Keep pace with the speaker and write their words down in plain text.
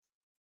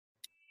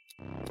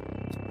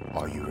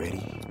Are you ready?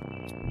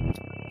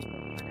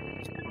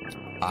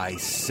 I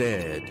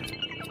said,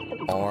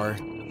 are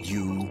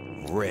you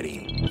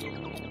ready?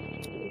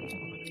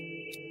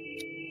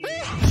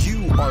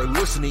 You are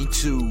listening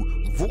to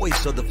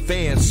Voice of the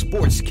Fans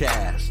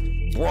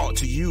Sportscast, brought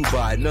to you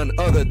by none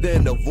other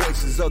than the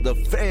voices of the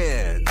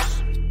fans.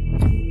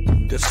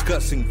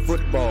 Discussing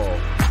football,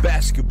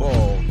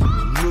 basketball,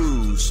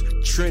 news,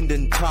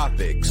 trending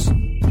topics.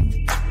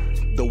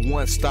 The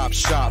one-stop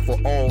shop for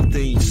all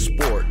things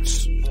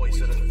sports.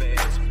 Voice of the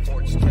Fans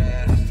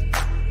Sportscast.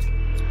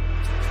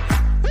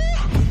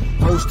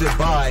 Hosted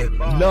by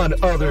none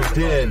other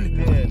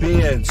than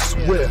Ben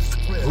Swift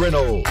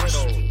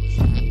Reynolds,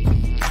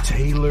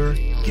 Taylor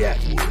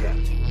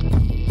Gatwood,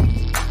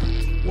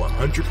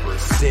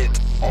 100%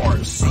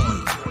 RC,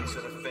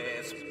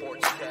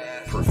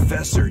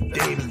 Professor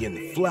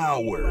Damian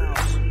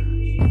Flowers,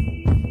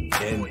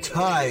 and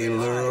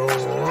Tyler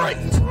Wright.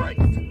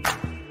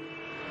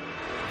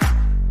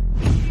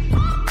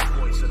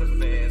 Voice of the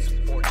Fans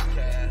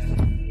Sportscast.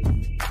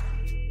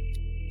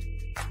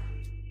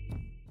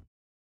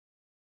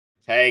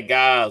 Hey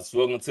guys,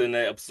 welcome to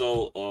another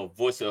episode of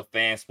Voice of the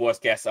Fans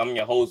Sportscast. I'm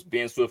your host,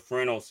 Ben Swift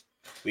Reynolds.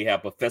 We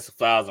have Professor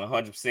Flowers and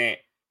 100%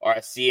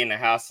 RC in the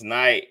house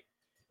tonight.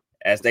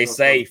 As they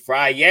say,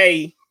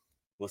 Friday.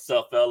 What's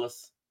up,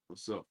 fellas?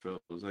 What's up,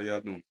 fellas? How y'all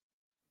doing?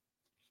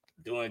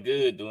 Doing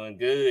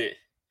good.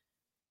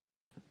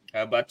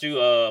 How about you,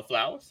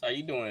 Flowers? How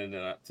you doing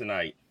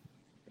tonight?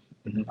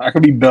 I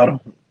could be better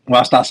when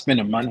I start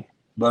spending money.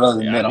 But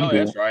other than that, I'm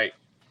good. That's right.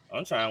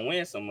 I'm trying to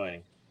win some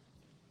money.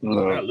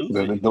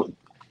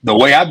 The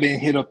way I've been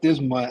hit up this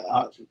month,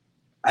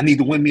 I need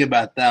to win me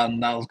about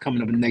 $1,000 coming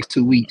up in the next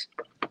 2 weeks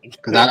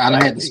because I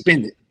don't have to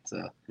spend it.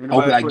 So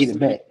hopefully I get it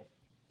back.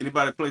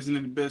 Anybody placing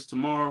any bets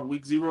tomorrow,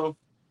 week 0?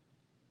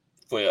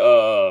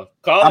 For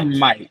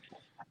college?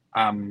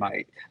 I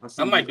might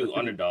do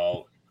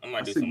underdog. I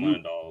might do some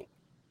underdog.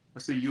 I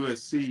see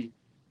USC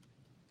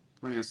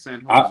playing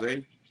San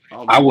Jose.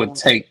 I'd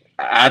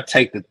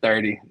take the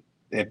 30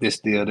 if it's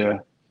still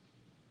there.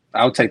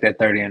 I would take that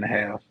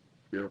 30.5.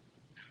 Yeah.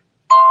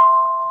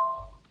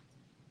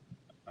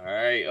 All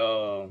right.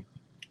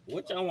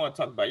 What y'all want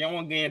to talk about? Y'all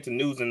want to get into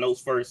news and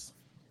notes first?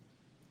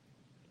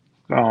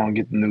 Go on,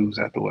 get the news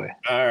out the way.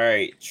 All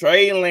right.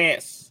 Trey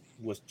Lance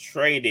was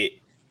traded to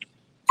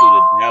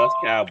the Dallas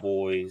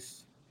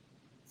Cowboys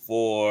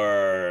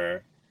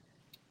for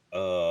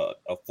a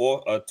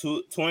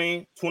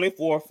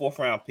 24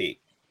 fourth-round pick.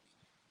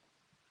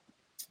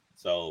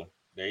 So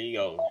there you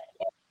go.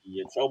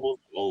 Your trouble's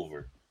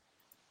over.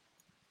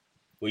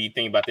 What do you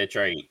think about that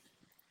trade?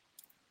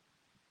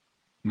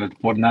 Let the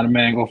 49er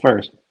man go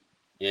first.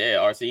 Yeah,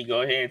 RC,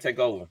 go ahead and take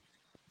over.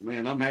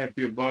 Man, I'm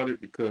happy about it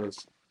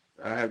because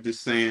I have this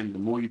saying: the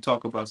more you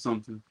talk about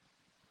something,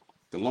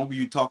 the longer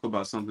you talk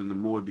about something, the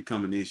more it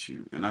becomes an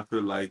issue. And I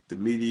feel like the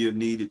media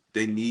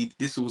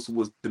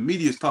was the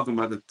media is talking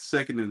about the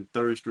second and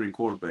third string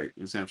quarterback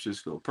in San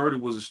Francisco. Purdy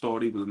was a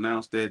start. He was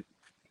announced at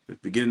the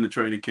beginning of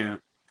training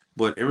camp.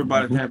 But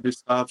everybody had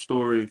this sob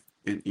story,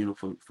 and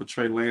for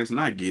Trey Lance, and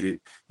I get it.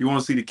 You want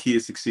to see the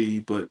kid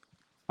succeed, but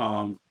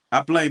I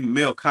blame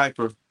Mel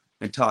Kiper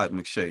and Todd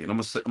McShay, and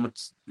I'm gonna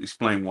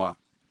explain why.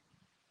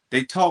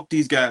 They talked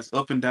these guys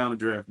up and down the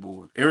draft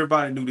board.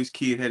 Everybody knew this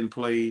kid hadn't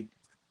played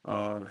a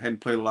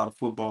lot of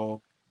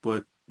football,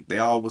 but they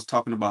all was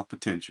talking about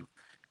potential,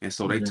 and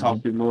so they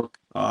talked him up.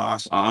 I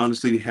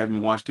honestly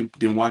didn't watch him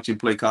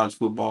play college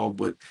football,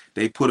 but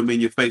they put him in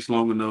your face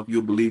long enough,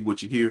 you'll believe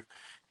what you hear,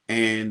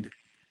 and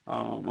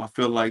I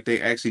feel like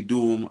they actually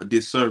do him a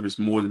disservice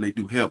more than they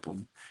do help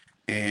him.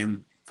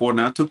 And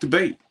Fortnite took the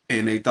bait,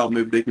 and they thought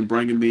maybe they can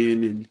bring him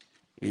in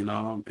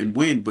and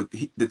win. But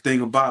the thing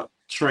about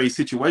Trey's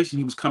situation,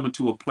 he was coming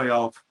to a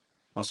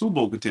Super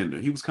Bowl contender.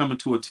 He was coming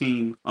to a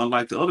team,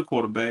 unlike the other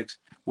quarterbacks,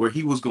 where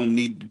he was going to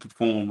need to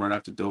perform right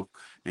after dope,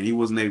 and he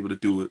wasn't able to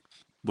do it.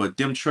 But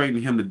them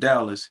trading him to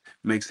Dallas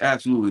makes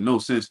absolutely no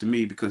sense to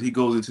me because he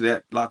goes into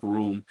that locker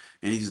room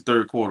and he's a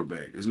third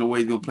quarterback. There's no way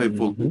he's going to play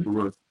for Cooper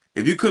Rush.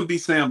 If you couldn't beat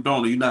Sam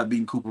Darnold, you're not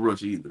beating Cooper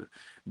Rush either.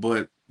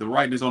 But the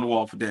writing is on the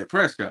wall for Dak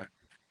Prescott.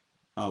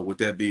 With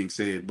that being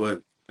said,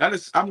 but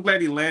I'm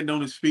glad he landed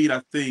on his feet. I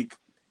think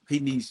he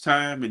needs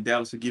time, and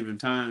Dallas will give him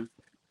time.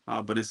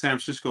 But in San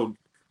Francisco,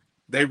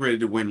 they're ready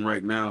to win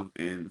right now.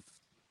 And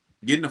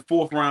getting a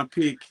 4th-round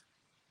pick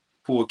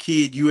for a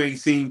kid you ain't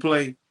seen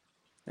play,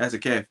 that's a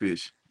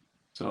catfish.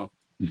 So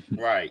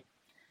right.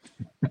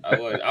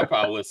 I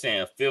probably would say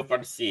a 5th or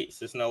the 6th.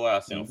 There's no way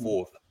I'll say a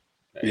 4th.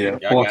 Yeah,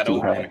 y'all got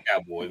over on the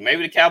Cowboys.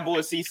 Maybe the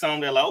Cowboys see something.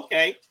 They're like,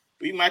 okay,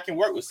 we might can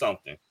work with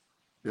something.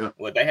 Yeah.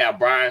 Well, they have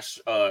Brian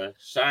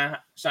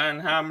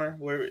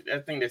Schottenheimer. I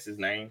think that's his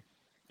name.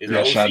 Is the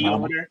OC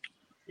over there?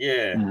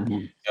 Yeah.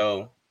 Mm-hmm.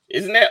 So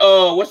isn't that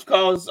what's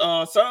called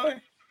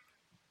son?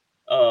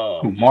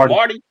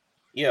 Marty?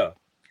 Yeah.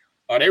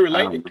 Are they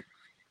related?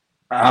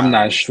 I'm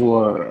not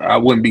sure. I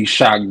wouldn't be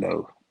shocked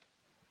though.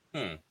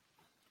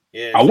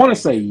 Yeah. I want to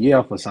say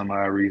yeah for some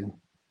odd reason.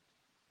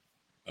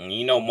 And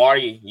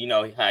Marty,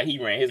 how he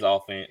ran his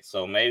offense,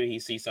 so maybe he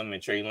sees something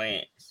in Trey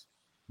Lance.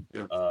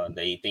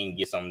 They think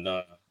get something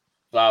done.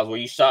 Flowers, were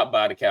you shocked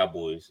by the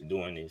Cowboys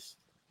doing this?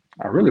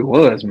 I really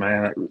was,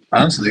 man.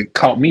 Honestly, it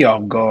caught me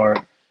off guard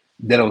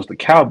that it was the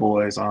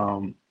Cowboys.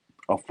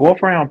 A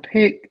fourth round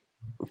pick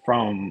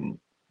from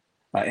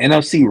an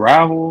NFC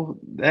rival.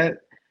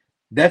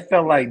 That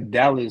felt like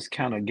Dallas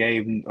kind of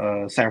gave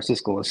San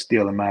Francisco a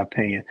steal, in my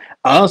opinion.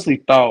 I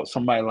honestly thought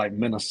somebody like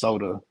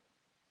Minnesota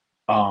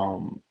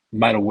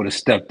might have would have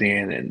stepped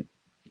in and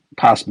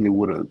possibly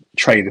would have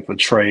traded for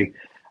Trey.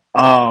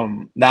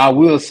 Now I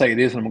will say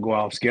this, I'm gonna go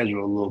off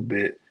schedule a little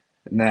bit.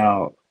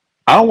 Now,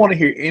 I don't want to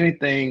hear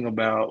anything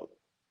about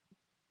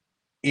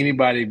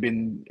anybody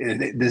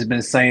that's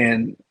been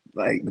saying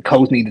like the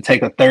coach need to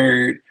take a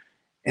third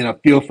and a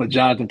fifth for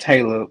Jonathan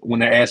Taylor when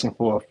they're asking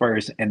for a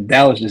first, and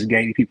Dallas just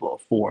gave people a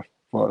fourth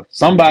for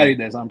somebody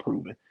that's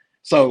unproven.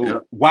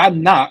 So why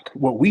knock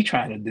what we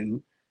trying to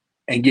do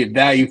and get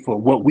value for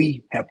what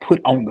we have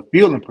put on the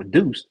field and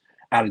produced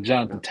out of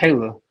Jonathan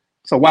Taylor?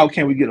 So why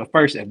can't we get a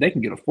first if they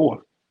can get a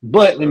fourth?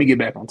 But let me get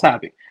back on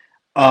topic.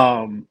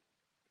 I'm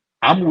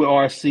with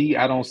RC.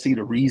 I don't see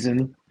the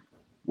reason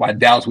why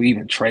Dallas would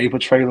even trade for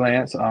Trey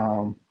Lance.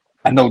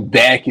 I know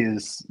Dak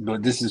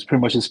but this is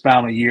pretty much his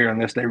final year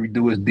unless they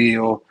redo his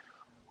deal,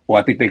 or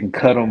I think they can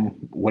cut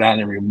him without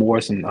any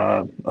remorse and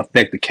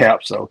affect the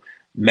cap. So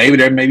maybe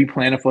they're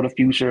planning for the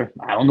future.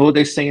 I don't know what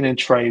they're saying in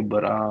Trey,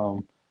 but I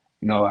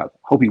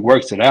hope he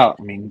works it out.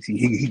 I mean,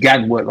 he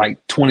gotten what,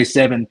 like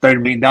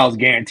 $27-30 million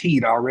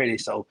guaranteed already.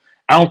 So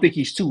I don't think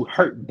he's too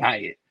hurt by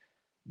it.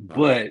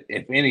 But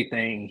if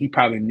anything, he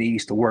probably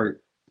needs to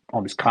work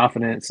on his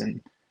confidence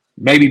and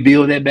maybe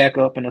build that back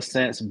up in a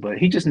sense. But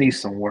he just needs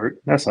some work.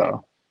 That's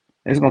all.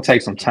 It's gonna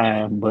take some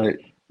time. But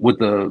with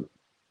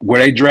where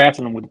they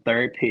drafted him with the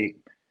third pick,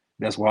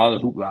 that's where all the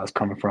hoopla is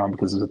coming from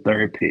because it's a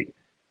third pick.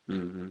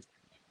 Mm-hmm.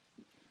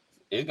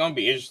 It's gonna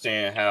be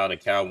interesting how the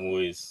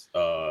Cowboys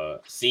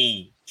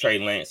see Trey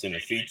Lance in the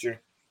future,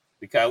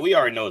 because we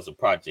already know it's a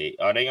project.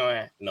 Are they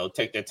gonna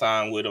take their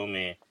time with him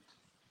and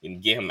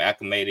get him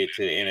acclimated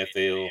to the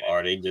NFL, or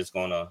are they just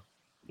gonna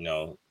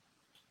throw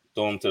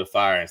him to the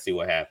fire and see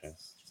what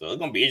happens? So it's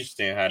gonna be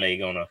interesting how they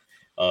gonna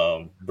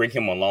bring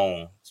him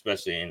along,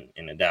 especially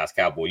in the Dallas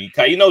Cowboys.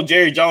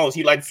 Jerry Jones,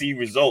 he like to see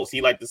results. He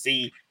like to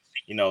see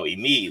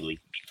immediately.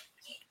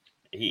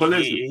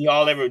 He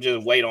all ever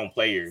just wait on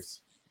players.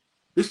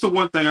 This is the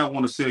one thing I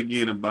want to say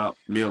again about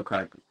Mel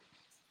Kiper.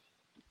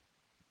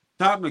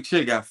 Todd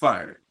McShay got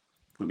fired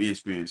from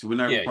ESPN, so we're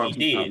not going to talk about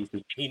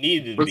he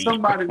needed to but be.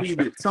 somebody need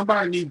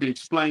to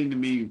explain to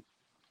me,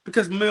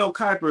 because Mel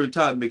Kiper and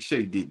Todd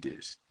McShay did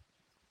this.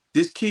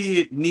 This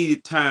kid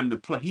needed time to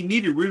play. He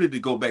needed really to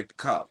go back to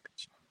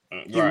college.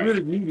 He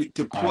really needed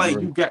to play.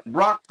 You got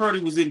Brock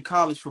Purdy was in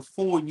college for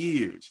 4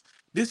 years.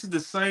 This is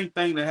the same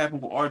thing that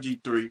happened with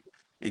RG3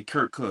 and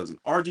Kirk Cousins.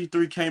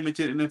 RG3 came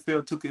into the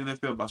NFL, took the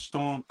NFL by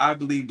storm. I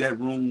believe that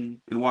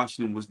room in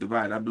Washington was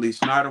divided. I believe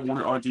Snyder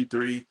wanted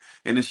RG3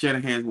 and the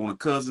Shanahan wanted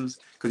Cousins,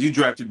 because you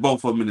drafted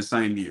both of them in the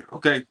same year.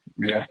 Okay?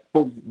 Yeah.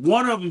 But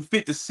one of them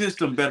fit the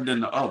system better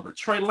than the other.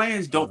 Trey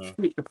Lance don't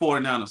fit the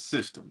 49ers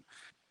system.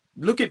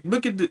 Look at the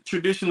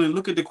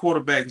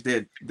quarterbacks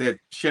that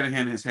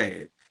Shanahan has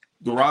had.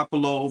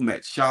 Garoppolo,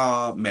 Matt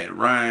Schaub, Matt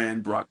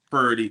Ryan, Brock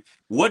Purdy.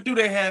 What do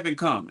they have in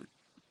common?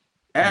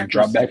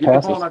 Drop back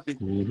passes.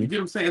 You get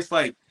what I'm saying? It's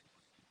like,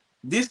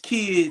 this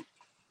kid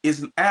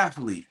is an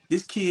athlete.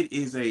 This kid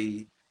is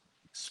a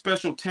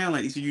special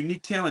talent. He's a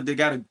unique talent.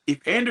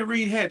 If Andy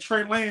Reid had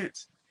Trey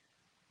Lance,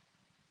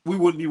 we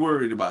wouldn't be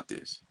worried about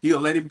this. He'll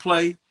let him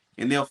play,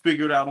 and they'll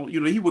figure it out.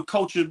 He would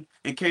coach him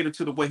and cater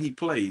to the way he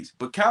plays.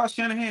 But Kyle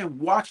Shanahan,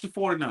 watch the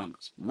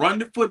 49ers. Run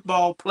the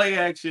football, play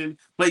action,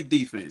 play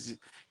defense.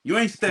 You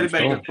ain't steady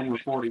back up from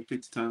 40,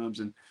 50 times,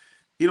 and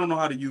he don't know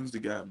how to use the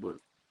guy, but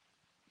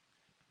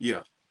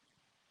yeah.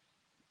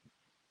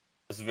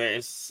 It's very,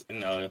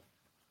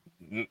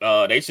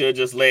 they should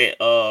just let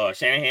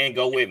Shanahan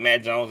go with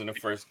Matt Jones in the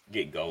first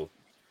get-go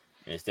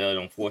instead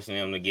of forcing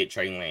him to get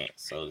Trey Lance.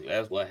 So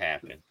that's what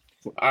happened.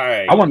 All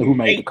right. I wonder who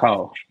made the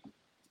call.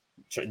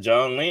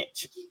 John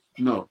Lynch?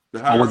 No.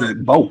 Or was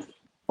it both?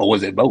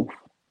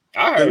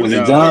 I heard was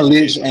it John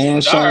Lynch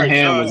and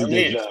Shanahan? Was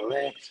it John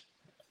Lynch?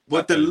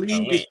 But the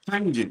league is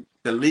changing.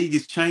 The league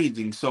is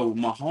changing. So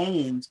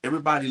Mahomes,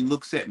 everybody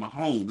looks at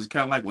Mahomes. It's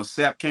kind of like when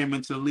Sapp came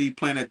into the league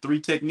playing that 3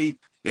 technique.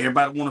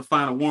 Everybody want to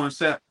find a Warren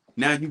Sapp.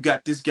 Now you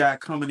got this guy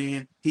coming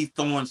in. He's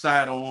throwing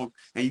sidearm,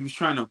 and you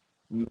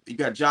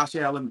got Josh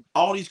Allen.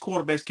 All these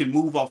quarterbacks can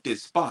move off that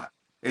spot,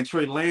 and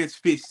Trey Lance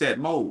fits that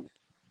mold.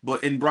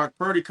 But in Brock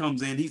Purdy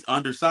comes in, he's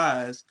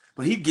undersized,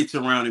 but he gets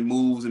around and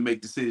moves and make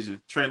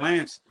decisions. Trey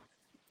Lance,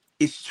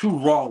 it's too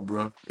raw,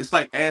 bro. It's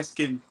like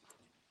asking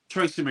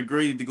Tracy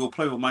McGrady to go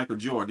play with Michael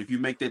Jordan. If you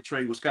make that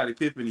trade with Scottie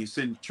Pippen, you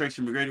send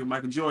Tracy McGrady with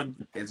Michael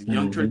Jordan as a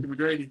young Tracy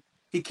McGrady,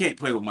 he can't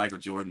play with Michael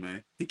Jordan,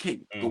 man. He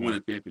can't go win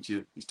a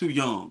championship. He's too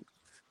young.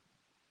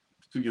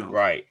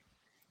 Right.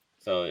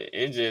 So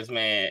it's just,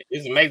 man,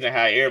 it's amazing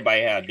how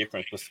everybody has a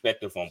different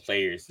perspective on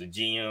players, the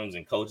GMs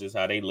and coaches,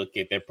 how they look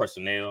at their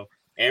personnel.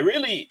 And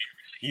really,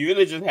 You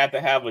really just have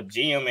to have a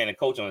GM and a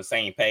coach on the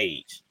same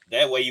page.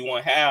 That way, you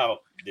won't have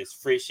this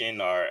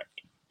friction or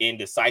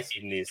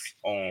indecisiveness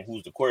on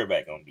who's the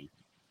quarterback gonna be.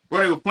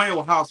 Well, they were playing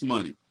with house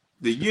money.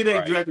 The year they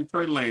Right. drafted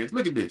Trey Lance,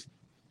 look at this.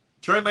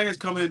 Trey Lance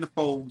coming in the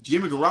fold.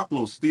 Jimmy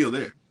Garoppolo's still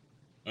there.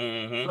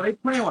 Mm-hmm. So they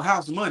playing with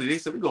house money. They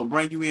said, we're going to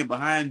bring you in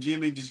behind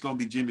Jimmy. Just going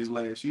to be Jimmy's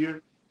last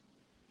year.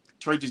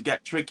 Trey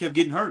kept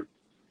getting hurt.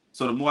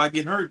 So the more I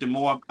get hurt, the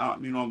more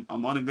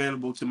I'm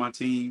unavailable to my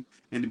team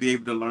and to be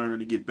able to learn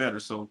and get better.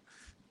 So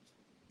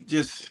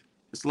it's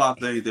a lot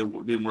of things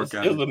that didn't work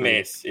out. It was a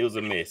mess. It was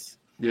a mess.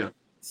 Yeah.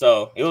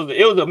 So it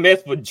was a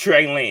mess for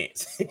Trey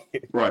Lance.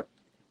 Right.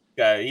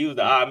 He was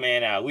the odd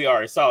man out. We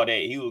already saw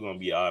that he was gonna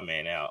be odd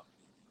man out.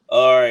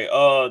 All right.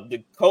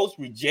 The Colts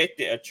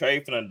rejected a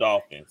trade from the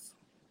Dolphins.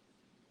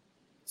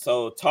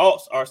 So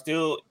talks are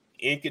still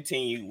in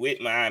continue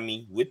with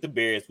Miami, with the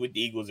Bears, with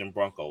the Eagles and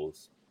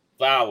Broncos.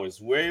 Flowers,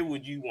 where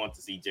would you want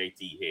to see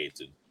JT head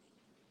to?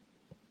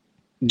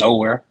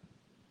 Nowhere.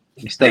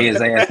 He stay his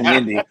ass in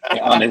Indy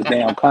on his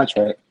damn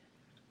contract.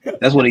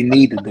 That's what he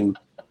need to do.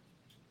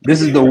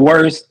 This is the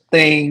worst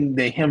thing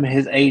that him and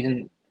his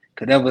agent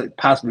could ever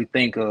possibly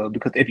think of.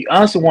 Because if you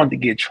honestly wanted to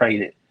get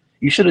traded,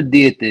 you should have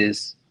did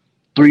this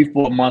 4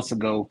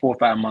 or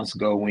 5 months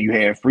ago, when you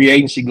had free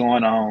agency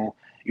going on,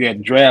 you had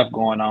the draft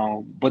going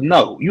on. But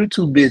no, you're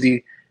too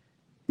busy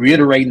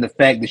reiterating the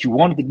fact that you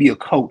wanted to be a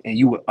coach and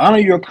you would honor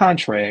your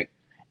contract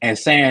and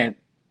saying,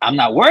 I'm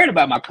not worried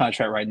about my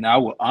contract right now. I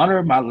will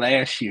honor my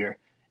last year.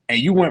 And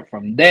you went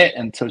from that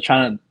until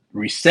trying to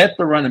reset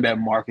the running back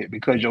market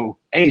because your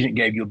agent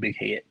gave you a big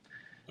head.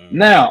 Mm-hmm.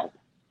 Now,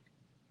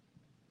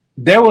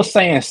 they were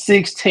saying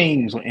 6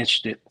 teams were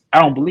interested. I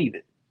don't believe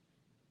it.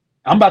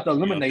 I'm about to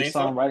eliminate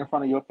some right in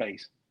front of your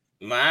face.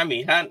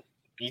 Miami, how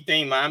you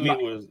think Miami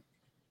was?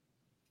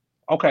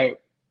 Okay.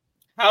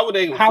 How would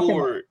they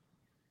afford?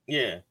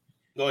 Yeah,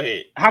 go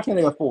ahead. How can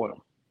they afford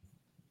them?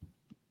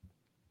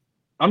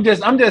 I'm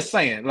just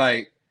saying,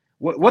 like,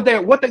 what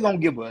they're gonna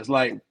give us?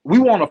 Like, we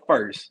want a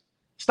first.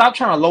 Stop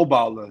trying to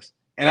lowball us.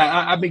 And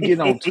I've been getting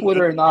on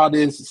Twitter and all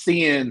this,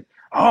 seeing,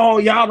 oh,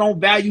 y'all don't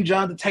value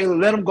Jonathan Taylor.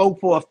 Let him go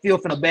for a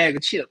fifth and a bag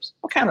of chips.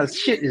 What kind of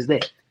shit is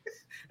that?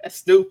 That's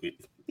stupid.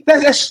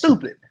 That's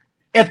stupid.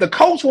 If the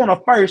Colts want a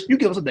first, you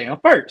give us a damn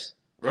first.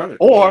 Right.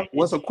 Or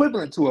what's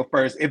equivalent to a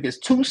first. If it's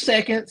 2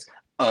 seconds,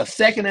 a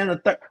second and a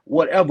third,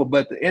 whatever.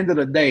 But at the end of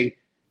the day,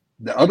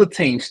 the other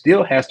team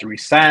still has to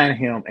re-sign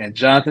him, and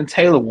Jonathan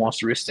Taylor wants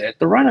to reset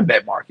the running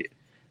back market.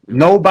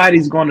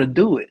 Nobody's going to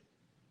do it.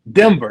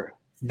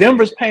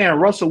 Denver's paying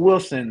Russell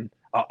Wilson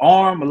an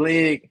arm, a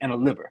leg, and a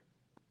liver.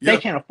 They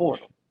can't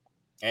afford them.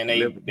 And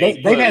they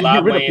put a lot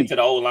of money into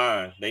the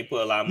O-line. They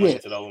put a lot of money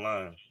into the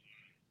O-line.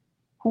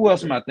 Who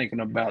else am I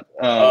thinking about?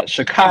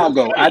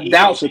 Chicago. I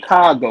doubt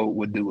Chicago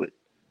would do it.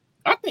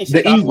 I think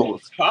the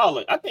Eagles.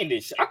 I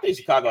think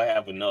Chicago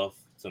have enough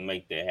to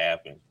make that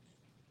happen.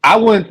 I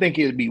wouldn't think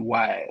it'd be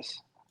wise.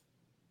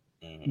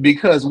 Mm-hmm.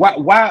 Because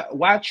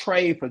why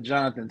trade for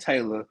Jonathan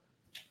Taylor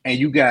and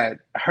you got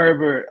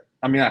Herbert?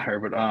 I mean, not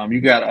Herbert. You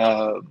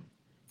got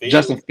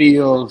Justin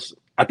Fields.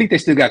 I think they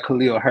still got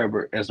Khalil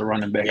Herbert as the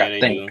running back,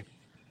 I think.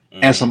 Mm-hmm.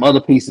 And some other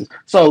pieces.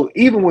 So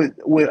even with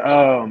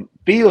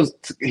Fields,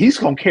 he's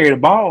going to carry the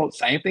ball.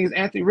 Same thing as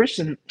Anthony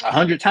Richardson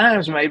 100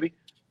 times, maybe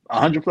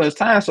 100 plus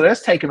times. So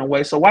that's taken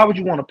away. So why would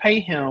you want to pay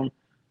him,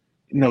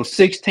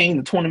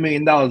 $16 to $20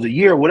 million a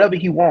year, whatever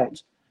he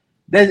wants?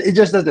 It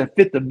just doesn't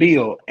fit the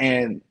bill.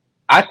 And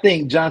I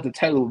think Jonathan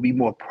Taylor would be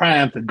more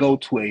primed to go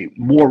to a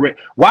more.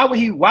 Why would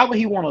he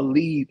want to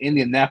leave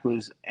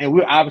Indianapolis? And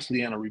we're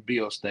obviously in a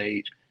rebuild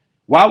stage.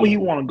 Why would he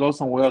want to go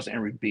somewhere else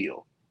and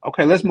rebuild?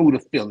 Okay, let's move to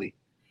Philly.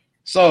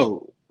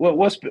 So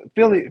what's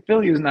Philly?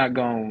 Philly is not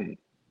going.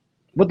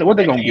 What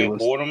they going to give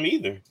us? Afford them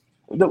either.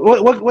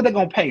 What they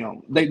going to pay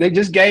him? They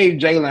just gave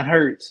Jalen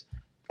Hurts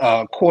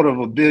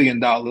 $250 million.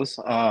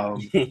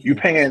 You're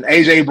paying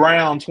AJ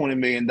Brown $20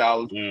 million.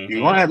 Mm-hmm. You're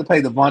going to have to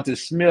pay Devonta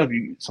Smith.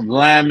 Some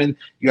linemen.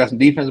 You got some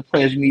defensive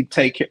players you need to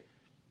take care.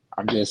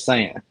 I'm just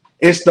saying,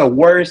 it's the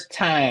worst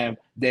time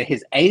that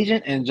his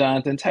agent and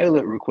Jonathan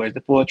Taylor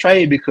requested for a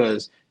trade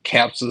because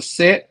caps are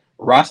set,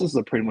 rosters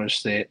are pretty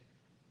much set.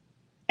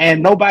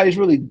 And nobody's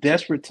really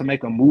desperate to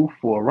make a move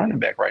for a running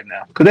back right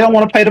now because they don't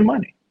want to pay the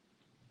money.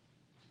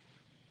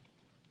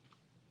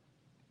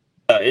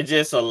 It's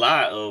just a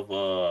lot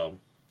of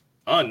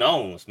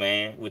unknowns,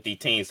 man, with these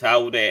teams.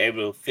 How would they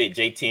able to fit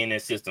JT in their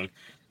system?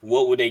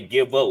 What would they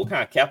give up? What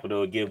kind of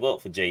capital would give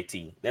up for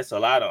JT? That's a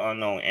lot of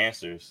unknown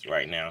answers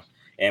right now.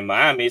 And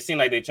Miami, it seems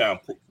like they're trying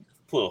to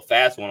pull a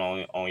fast one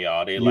on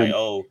y'all. They're like,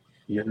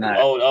 you're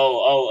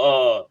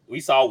not. We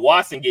saw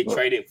Watson get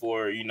traded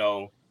for,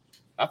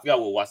 I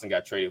forgot what Watson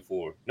got traded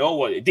for. No,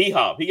 what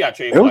D-Hop. He got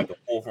traded for like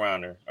a 4th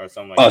rounder or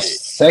something like that. A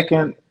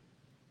second.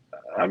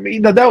 I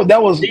mean, that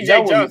was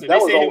DJ Johnson.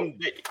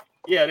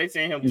 They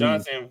sent him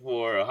Johnson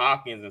for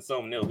Hopkins and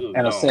something else.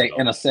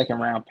 And a second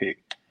round pick.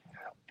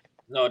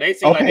 No, they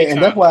seem like they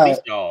and that's why.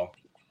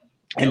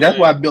 And that's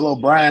why Bill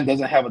O'Brien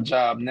doesn't have a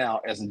job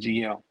now as a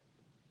GM.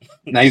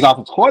 Now he's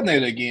offensive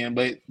coordinator again,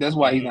 but that's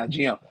why he's not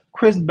GM.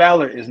 Chris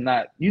Ballard is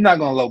not. You're not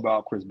going to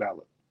lowball Chris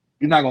Ballard.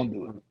 You're not gonna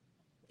do it.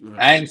 Right.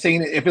 I ain't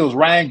seen it. If it was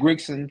Ryan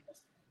Grigson,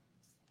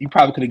 you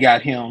probably could have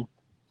got him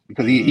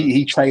because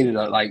he traded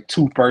like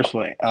 2 firsts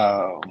for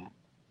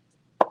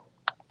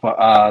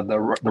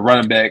the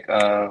running back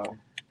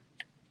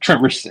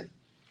Trent Richardson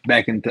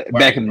back in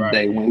the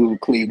day when we were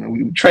Cleveland.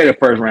 We traded a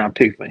first round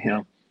pick for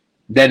him.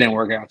 That didn't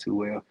work out too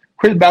well.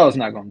 Chris Ballard's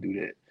not gonna do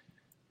that.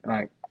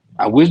 Like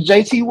I wish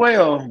JT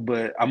well,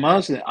 but I'm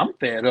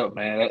fed up,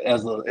 man.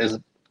 As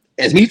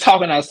me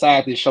talking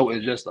outside this show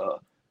is just a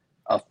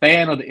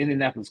fan of the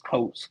Indianapolis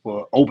Colts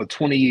for over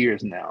 20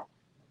 years now.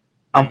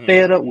 I'm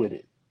fed up with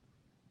it.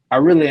 I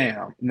really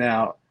am.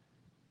 Now,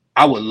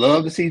 I would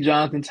love to see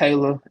Jonathan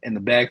Taylor in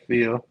the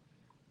backfield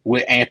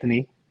with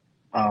Anthony.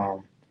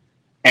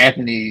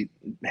 Anthony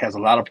has a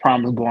lot of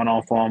promise going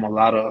on for him, a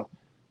lot of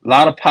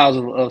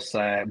positive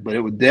upside, but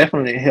it would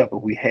definitely help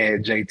if we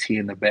had JT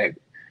in the back.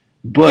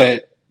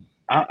 But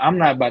I'm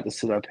not about to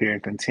sit up here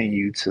and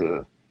continue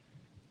to,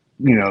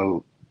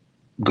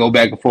 go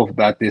back and forth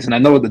about this. And I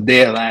know the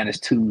deadline is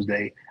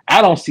Tuesday.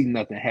 I don't see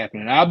nothing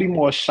happening. I'll be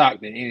more shocked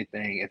than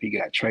anything if he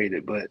got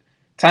traded, but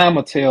time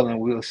will tell and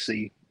we'll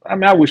see. I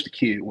mean, I wish the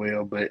kid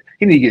well, but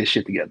he need to get his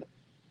shit together.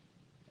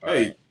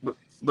 Hey, but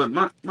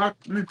my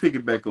let me pick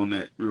it back on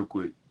that real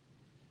quick.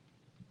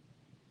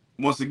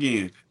 Once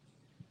again,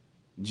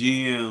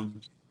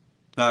 GM,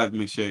 Todd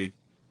McShay,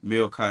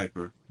 Mel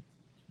Kiper,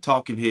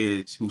 talking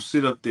heads who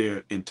sit up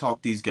there and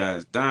talk these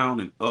guys down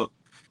and up.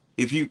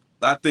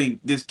 I think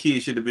this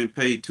kid should have been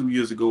paid 2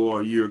 years ago or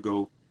a year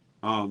ago.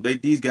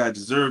 These guys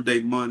deserve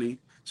their money.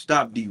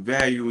 Stop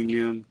devaluing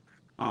them.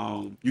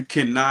 You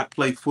cannot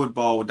play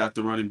football without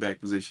the running back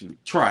position.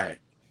 Try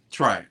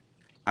it.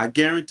 I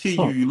guarantee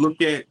you. You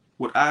look at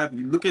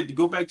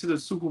go back to the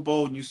Super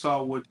Bowl and you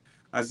saw what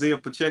Isaiah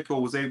Pacheco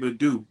was able to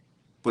do.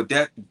 But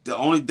the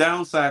only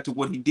downside to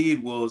what he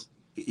did was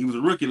he was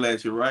a rookie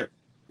last year, right?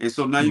 And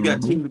so now you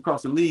got teams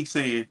across the league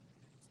saying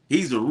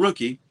he's a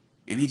rookie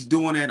and he's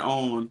doing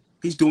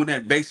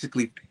that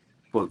basically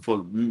for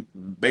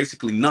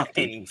basically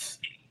nothing.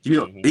 He's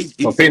on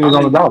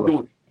the dollar.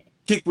 Doing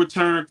kick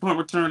return, punt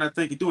return. I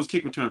think he's doing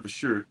kick return for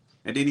sure.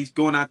 And then he's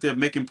going out there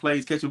making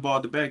plays, catching the ball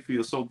at the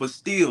backfield. So, but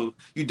still,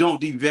 you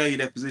don't devalue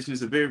that position.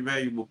 It's a very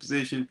valuable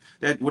position.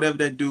 That whatever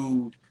that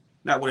dude,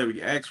 not whatever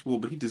you ask for,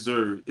 but he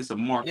deserves. It's a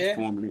market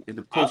for him, and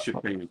the coach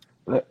should pay him.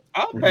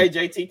 I'll pay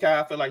JT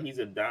Kyle. I feel like he's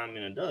a dime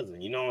in a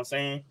dozen. You know what I'm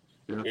saying?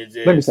 Yeah. It's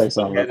just, let me say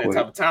something. He has that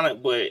type of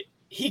talent, but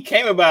he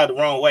came about the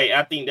wrong way.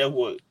 I think that's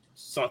what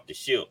sunk the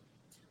ship.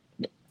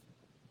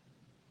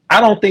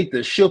 I don't think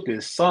the ship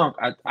is sunk.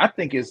 I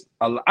think it's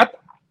a lot.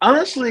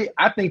 Honestly,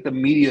 I think the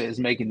media is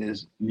making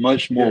this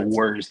much more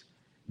worse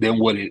than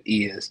what it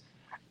is.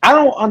 I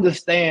don't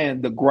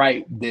understand the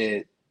gripe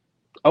that,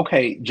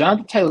 okay,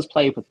 Jonathan Taylor's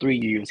played for 3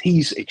 years.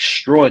 He's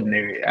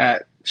extraordinary.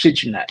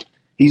 Shit you not.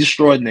 He's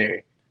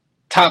extraordinary.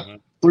 Top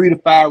 3 to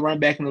 5 run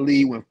back in the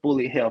league when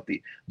fully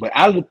healthy. But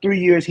out of the 3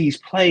 years he's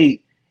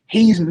played,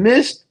 he's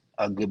missed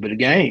a good bit of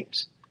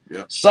games.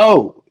 Yeah.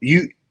 So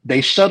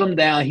they shut him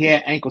down. He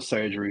had ankle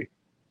surgery.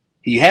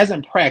 He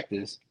hasn't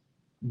practiced,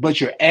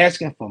 but you're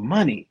asking for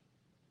money.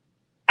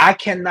 I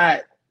can't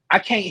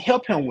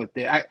help him with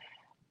that.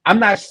 I'm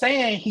not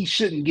saying he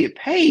shouldn't get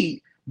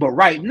paid, but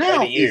right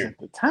now isn't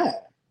the time.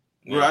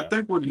 Well, I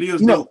think what it is,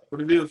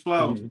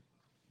 Flowers,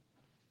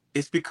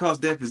 it's because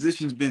that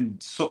position's been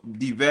so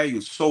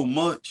devalued so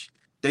much.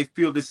 They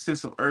feel this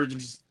sense of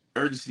urgency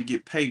to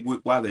get paid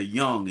while they're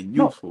young and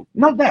youthful.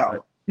 No doubt,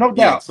 right? No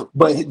doubt. So,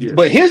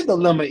 but his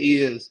dilemma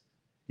is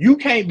you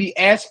can't be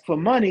asked for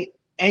money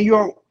and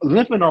you're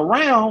limping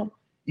around.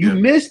 You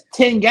missed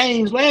 10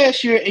 games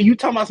last year, and you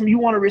talking about something you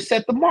want to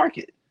reset the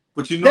market.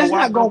 But you know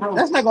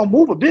that's not gonna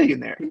move a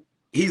billionaire.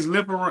 He's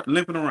limping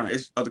around.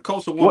 It's the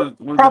Colts are one of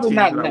the teams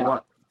that I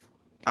watch.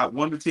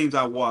 One of the teams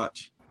I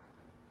watch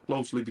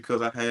closely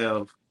because I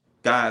have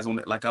guys on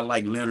it. Like I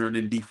like Leonard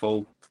and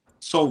Defoe.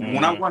 So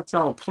when I watch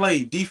y'all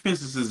play,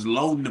 defenses is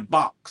loading the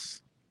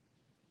box.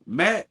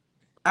 Matt,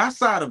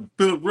 outside of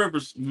Phillip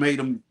Rivers, made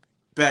him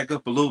back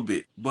up a little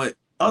bit, but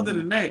other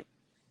than that,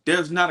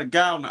 there's not a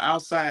guy on the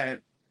outside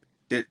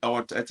or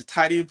at the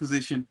tight end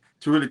position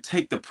to really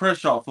take the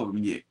pressure off of him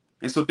yet.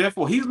 And so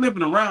therefore he's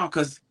limping around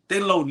because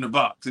they loading the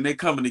box and they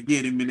coming to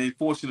get him and they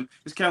forcing him.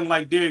 It's kind of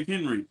like Derrick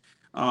Henry.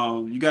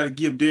 You got to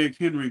give Derrick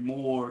Henry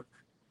more.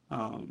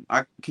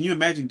 Can you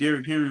imagine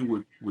Derrick Henry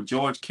with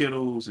George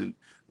Kittles and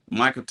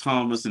Michael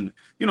Thomas and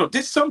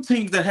there's some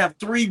teams that have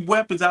 3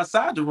 weapons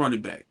outside the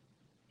running back.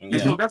 Yeah.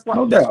 And so that's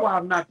why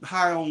I'm not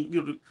high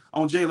on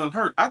on Jalen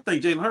Hurts. I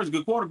think Jalen Hurts is a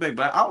good quarterback,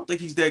 but I don't think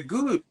he's that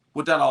good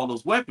without all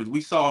those weapons.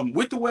 We saw him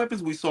with the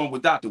weapons, we saw him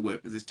without the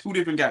weapons. It's 2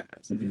 different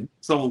guys.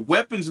 So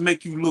weapons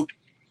make you look,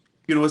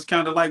 it's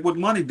kind of like what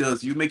money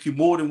does. You make you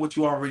more than what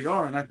you already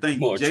are. And I think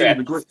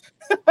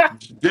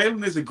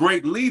Jalen is a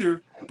great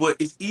leader, but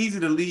it's easy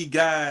to lead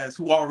guys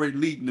who are already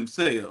leading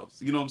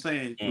themselves. You know what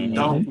I'm saying?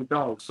 Dog with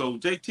dog. So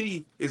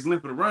JT is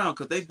limping around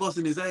because they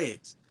busting his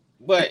ass.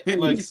 But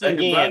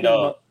again,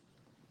 though.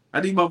 I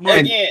need my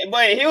money. Again,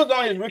 but he was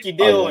on his rookie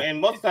deal, and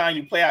most of the time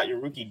you play out your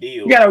rookie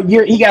deal.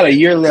 He got a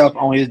year left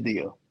on his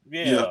deal.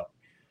 Yeah.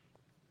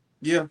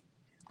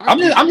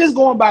 I'm just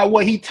going by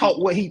what he taught.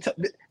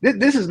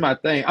 This is my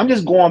thing. I'm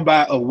just going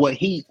by of what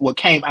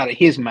came out of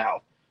his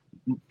mouth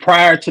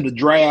prior to the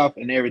draft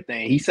and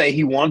everything. He said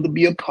he wanted to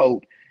be a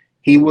coach.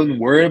 He wasn't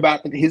worried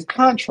about his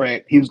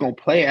contract. He was going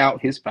to play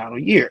out his final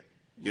year.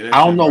 Yeah,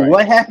 I don't know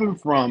what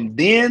happened from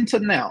then to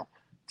now.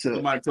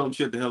 Somebody told him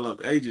shut the hell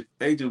up. Agent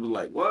was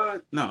like,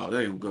 "What? No,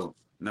 they ain't gonna go.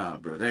 Nah,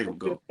 bro, they ain't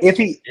gonna go."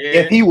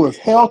 If he was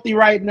healthy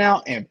right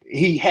now and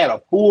he had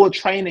a full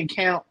training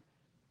camp,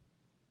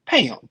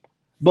 pay him.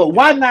 But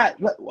why not?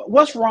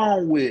 What's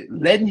wrong with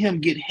letting him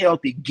get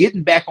healthy,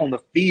 getting back on the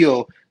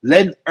field,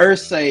 letting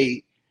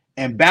Irsay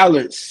and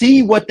Ballard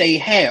see what they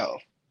have?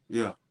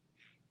 Yeah.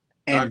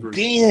 And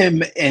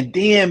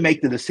then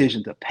make the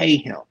decision to pay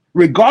him.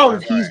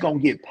 Regardless, he's gonna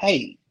get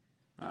paid.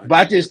 But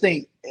I just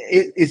think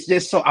it's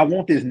just so I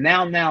want this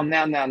now.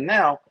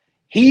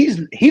 He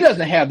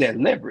doesn't have that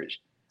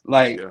leverage.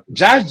 Like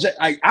Josh,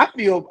 I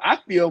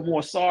feel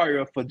more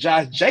sorry for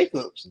Josh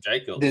Jacobs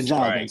than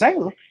Jonathan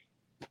Taylor.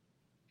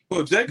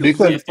 Well, Jacob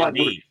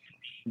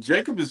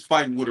is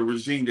fighting with a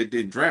regime that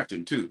didn't draft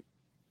him too.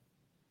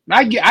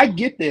 I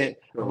get that,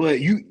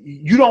 but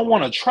you don't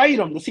want to trade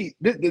him. See,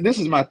 this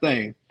is my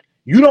thing.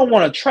 You don't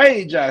want to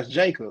trade Josh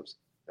Jacobs.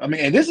 I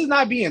mean, and this is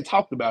not being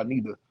talked about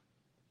neither.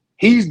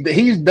 He's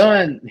drafted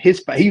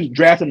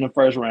in the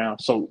first round,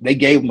 so they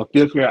gave him a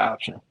fifth-year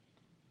option.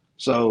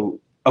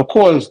 So of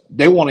course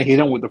they want to hit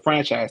him with the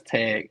franchise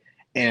tag,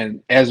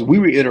 and as we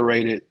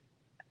reiterated,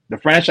 the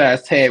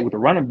franchise tag with the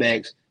running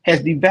backs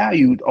has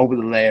devalued over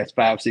the last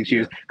 5-6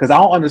 years. Because I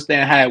don't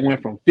understand how it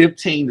went from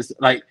 15 to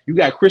like you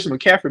got Christian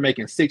McCaffrey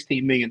making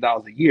 $16 million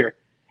a year,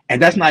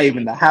 and that's not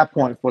even the high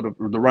point for the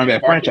running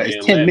back franchise.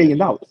 It's $10 million.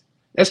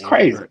 That's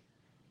crazy.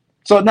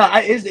 So no,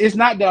 it's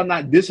not that I'm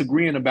not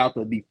disagreeing about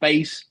the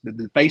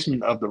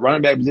defacement of the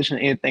running back position or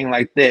anything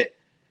like that.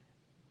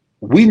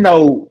 We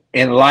know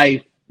in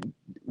life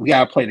we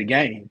gotta play the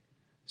game.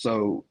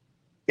 So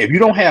if you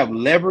don't have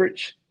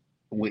leverage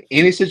with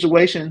any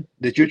situation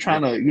that you're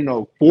trying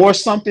to,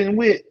 force something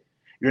with,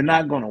 you're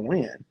not gonna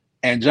win.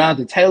 And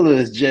Jonathan Taylor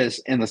is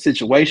just in a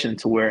situation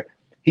to where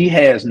he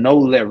has no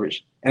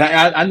leverage. And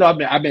I know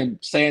I've been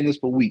saying this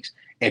for weeks.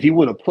 If he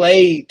would have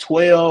played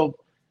 12,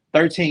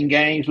 13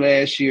 games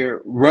last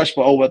year, rushed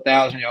for over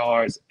 1,000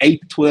 yards,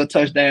 8 to 12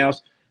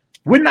 touchdowns,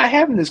 we're not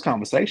having this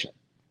conversation.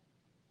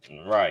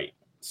 Right.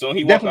 So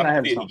he walk off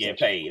the field, he getting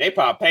paid. They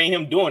probably paying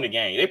him during the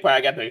game. They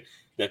probably got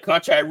the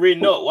contract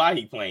written up while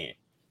he playing.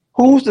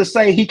 Who's to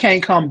say he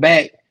can't come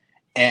back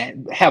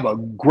and have a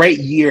great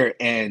year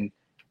and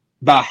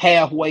about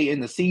halfway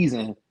in the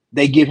season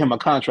they give him a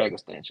contract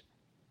extension?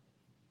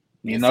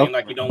 Seems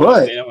like he don't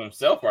want to bet on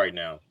himself right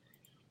now.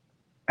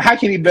 How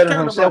can he bet on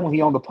himself when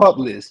he on the PUP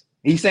list?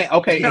 He's saying,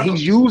 okay, and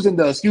he's using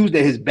the excuse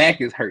that his back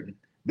is hurting.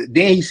 But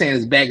then he's saying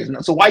his back is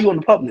not. So why are you on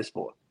the PUP list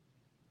for?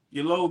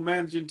 You're load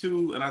managing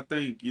too, and I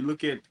think you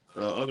look at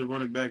other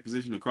running back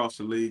position across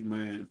the league,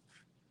 man.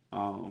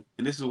 And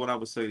this is what I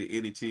would say to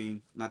any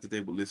team, not that they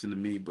would listen to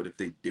me, but if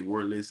they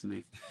were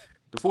listening.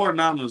 The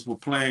 49ers were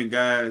playing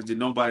guys that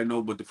nobody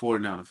know but the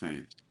 49er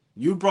fans.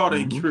 You brought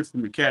in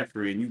Christian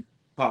McCaffrey and you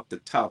popped the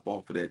top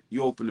off of that.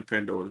 You open the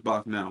Pandora's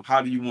box now.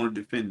 How do you want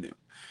to defend them?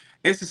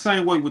 It's the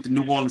same way with the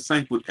New Orleans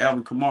Saints with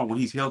Alvin Kamara when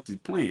he's healthy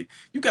playing.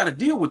 You got to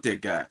deal with that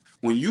guy.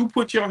 When you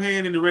put your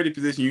hand in the ready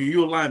position,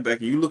 you're a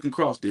linebacker, you looking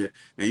across there,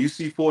 and you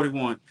see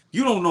 41,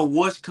 you don't know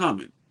what's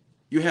coming.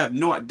 You have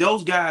no idea.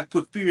 Those guys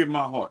put fear in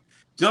my heart.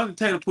 Jonathan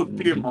Taylor put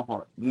fear in my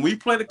heart. When we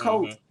play the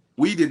coach,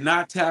 we did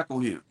not tackle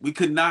him. We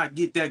could not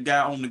get that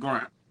guy on the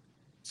ground.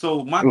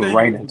 So my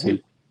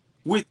thing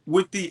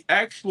with the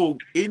actual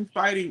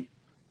infighting,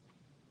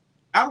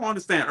 I don't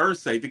understand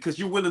Irsay because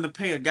you're willing to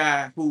pay a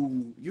guy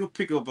who you'll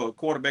pick up a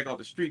quarterback off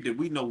the street that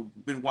we know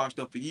been washed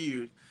up for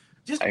years.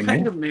 Just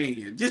pay the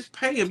man. Just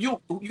pay him. You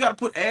got to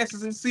put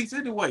asses in seats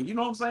anyway. You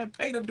know what I'm saying?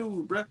 Pay the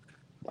dude, bro.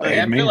 Like,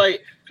 I feel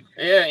like,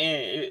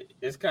 and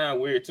it's kind of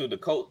weird too.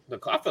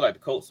 I feel like the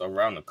Colts are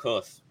around the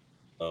cusp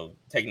of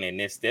taking that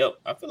next step.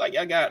 I feel like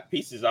y'all got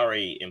pieces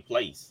already in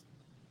place.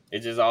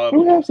 It's just all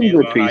depends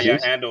on how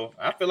y'all handle.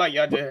 I feel like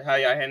how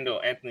y'all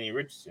handle Anthony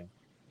Richardson.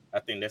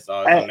 I think that's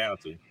all it's come down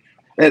to.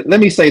 Let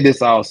me say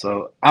this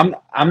also. I'm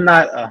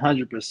not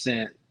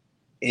 100%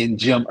 in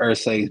Jim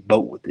Irsay's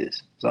boat with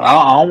this. So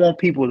I don't want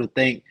people to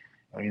think,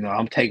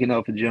 I'm taking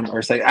up for Jim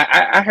Irsay.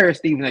 I heard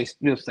Stephen A.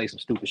 Smith say some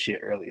stupid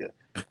shit earlier.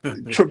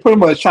 Pretty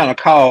much trying to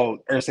call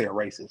Irsay a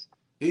racist.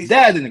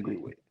 That I didn't agree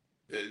with.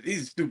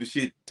 These stupid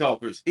shit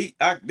talkers.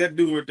 That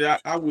dude right there,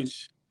 I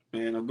wish,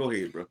 man, go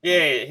ahead, bro.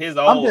 Yeah, his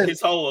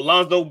whole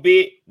Alonzo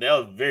bit, that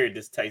was very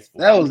distasteful.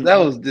 That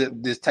was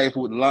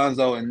distasteful with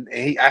Alonzo, and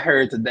I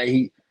heard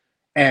today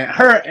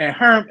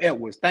Herm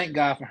Edwards. Thank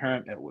God for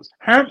Herm Edwards.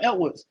 Herm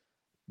Edwards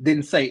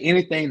didn't say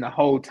anything the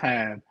whole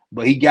time,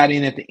 but he got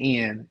in at the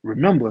end.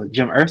 Remember,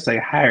 Jim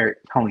Irsay hired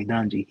Tony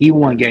Dungy. He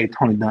gave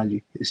Tony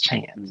Dungy his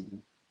chance,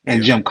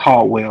 and Jim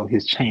Caldwell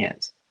his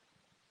chance.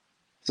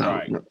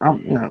 So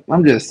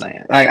I'm just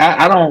saying, like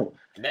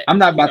I'm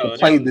not about to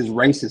play this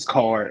racist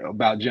card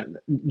about Jim.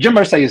 Jim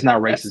Irsay is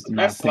not racist.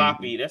 That's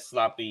sloppy. That's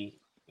sloppy.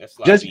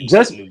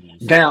 Just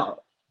down.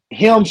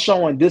 him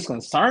showing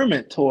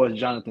disconcernment towards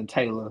Jonathan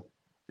Taylor,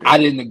 I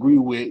didn't agree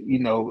with,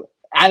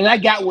 and I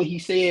got what he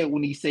said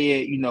when he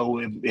said,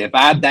 if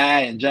I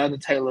die and Jonathan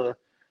Taylor,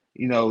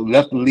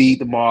 left the league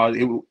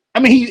tomorrow,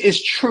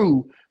 it's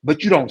true,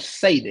 but you don't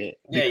say that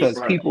because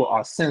right. people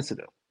are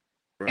sensitive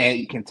Right. and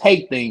you can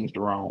take things the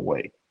wrong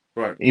way.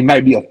 Right. You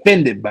might be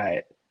offended by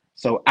it.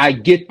 So I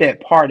get that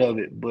part of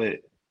it, but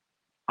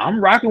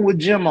I'm rocking with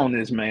Jim on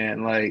this,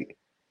 man. Like,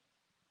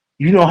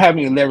 you don't have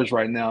any leverage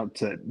right now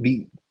to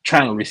be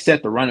trying to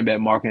reset the running back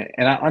market.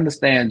 And I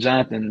understand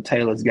Jonathan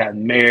Taylor's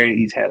gotten married.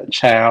 He's had a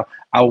child.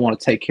 I want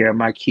to take care of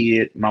my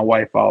kid, my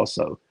wife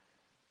also.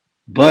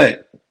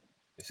 But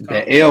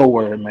the L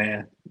word,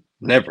 man,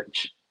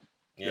 leverage.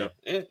 Yeah,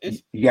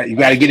 you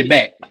got to get it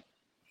back.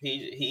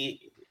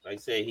 He like I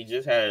said, he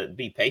just had to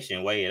be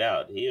patient, wait it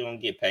out. He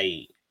don't get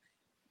paid.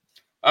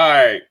 All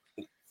right.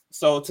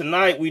 So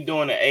tonight we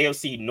doing the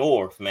AFC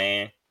North,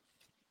 man.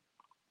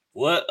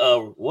 What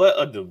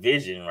a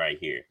division right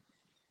here.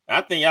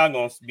 I think y'all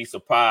gonna be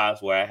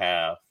surprised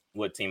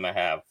what team I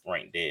have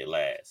ranked dead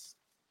last.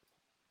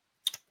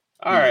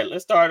 All right,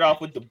 let's start off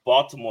with the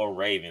Baltimore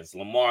Ravens.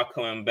 Lamar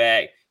coming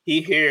back.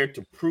 He here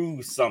to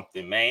prove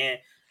something, man.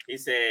 He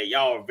said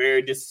y'all are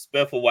very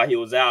disrespectful while he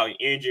was out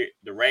injured.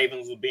 The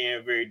Ravens were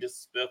being very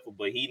disrespectful,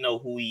 but he know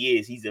who he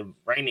is. He's a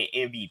reigning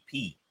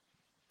MVP,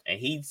 and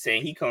he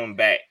saying he coming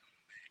back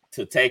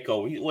to take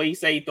over. What he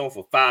say? He throwing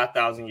for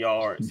 5,000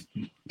 yards.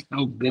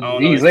 Oh, I don't know.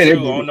 It's true. I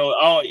don't know.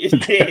 Oh,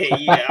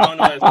 yeah. I don't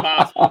know if it's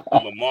possible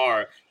for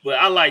Lamar, but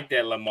I like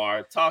that,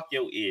 Lamar. Talk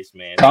your ish,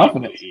 man. Talk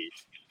your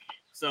ish.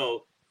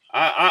 So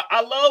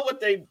I love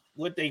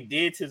what they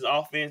did to his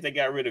offense. They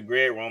got rid of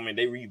Greg Roman.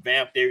 They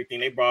revamped everything.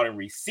 They brought in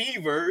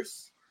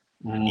receivers.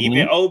 Mm-hmm.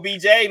 Even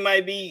OBJ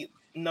might be,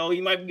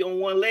 he might be on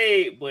one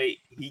leg, but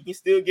he can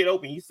still get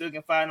open. He still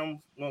can find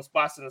them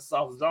spots in the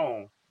soft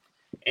zone.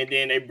 And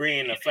then they bring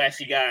in a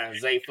flashy guy in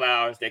Zay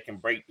Flowers that can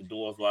break the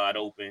doors wide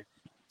open,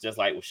 just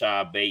like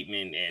Rashad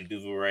Bateman and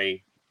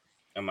Duvernay.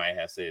 I might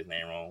have said his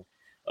name wrong.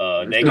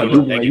 They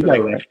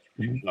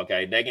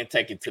can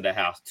take it to the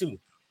house too.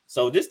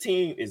 So this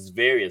team is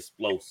very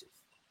explosive.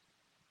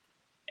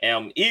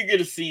 And I'm eager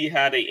to see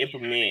how they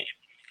implement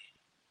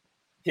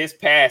his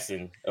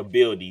passing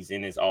abilities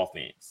in his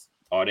offense.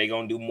 Are they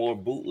going to do more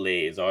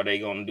bootlegs? Are they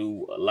going to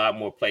do a lot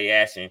more play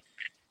action?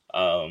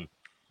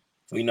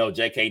 We know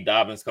J.K.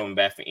 Dobbins coming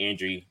back for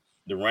injury.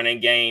 The running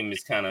game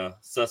is kind of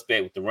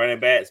suspect with the running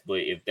backs,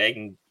 but if they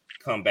can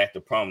come back to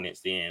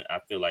prominence, then I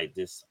feel like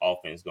this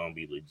offense is going to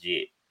be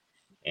legit.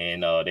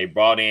 And they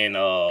brought in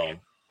the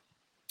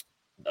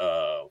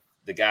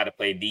guy to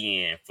play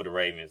DN for the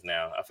Ravens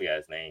now. I forgot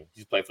his name.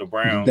 He's played for the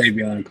Browns.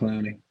 Davion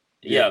Clowney.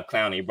 Yeah,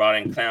 Clowney. He brought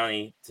in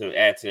Clowney to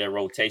add to their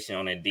rotation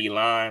on that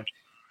D-line.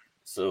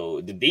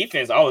 So the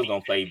defense always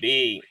going to play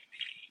big.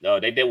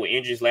 They dealt with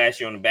injuries last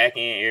year on the back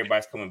end.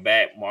 Everybody's coming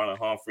back. Marlon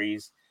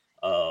Humphreys,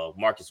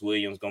 Marcus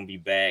Williams going to be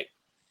back.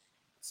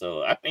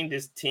 So I think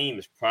this team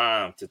is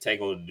primed to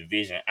take over the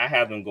division. I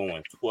have them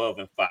going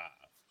 12-5.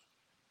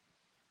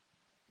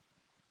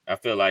 I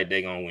feel like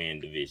they're going to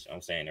win the division.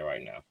 I'm saying it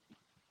right now.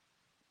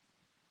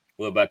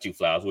 What about you,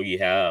 Flowers? Where you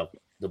have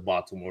the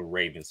Baltimore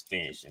Ravens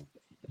finishing?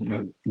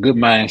 Good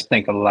minds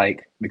think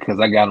alike because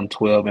I got them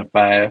 12-5.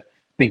 I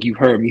think you've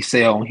heard me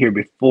say on here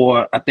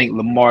before. I think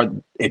Lamar,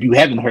 if you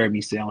haven't heard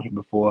me say on here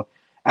before,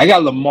 I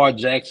got Lamar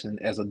Jackson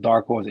as a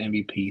dark horse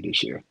MVP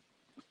this year.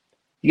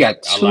 He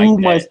got too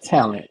much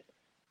talent,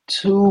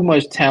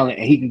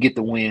 and he can get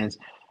the wins.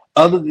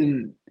 Other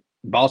than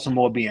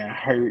Baltimore being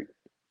hurt,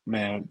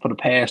 man, for the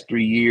past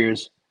 3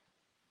 years,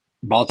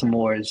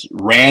 Baltimore has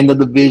ran the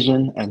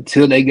division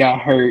until they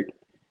got hurt.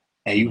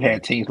 And you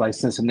had teams like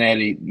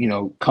Cincinnati,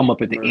 come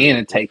up at the end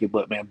and take it.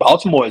 But, man,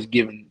 Baltimore is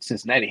giving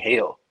Cincinnati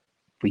hell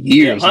for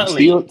years. And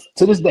still,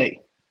 to this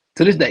day.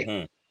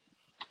 Mm-hmm.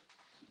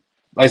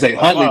 Like I say,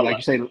 Huntley, like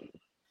you say,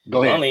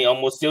 go ahead. Huntley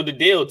almost sealed the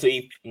deal till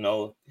he,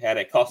 had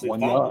that costly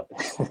fumble.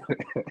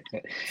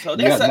 So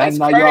that's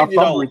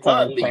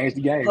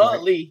crazy,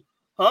 though.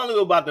 Huntley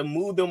was about to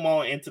move them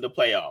on into the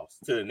playoffs,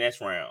 to the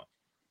next round.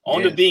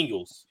 On the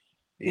Bengals,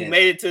 who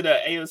made it to the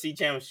AFC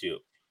Championship.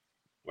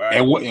 Right.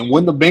 And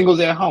when the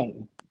Bengals at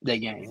home, that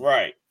game.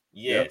 Right.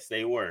 Yes,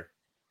 they were.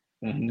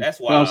 Mm-hmm. That's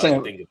why I'm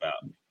saying, think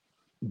about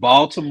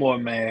Baltimore,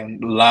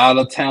 man, a lot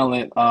of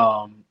talent.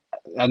 I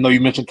know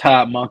you mentioned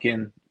Todd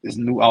Monken, his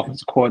new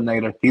offensive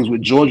coordinator. He was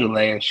with Georgia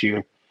last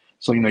year.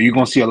 So, you're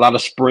going to see a lot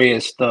of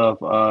spread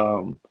stuff.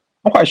 I'm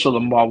quite sure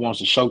Lamar wants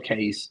to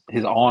showcase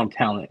his arm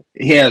talent.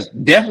 He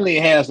definitely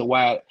has the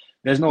wide.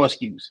 There's no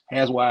excuse.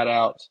 Has wide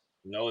outs.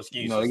 No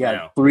excuse. They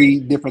got 3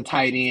 different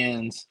tight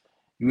ends.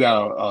 You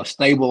got a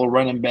stable of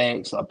running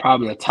backs,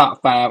 probably a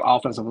top 5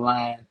 offensive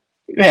line.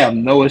 You have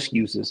no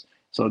excuses.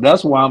 So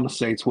that's why I'm going to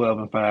say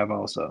 12-5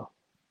 also.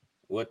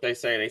 What they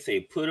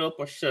say put up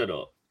or shut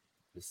up.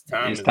 It's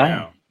time.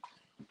 Now.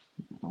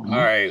 Mm-hmm. All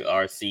right,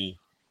 RC.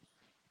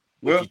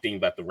 What do you think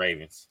about the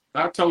Ravens?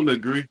 I totally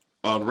agree.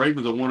 The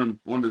Ravens are one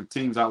of the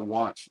teams I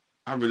watch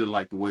I really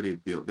like the way they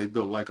built. They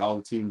built like all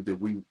the teams that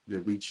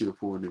we cheer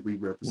for and that we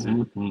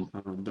represent.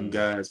 Mm-hmm. Them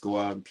guys go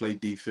out and play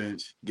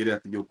defense, get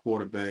after your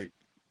quarterback.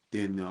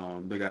 Then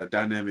they got a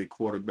dynamic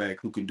quarterback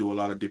who can do a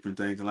lot of different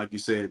things. And like you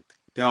said,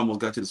 they almost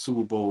got to the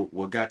Super Bowl,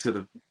 or got to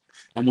the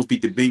almost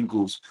beat the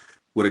Bengals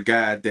with a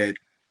guy that,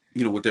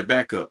 with their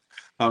backup.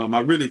 I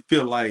really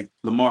feel like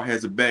Lamar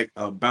has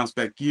a bounce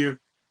back year,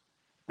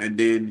 and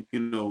then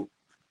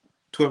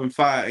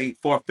 12-5 ain't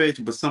far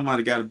fetched, but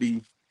somebody got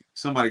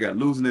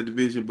losing that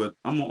division. But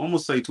I'm gonna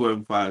say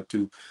 12-5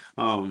 too.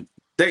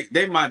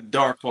 They my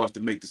dark horse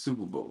to make the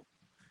Super Bowl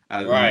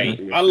out of Right.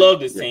 the I AFC. love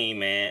this team,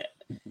 man.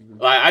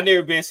 Like I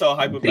never been so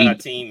hype about a Deep.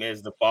 team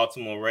as the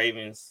Baltimore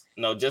Ravens.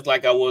 No, just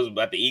like I was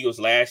about the Eagles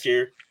last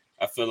year.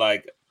 I feel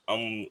like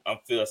I'm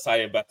feel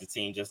excited about the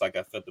team just like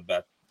I felt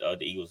about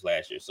the Eagles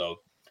last year.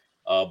 So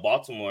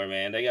Baltimore,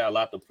 man, they got a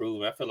lot to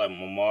prove. I feel like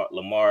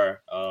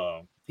Lamar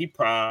he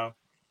prime.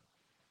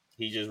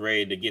 He just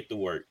ready to get to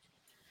work.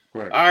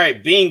 Right. All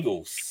right,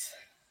 Bengals.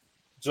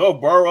 Joe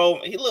Burrow.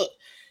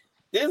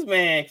 This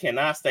man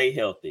cannot stay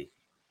healthy.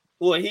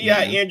 Well, he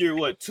got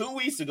injured 2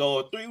 weeks ago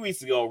or 3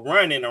 weeks ago,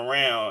 running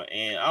around,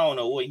 and I don't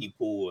know what he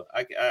pulled.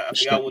 I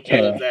forgot what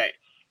the exact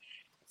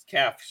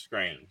calf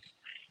strain.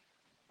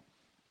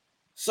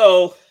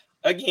 So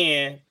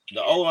again,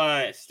 the O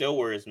line still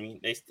worries me.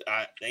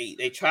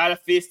 They try to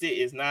fix it.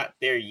 It's not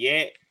there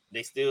yet.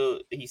 He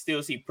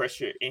still see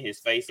pressure in his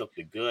face of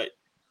the gut.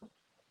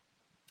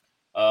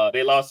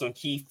 They lost some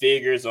key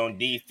figures on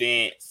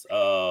defense.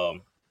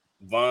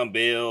 Von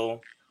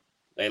Bell.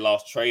 They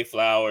lost Trey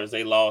Flowers.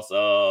 They lost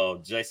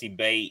Jesse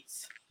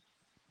Bates.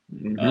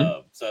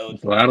 So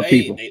that's a lot of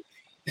people.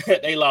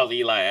 They lost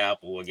Eli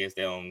Apple. I guess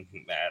that don't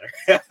matter.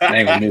 They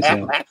ain't gonna miss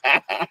him.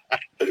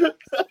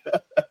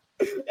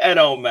 That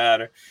don't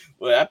matter.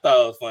 But I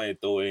thought it was funny to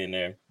throw it in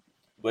there.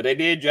 But they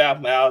did draft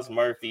Miles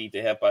Murphy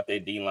to help out their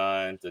D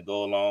line to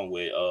go along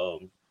with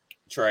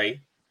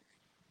Trey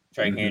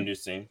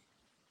Henderson.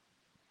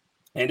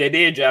 And they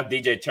did draft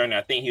DJ Turner.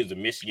 I think he was a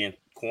Michigan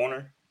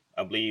corner.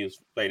 I believe he was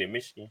played in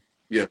Michigan.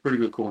 Yeah, pretty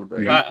good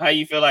cornerback. How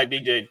you feel like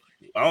DJ?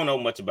 I don't know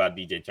much about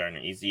DJ Turner.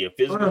 Is he a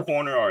physical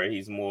corner or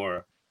he's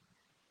more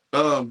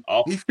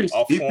he fits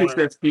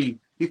that scheme.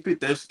 He fit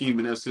that scheme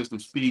and that system.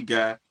 Speed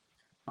guy,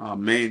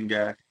 man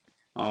guy.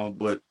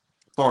 But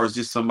as far as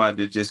just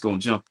somebody that's just gonna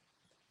jump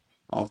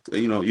off,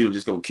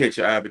 just gonna catch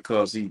your eye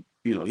because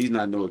he's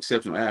not no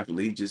exceptional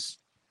athlete. He's just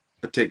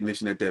a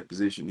technician at that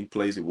position. He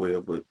plays it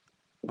well, but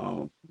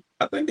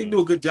I think they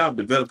do a good job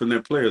developing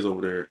their players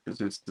over there in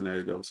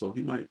Cincinnati, though. So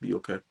he might be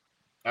okay.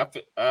 I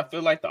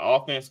feel like the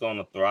offense is going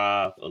to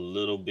thrive a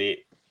little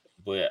bit,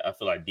 but I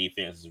feel like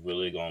defense is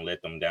really going to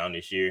let them down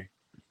this year.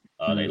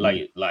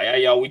 They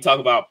y'all. We talk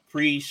about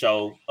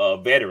pre-show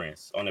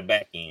veterans on the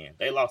back end.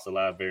 They lost a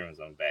lot of veterans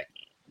on the back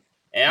end,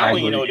 and I don't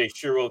even know they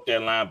sure wrote their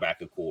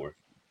linebacker core.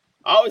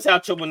 I always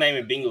have trouble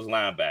naming Bengals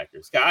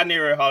linebackers. I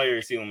never hardly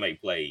ever see them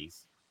make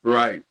plays.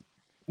 Right.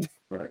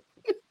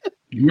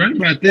 You right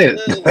about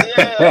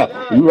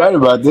that. You right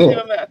about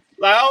that.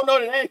 Like, I don't know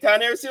the name. I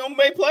never see them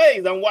make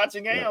plays. I'm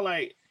watching game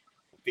like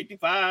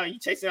 55. You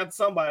chasing after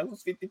somebody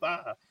who's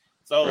 55.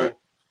 So,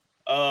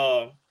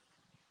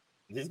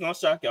 this is gonna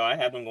shock y'all. I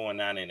have them going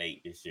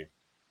 9-8 this year.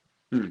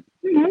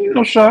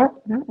 No shock.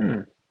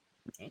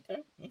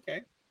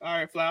 Okay. All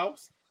right,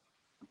 Flowers.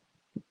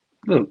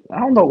 Look, I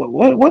don't know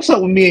what's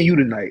up with me and you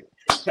tonight.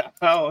 I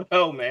don't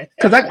know, man.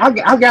 Because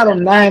I got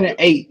them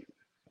 9-8,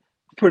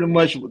 pretty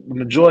much the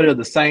majority of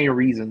the same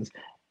reasons.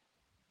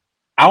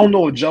 I don't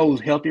know if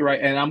Joe's healthy right,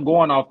 and I'm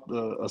going off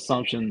the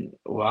assumption.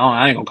 Well,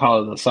 I ain't gonna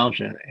call it an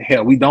assumption.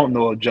 Hell, we don't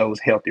know if Joe's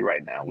healthy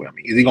right now. Well, I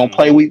mean, is he gonna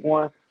play week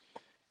 1?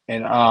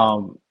 And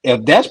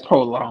if that's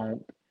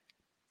prolonged,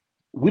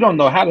 we don't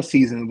know how the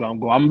season is gonna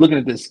go. I'm looking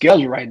at the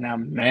schedule right now.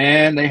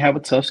 Man, they have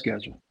a tough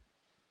schedule.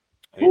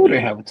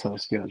 They have a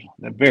tough schedule.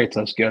 They're very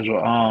tough schedule.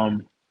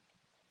 I'm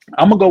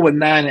gonna go with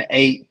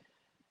 9-8.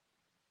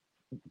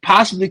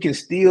 Possibly can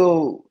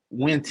still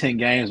win 10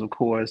 games, of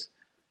course.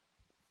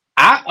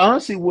 I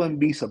honestly wouldn't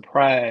be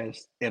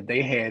surprised if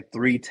they had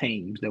 3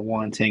 teams that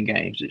won 10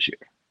 games this year.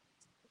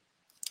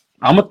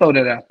 I'm gonna throw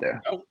that out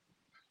there.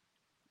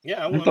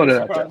 Yeah, I wouldn't throw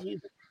that out there.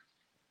 Either.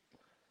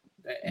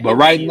 But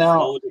right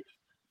now,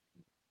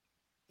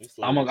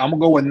 I'm gonna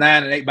go with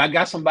 9-8. But I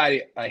got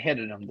somebody ahead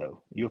of them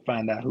though. You'll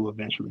find out who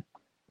eventually.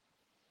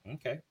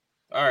 Okay.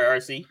 All right,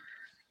 RC.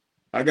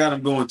 I got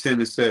them going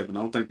 10-7. I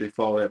don't think they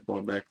fall that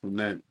far back from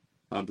that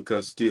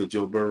because still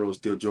Joe Burrow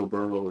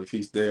if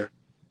he's there.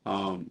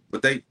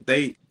 But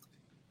they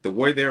the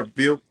way they're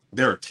built,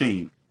 they're a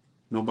team.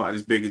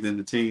 Nobody's bigger than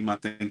the team. I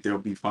think they'll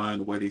be fine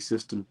the way their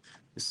system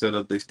is set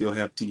up. They still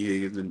have T.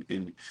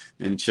 Higgins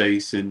and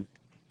Chase and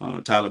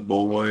Tyler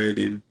Boyd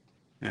and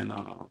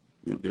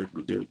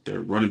their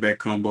running back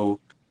combo.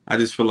 I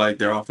just feel like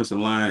their offensive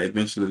line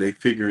eventually they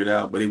figure it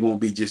out, but it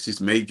won't be just this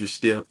major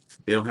step.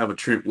 They don't have a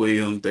Trent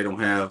Williams. They don't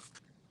have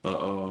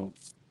a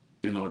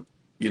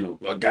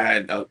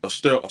guy, a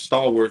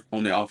stalwart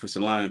on the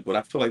offensive line. But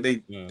I feel like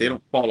they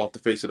don't fall off the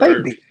face of the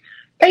earth.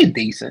 They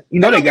decent.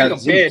 They got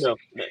Zeus. What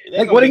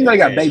do you know? They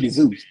got baby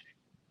Zeus.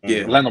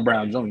 Yeah, Orlando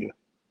Brown Jr.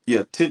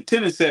 yeah.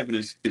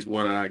 10-7 is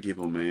what I give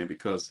them, man,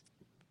 because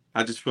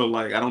I just feel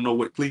like I don't know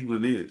what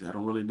Cleveland is. I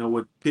don't really know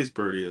what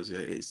Pittsburgh is.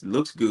 It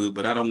looks good,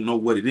 but I don't know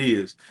what it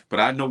is. But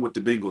I know what the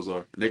Bengals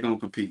are. They're gonna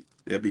compete.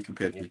 They'll be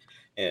competitive.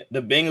 Yeah,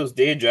 the Bengals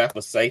did draft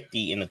a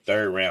safety in the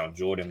 3rd round,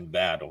 Jordan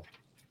Battle.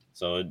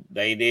 So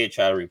they did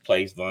try to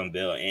replace Von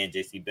Bell and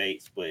J.C.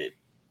 Bates, but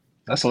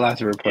That's a lot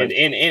to replace.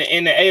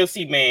 in the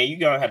AFC, man, you're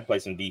gonna have to play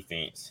some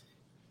defense.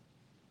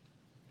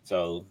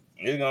 So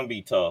it's gonna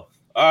be tough.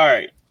 All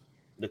right,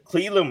 the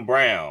Cleveland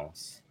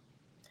Browns.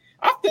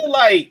 I feel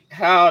like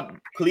how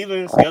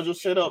Cleveland's schedule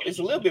set up is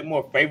a little bit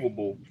more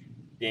favorable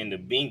than the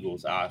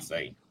Bengals, I'd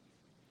say.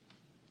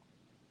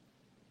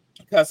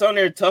 Because some of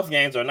their tough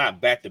games are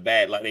not back to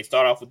back. Like they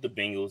start off with the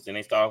Bengals, then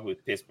they start off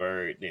with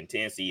Pittsburgh, then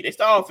Tennessee. They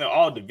start off in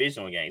all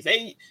divisional games.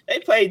 They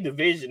play their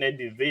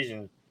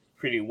division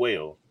pretty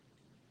well.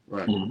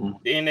 Right. Mm-hmm.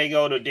 Then they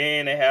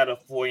had the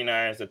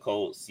 49ers, the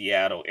Colts,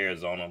 Seattle,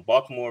 Arizona,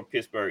 Baltimore,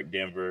 Pittsburgh,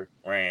 Denver,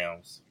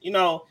 Rams.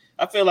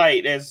 I feel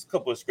like there's a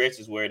couple of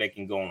stretches where they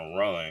can go on a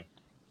run.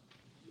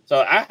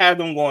 So I have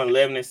them going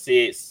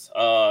 11-6.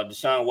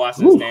 Deshaun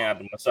Watson staying out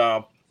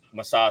the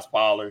massage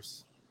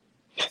parlors.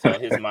 So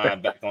his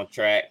mind back on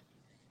track.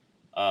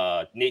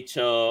 Nick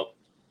Chubb,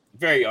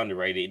 very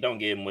underrated. Don't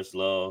get much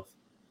love.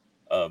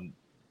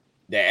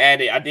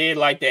 I did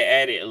like that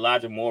added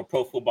Elijah Moore.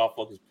 Pro Football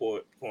Focus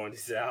pouring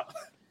this out.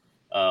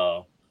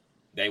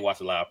 They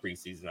watch a lot of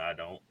preseason. I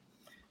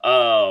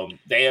don't.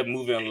 They are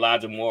moving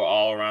Elijah Moore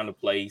all around the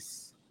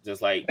place,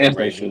 just like the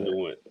Ravens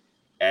do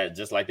it.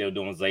 Just like they were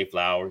doing Zay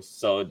Flowers.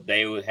 So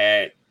they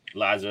had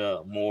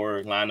Elijah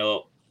Moore line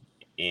up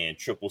in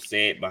triple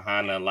set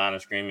behind the line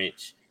of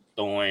scrimmage,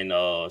 throwing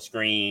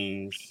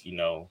screens,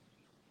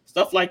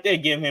 stuff like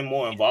that, getting him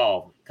more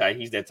involved because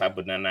he's that type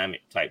of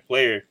dynamic type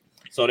player.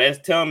 So that's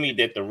telling me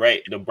that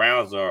the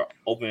Browns are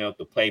opening up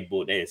the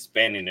playbook. They're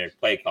expanding their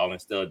play call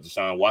instead of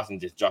Deshaun Watson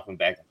just dropping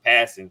back and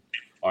passing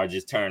or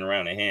just turning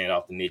around and handing it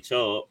off to Nick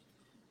Chubb,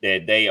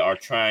 that they are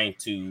trying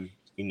to,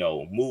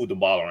 move the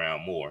ball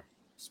around more,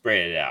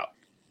 spread it out.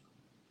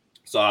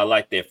 So I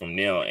like that from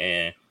them.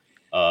 And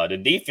the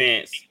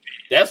defense,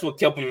 that's what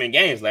kept them in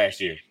games last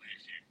year.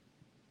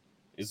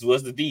 This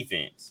was the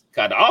defense.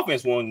 Because the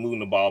offense wasn't moving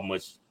the ball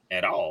much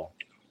at all.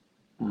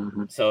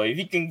 Mm-hmm. So if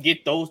you can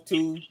get those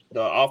two,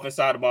 the offense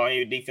side of the ball and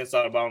your defense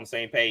side of the ball on the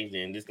same page,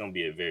 then this is going to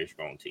be a very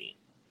strong team.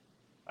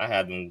 I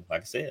have them,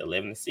 like I said,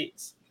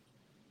 11-6.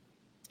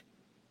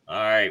 All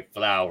right,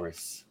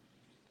 Flowers.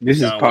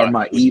 This is part of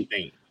my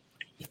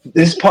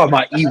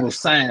evil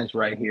signs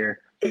right here.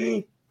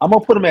 I'm gonna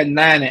put them at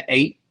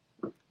 9-8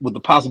 with the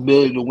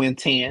possibility to win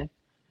 10.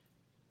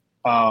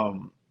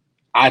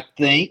 I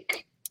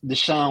think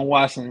Deshaun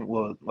Watson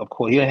will, of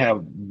course, he'll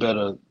have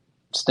better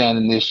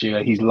standing this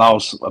year. He's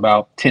lost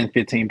about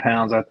 10-15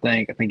 pounds, I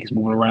think. I think he's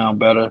moving around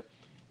better.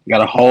 He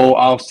got a whole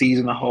off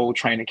season, a whole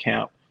training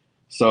camp.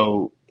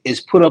 So it's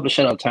put up a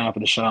shut up time for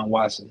Deshaun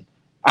Watson.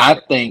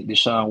 I think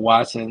Deshaun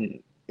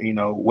Watson,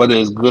 whether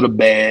it's good or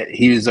bad,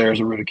 he deserves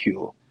a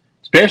ridicule,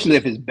 especially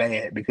if it's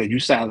bad, because you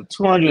signed a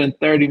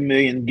 $230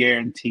 million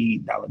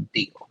guaranteed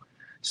deal.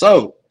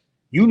 So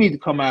you need to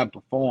come out and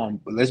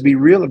perform. But let's be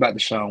real about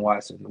Deshaun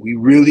Watson. We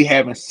really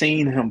haven't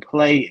seen him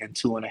play in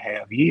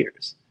 2.5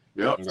 years.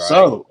 Yep. Right.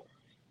 So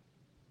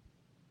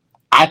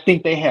I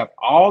think they have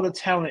all the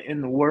talent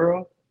in the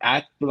world.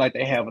 I feel like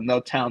they have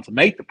enough talent to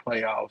make the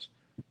playoffs,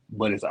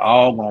 but it's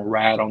all going to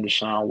ride on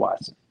Deshaun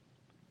Watson.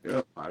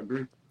 Yep, I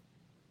agree.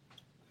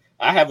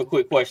 I have a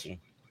quick question.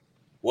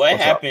 What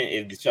What's happened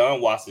if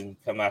Deshaun Watson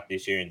come out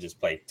this year and just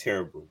play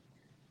terrible?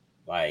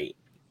 Like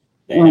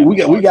we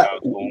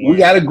got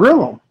to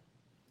grill him.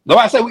 Though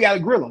I say we got to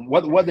grill him.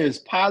 Whether it's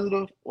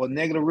positive or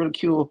negative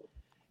ridicule,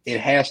 it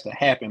has to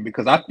happen,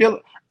 because I feel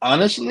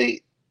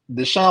honestly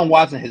Deshaun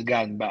Watson has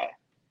gotten by,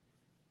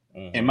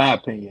 in my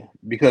opinion,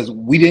 because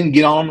we didn't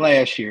get on him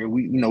last year.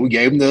 We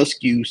gave him the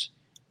excuse.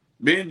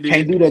 Ben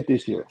Can't do that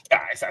this year.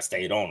 Guys, I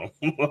stayed on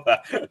him.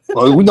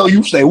 Well, we know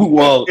you stay.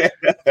 All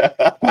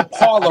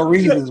the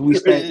reasons we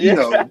stayed,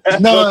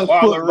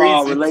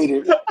 non-football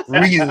related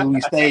reasons we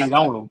stayed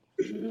on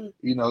him.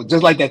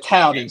 Just like that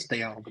towel didn't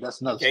stay on, but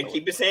that's another Can't story.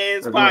 keep his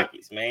hands in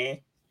pockets, man.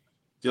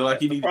 Just like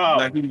he That's needs, the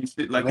problem. like he needs,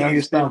 like Lay he on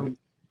needs your to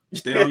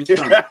stay on your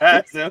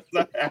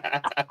stomach.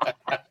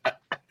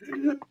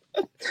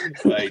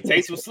 Like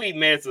take some sleep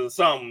meds or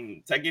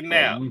something. Take a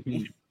nap.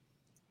 Mhm.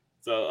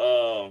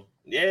 So,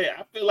 yeah,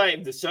 I feel like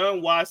if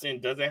Deshaun Watson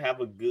doesn't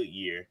have a good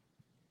year,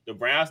 the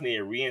Browns need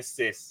to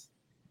reassess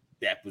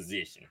that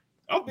position.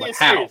 I'm being But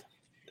how? serious.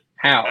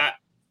 How?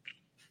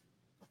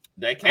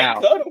 They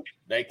can't cut him.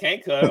 They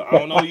can't cut him. I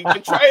don't know. You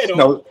can trade him.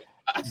 No,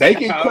 they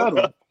can cut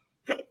him,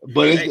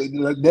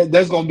 but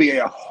there's going to be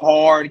a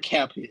hard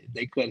cap hit.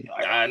 They cut him.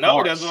 I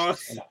know that's one.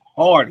 A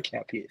hard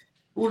cap hit.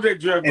 Who they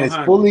draft And it's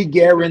behind? fully They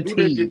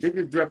guaranteed.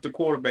 just draft the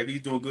quarterback.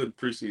 He's doing good in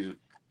preseason.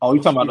 Oh,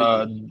 you're talking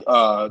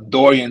about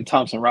Dorian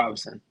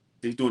Thompson-Robinson.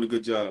 He's doing a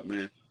good job,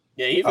 man.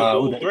 Yeah, he's a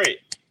dual threat.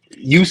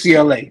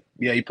 UCLA.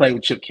 Yeah, he played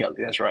with Chip Kelly.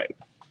 That's right.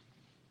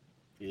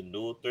 He's a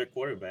dual threat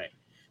quarterback.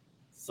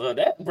 So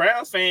that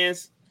Browns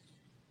fans,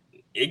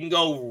 it can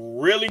go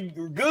really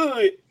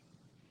good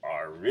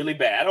or really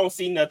bad. I don't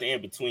see nothing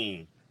in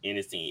between in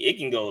this team. It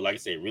can go, like I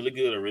said, really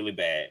good or really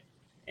bad.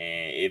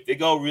 And if it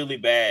go really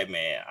bad,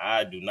 man,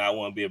 I do not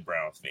want to be a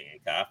Browns fan.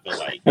 Cause I feel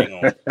like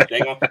they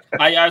gonna.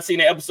 How y'all seen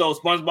the episode of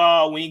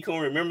SpongeBob when he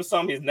couldn't remember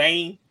his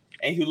name,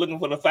 and he was looking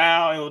for the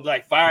foul and it was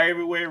like fire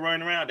everywhere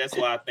running around? That's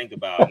what I think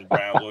about in the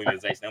Browns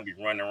organization. They'll be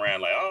running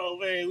around like, oh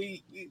man,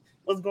 we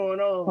what's going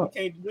on? We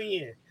can't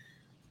win.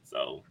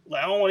 So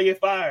like, I don't want to get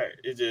fired.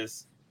 It's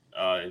just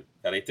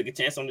they took a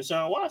chance on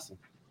Deshaun Watson.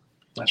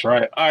 That's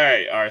right. All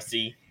right,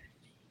 RC.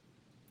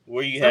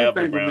 Where you have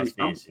the Browns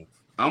finishing?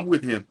 I'm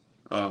with him.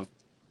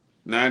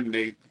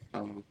 9-8.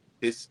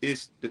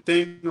 It's the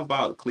thing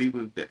about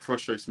Cleveland that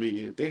frustrates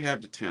me is they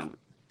have the talent.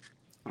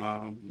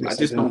 I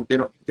just don't. They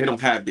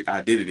don't have the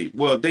identity.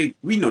 Well,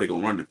 we know they're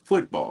gonna run the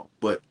football,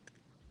 but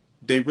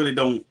they really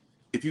don't.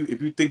 If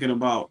you're thinking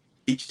about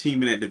each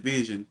team in that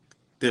division,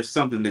 there's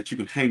something that you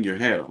can hang your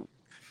hat on.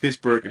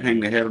 Pittsburgh can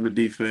hang their hat on the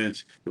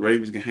defense. The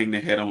Ravens can hang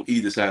their hat on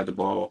either side of the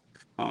ball.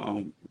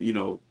 The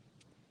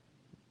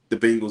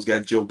Bengals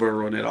got Joe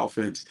Burrow on that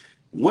offense.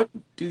 What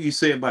do you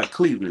say about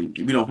Cleveland?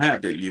 We don't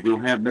have that yet. We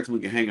don't have nothing we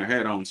can hang our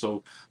hat on.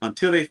 So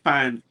until they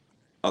find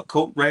a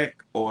coat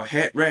rack or a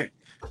hat rack,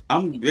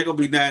 they're gonna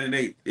be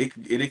 9-8. It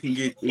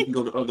can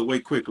go the other way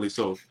quickly.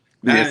 So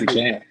yes, it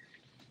can.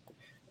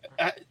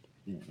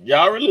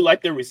 Y'all really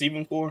like their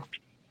receiving core?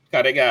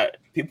 Cause they got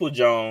People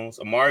Jones,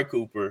 Amari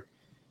Cooper.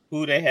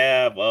 Who they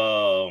have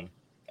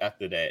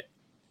after that?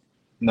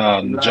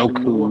 No,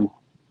 Njoku,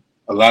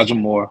 Elijah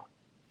Moore.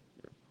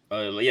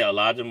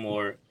 Elijah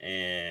Moore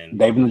and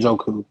David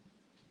Njoku.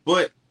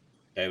 But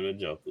David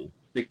Njoku.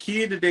 The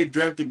kid that they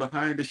drafted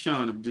behind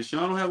Deshaun, if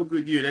Deshaun don't have a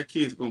good year, that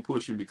kid's gonna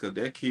push him because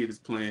that kid is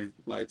playing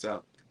lights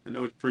out. I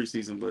know it's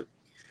preseason, but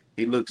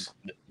he looks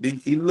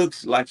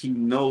like he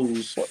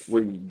knows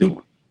what he's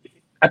doing.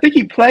 I think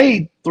he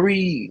played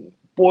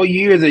 3-4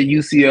 years at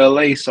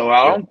UCLA, so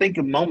I don't think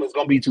the moment's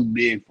gonna be too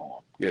big for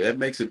him. Yeah, that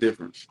makes a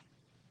difference.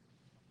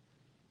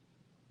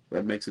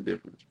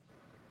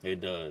 It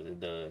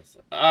does.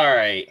 All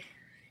right.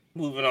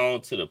 Moving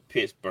on to the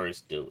Pittsburgh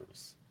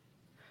Steelers.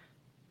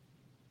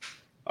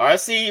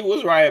 RC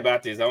was right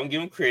about this. I don't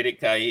give him credit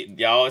because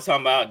y'all always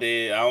talking about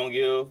that. I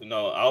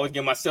always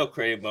give myself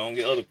credit, but I don't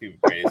give other people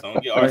credit. So I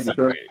don't give RC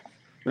credit.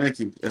 Thank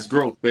you. That's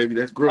growth, baby.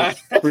 That's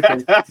growth.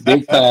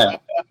 Big time.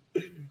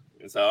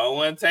 So I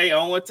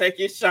don't want to take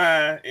his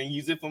shine and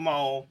use it for my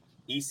own.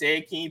 He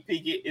said Kenny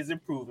Pickett is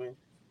improving,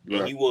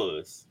 and he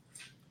was.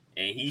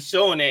 And he's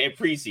showing that in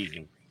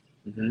preseason.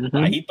 Mm-hmm.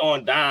 Like he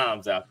throwing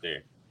dimes out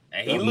there,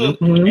 and he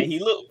looked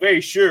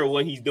very sure of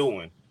what he's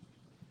doing.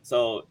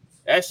 So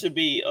that should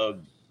be a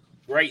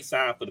great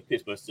sign for the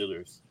Pittsburgh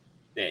Steelers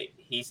that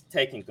he's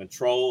taking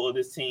control of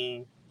this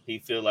team. He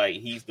feel like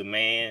he's the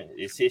man.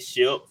 It's his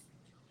ship,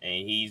 and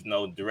he's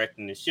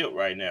directing the ship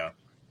right now.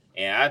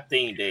 And I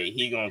think that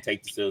he's gonna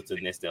take the Steelers to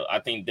the next step. I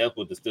think that's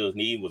what the Steelers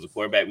need was a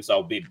quarterback. We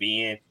saw Big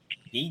Ben.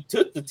 He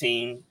took the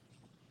team,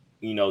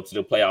 to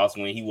the playoffs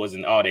when he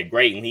wasn't all that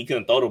great, when he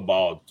couldn't throw the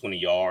ball 20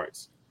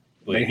 yards.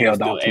 But they he was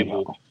held still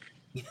able.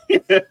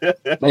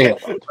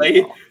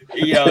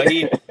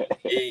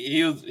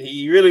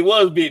 He really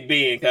was Big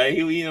Ben because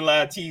he was eating a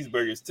lot of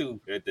cheeseburgers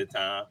too at the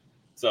time.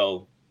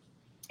 So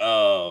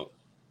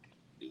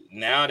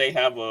now they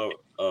have a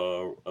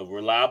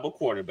reliable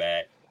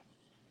quarterback.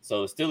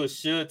 So the Steelers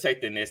should take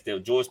the next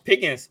step. George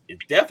Pickens is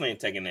definitely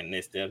taking that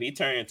next step. He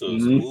turned into a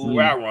smooth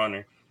route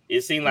runner.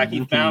 It seemed like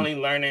he finally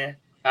learning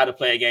how to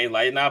play a game.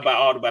 Like, it's not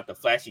about the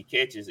flashy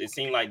catches. It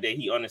seemed like that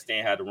he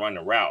understands how to run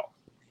the route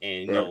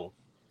and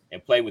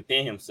and play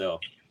within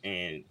himself.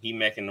 And he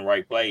making the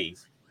right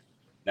plays.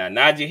 Now,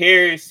 Najee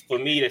Harris, for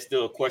me, that's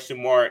still a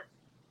question mark.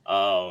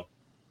 I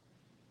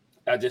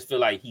just feel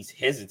like he's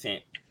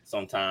hesitant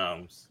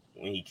sometimes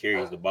when he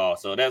carries the ball.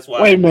 So that's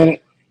why. Wait a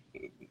minute.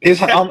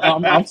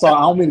 I'm sorry.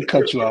 I don't mean to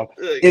cut you off.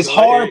 It's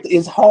hard.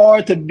 It's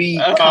hard to be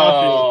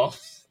confident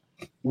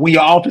when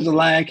your offensive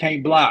line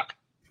can't block.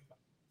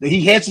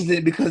 He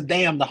hesitated because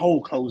the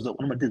hole closed up.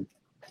 What am I gonna do?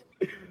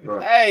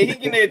 Hey, he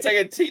can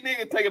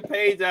take a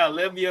page out of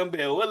Le'Veon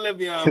Bell. What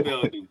Le'Veon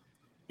Bell do?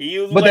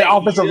 But the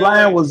offensive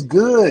line was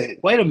good.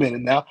 Wait a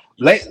minute now.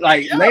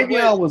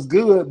 Le'Veon was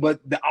good, but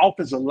the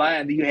offensive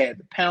line, you had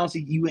the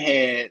Pouncey, you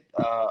had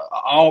an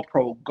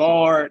all-pro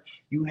guard,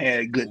 you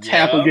had good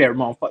tackle,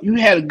 you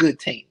had a good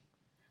team.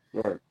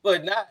 Right.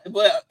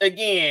 But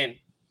again,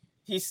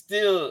 he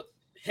still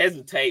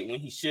hesitate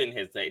when he shouldn't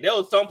hesitate. There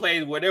was some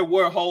plays where there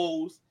were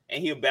holes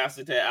and he'll bounce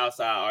it to the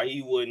outside or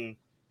he wouldn't,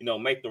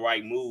 make the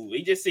right move.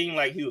 It just seemed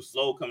like he was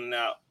slow coming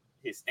out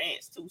his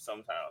stance too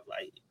sometimes.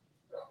 Like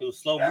he was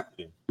slow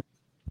moving.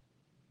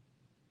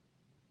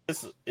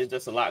 It's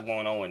just a lot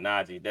going on with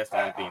Najee. That's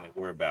the only thing that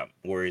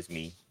worries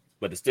me.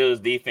 But the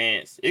Steelers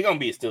defense, it's gonna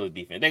be a Steelers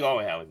defense. They're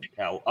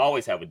gonna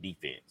always have a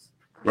defense.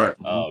 Right.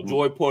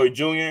 Joy Porter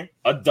Jr.,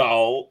 a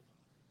dog,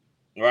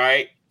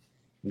 right?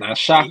 Not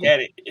shocking. He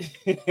had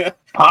it.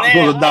 Pop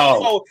was a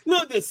dog. Also,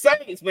 look, the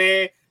Saints,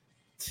 man.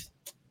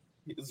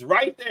 It's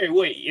right there.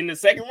 Wait, in the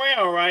second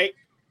round, right?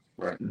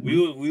 Right.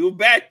 We were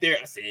back there.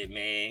 I said,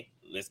 man,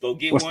 let's go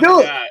get Well, one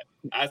still, guy.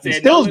 I he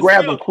said, still Nolan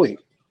grab him Smith. quick.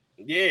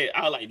 Yeah,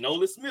 I was like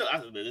Nolan Smith. I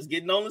said, let's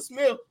get Nolan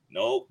Smith.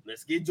 Nope,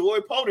 let's get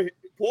Joey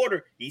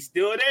Porter. He's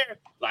still there.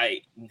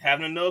 Like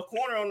having another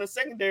corner on the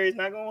secondary is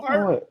not gonna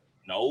hurt. What?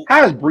 Nope.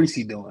 How is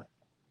Breesy doing?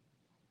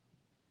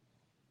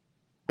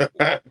 Like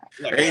an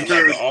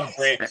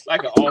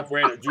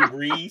off-brand of Drew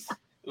Brees.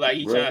 Like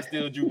he trying to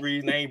steal Drew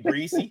Brees' name,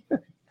 Breesy.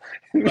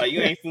 Like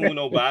you ain't fooling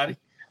nobody.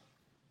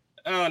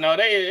 I don't know.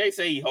 They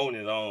say he holding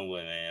his own,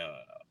 but man,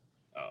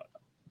 I don't know.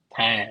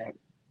 Time.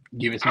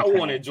 Give it some I time.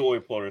 wanted Joey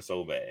Porter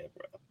so bad,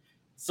 bro.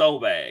 So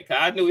bad. Cause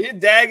I knew his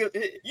dad,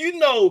 you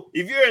know,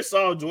 if you ever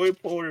saw Joey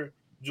Porter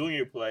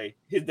Jr. play,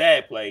 his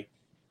dad play,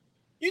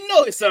 you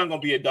know his son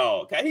gonna be a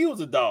dog. Cause he was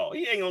a dog.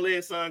 He ain't gonna let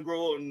his son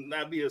grow up and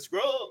not be a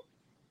scrub.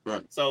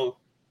 Right. So,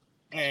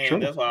 man,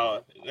 that's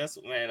why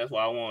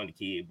I wanted the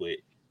kid, but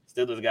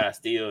Steelers got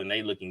still and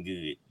they looking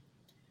good.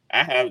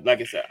 I have,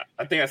 like I said,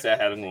 I think I said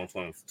I had them going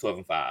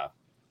 12-5.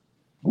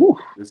 Woo.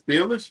 The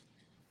Steelers?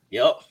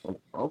 Yep.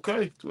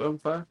 Okay,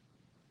 12-5.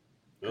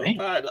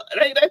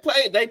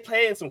 They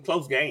played some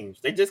close games.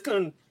 They just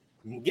couldn't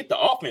get the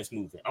offense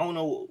moving. I don't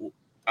know.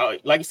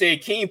 Like you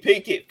said, King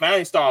Pickett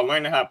finally started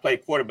learning how to play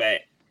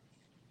quarterback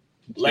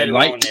later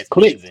on that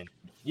season.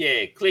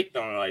 Yeah, clicked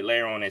on like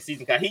later on that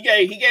season. He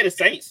gave the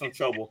Saints some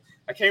trouble.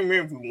 I can't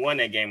remember if we won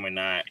that game or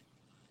not.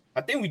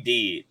 I think we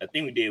did.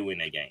 Win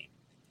that game.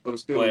 But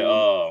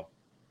Steelers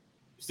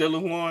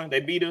won. They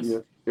beat us. Yeah,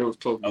 it was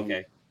close.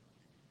 Okay.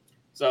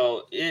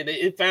 So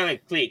it finally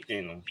clicked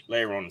in them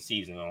later on the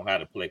season on how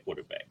to play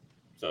quarterback.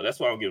 So that's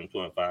why I'm giving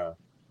them 12-5.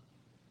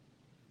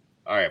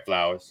 All right,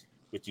 Flowers,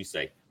 what you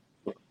say?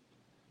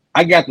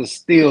 I got the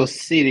Steel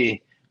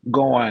City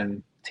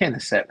going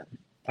 10-7.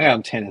 I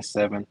got them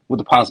 10-7 with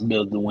the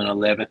possibility to win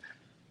 11.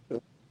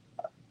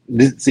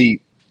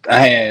 I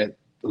had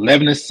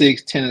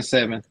 11-6,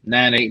 10-7,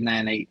 9-8,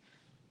 9-8.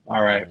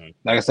 All right. Mm-hmm.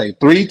 Like I say,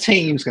 3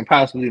 teams can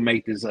possibly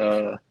make this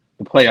the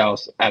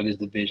playoffs out of this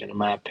division, in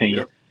my opinion.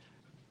 Yep.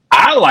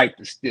 I like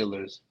the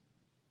Steelers.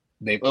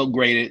 They've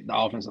upgraded the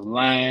offensive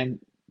line.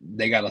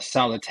 They got a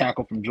solid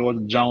tackle from Georgia,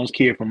 Jones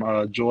kid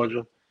from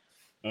Georgia.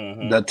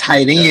 Mm-hmm. The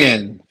tight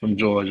end from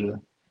Georgia,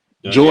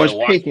 George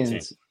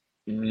Pickens,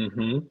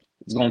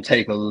 is going to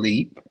take a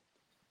leap.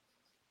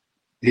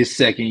 His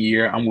second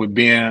year, I'm with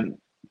Ben.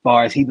 As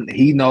far as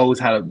he knows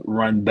how to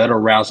run better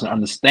routes and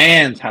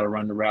understands how to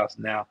run the routes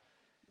now.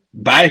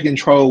 Body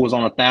control was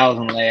on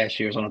 1,000 last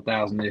year. It's on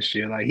 1,000 this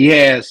year. Like he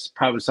has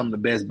probably some of the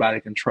best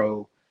body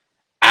control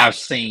I've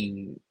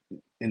seen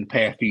in the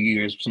past few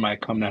years. Somebody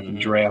coming out the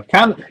draft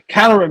kind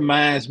of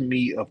reminds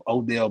me of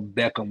Odell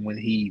Beckham when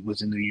he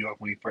was in New York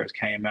when he first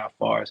came out. As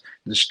far as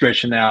the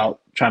stretching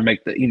out, trying to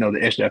make the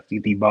extra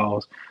FTD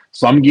balls.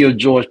 So I'm gonna give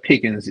George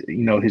Pickens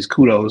his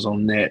kudos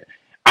on that.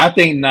 I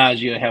think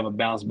Najee will have a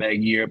bounce back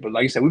year, but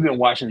like I said, we've been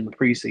watching the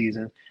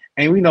preseason,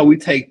 and we know we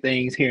take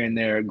things here and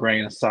there a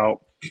grain of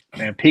salt.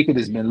 And Pickett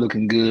has been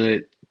looking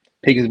good.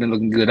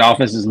 The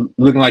offense is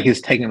looking like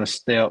it's taking a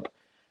step.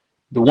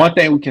 The one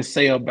thing we can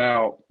say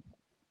about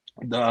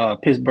the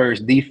Pittsburgh's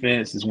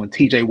defense is when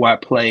TJ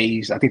Watt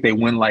plays, I think they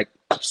win like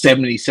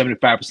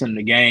 70-75% of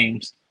the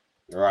games,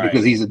 right?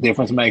 Because he's a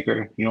difference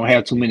maker. You don't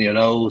have too many of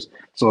those.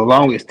 So as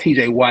long as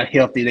TJ Watt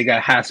healthy, they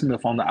got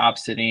Highsmith on the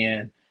opposite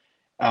end.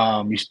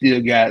 You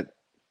still got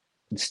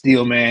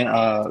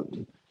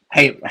Steelman,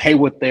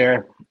 Haywood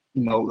there,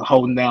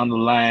 holding down the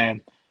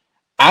line.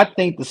 I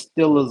think the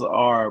Steelers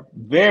are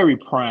very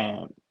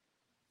primed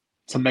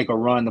to make a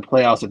run in the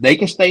playoffs. If they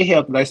can stay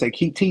healthy, like I say,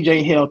 keep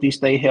TJ healthy,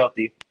 stay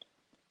healthy,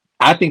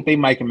 I think they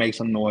might can make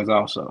some noise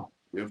also.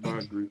 Yes, I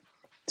agree.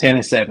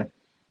 10-7.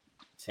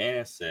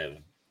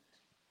 10-7.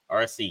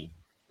 RC,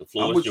 the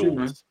floor is yours.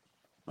 Man.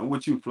 I'm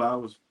with you,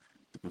 Flowers.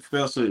 The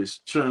professor is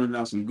churning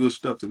out some good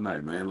stuff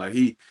tonight, man. Like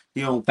he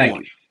on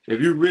point. If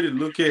you really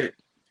look at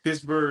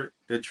Pittsburgh,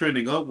 they're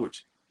trending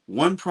upwards.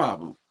 One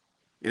problem,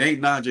 it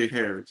ain't Najee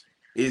Harris.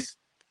 It's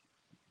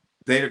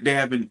they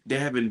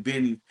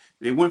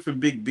went from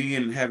Big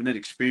Ben and having that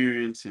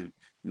experience and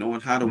knowing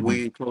how to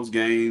win close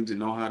games and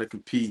know how to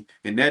compete.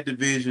 In that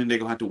division, they're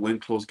gonna have to win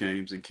close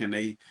games. And can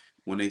they,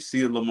 when they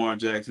see a Lamar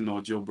Jackson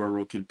or Joe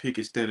Burrow, can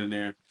Pickett standing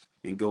there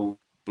and go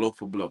blow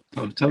for blow?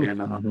 And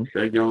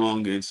they're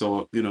young, and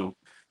so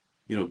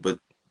but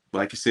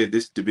like I said,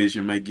 this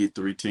division may get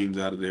 3 teams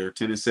out of there.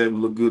 10-7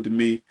 look good to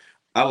me.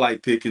 I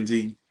like Pickens.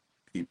 He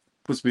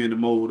puts me in the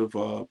mode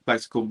of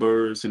Plaxico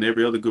Burress and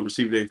every other good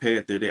receiver they've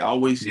had there. They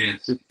always the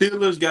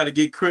Steelers got to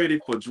get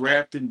credit for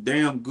drafting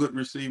damn good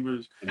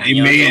receivers.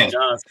 Amen.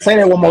 Say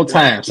that one more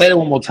time.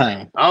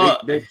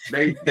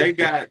 They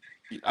got.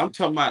 I'm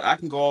talking about. I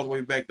can go all the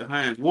way back to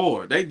Hines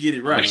Ward. They get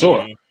it right.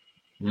 Sure.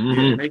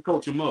 Yeah, they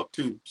coach him up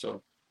too.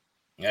 So.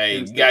 Hey,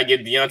 you gotta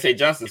get Deontay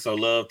Johnson some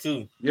love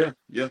too. Yeah.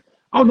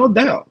 Oh, no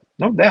doubt.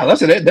 Let's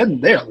say that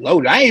they're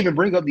loaded. I ain't even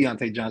bring up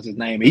Deontay Johnson's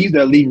name. He's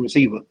their lead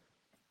receiver.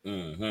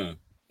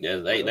 Yeah,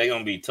 they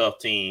gonna be a tough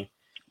team.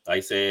 Like I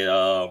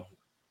said,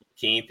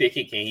 King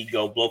Pickett, can he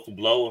go blow for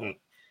blow? And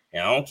I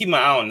don't keep my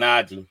eye on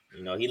Najee.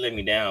 He let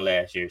me down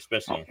last year,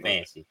 especially in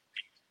fantasy.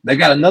 They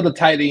got another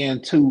tight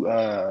end too,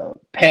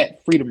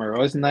 Pat Friedemer,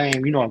 or his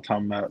name, you know what I'm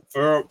talking about.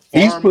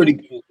 He's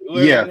pretty,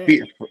 yeah,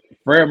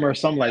 Friedemer or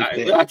something like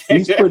that.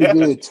 He's pretty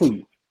good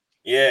too.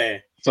 Yeah.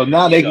 So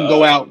now they can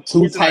go out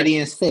two tight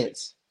end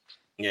sets.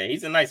 Yeah,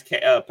 he's a nice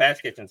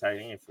pass catching tight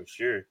end for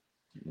sure.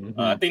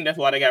 I think that's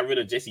why they got rid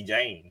of Jesse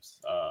James,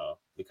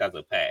 because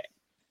of Pat.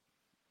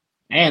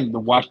 And the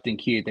Washington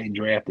kid they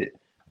drafted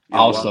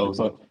also.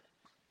 So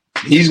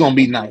he's gonna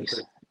be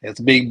nice. That's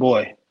a big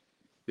boy.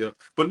 Yeah,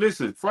 but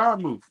listen,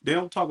 Freiermuth. They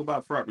don't talk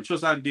about Freiermuth.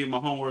 Trust I did my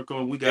homework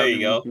on. We got there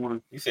you go.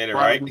 One. You said it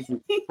right.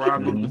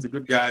 Freiermuth is a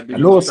good guy. I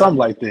know it's something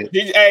like that.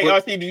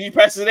 Did you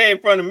practice that in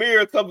front of the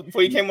mirror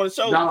before you came on the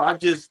show? No, I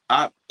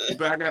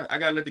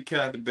gotta let the cat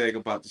out the bag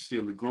about the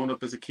Steelers. Growing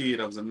up as a kid,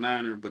 I was a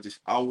Niner, but just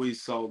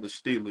always saw the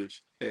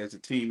Steelers as a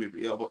team.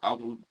 I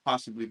would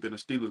possibly been a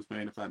Steelers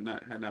fan if I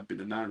had not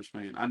been a Niners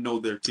fan. I know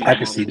their team. I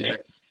can see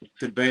that.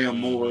 To Bam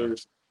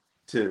Moores,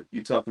 to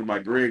you talking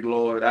about Greg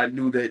Lloyd. I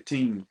knew that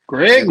team.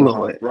 Greg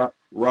Lloyd.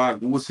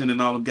 Rod Woodson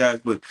and all them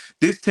guys. But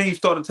this team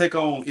started to take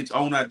on its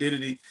own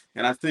identity.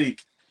 And I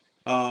think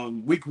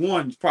week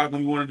one is probably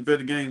going to be one of the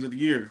better games of the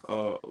year.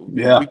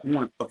 Week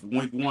one,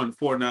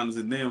 49ers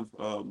and them.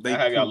 I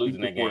have y'all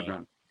losing that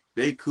game.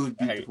 They could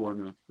beat the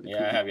 49ers.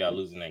 I have y'all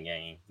losing that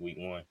game week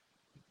one.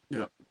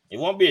 Yeah. It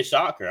won't be a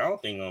shocker. I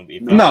don't think it's going to be.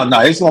 No,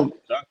 it's going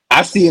to.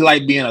 I see it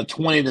like being a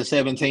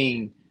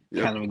 20-17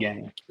 kind of a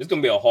game. It's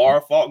going to be a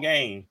hard-fought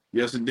game.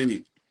 Yes,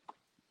 indeed.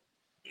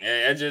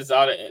 Yeah, I just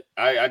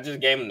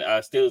gave him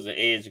Steelers an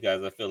edge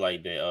because I feel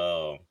like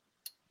that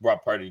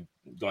Brock Purdy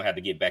gonna have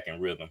to get back in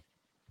rhythm.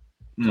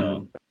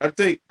 So I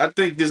think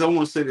this. I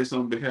want to say this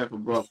on behalf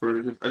of Brock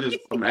Purdy.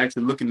 I'm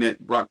actually looking at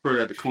Brock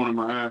Purdy at the corner of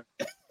my eye,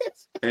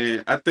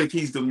 and I think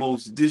he's the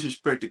most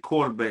disrespected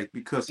quarterback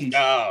because he's.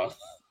 I'm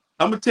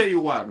gonna tell you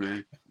why,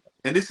 man.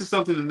 And this is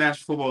something in the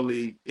National Football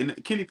League,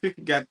 and Kenny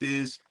Pickett got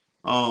this.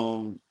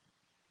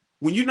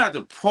 When you're not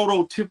the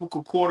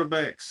prototypical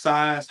quarterback,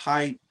 size,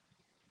 height,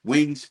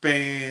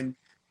 wingspan,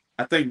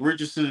 I think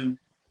Richardson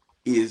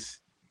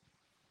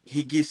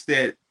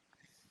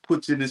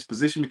puts in this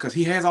position because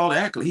he has all the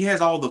accolades. He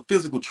has all the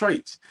physical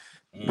traits.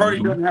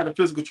 Purdy doesn't have the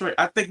physical trait.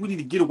 I think we need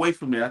to get away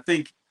from that. I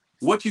think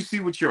what you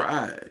see with your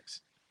eyes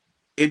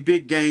in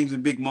big games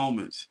and big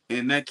moments,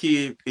 and that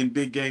kid in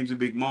big games and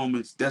big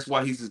moments, that's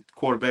why he's a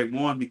quarterback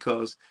one,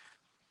 because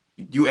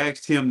you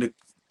asked him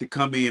to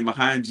come in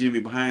behind Jimmy,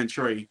 behind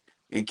Trey,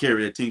 and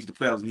carry that team to the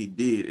playoffs, and he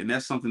did. And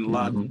that's something a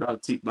lot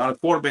of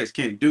quarterbacks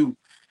can't do.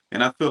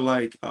 And I feel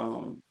like,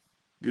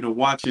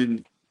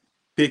 watching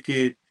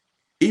Pickett,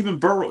 even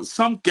Burrow,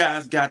 some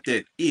guys got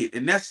that it.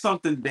 And that's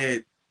something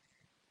that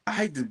I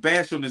hate to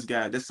bash on this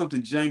guy. That's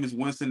something Jameis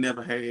Winston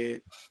never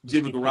had.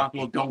 Jimmy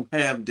Garoppolo don't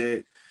have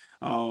that.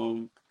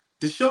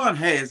 Deshaun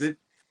has it,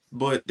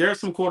 but there are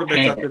some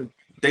quarterbacks out there,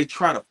 they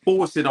try to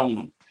force it on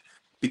them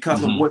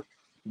because of what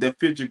their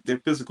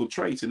physical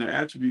traits and their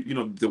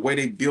attribute, the way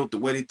they built, the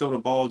way they throw the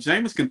ball.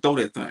 Jameis can throw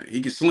that thing.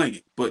 He can sling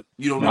it, but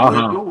you don't know where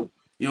it's going.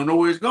 You don't know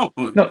where it's going.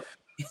 No.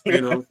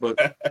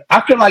 But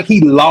I feel like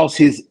he lost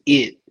his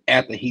it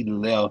after he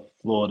left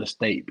Florida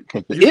State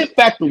because the it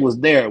factor was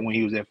there when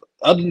he was there.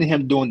 Other than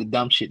him doing the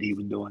dumb shit he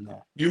was doing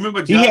there. You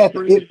remember he had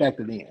the it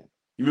factor then.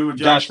 You remember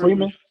Josh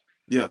Freeman?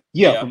 Yeah,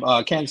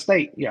 from Kansas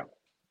State. Yeah.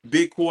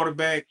 Big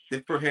quarterback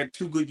that had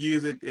 2 good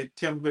years at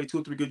Tampa Bay, 2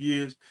 or 3 good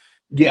years.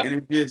 Yeah. And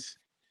it just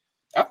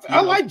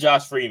I like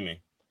Josh Freeman.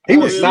 He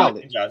was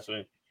solid. Josh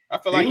Freeman. I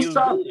feel like he was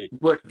solid, good.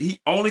 but he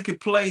only could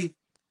play.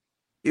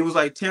 It was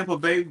like Tampa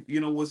Bay,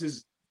 was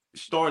his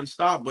start and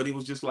stop, but it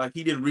was just like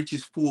he didn't reach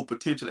his full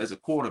potential as a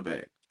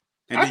quarterback.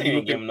 And I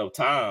didn't give him no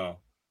time.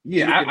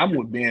 Yeah, I'm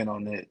with Ben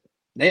on that.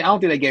 I don't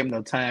think they gave him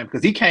no time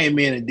because he came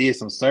in and did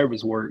some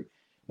service work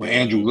when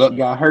Andrew Luck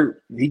got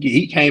hurt.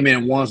 He came in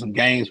and won some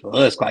games for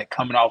us, like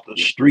coming off the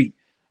street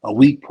a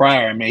week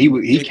prior. Man,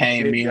 he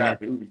came in and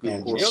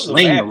it was a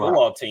bad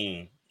football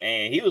team,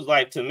 and he was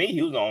like, to me,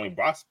 he was the only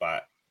bright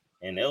spot,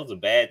 and it was a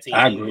bad team.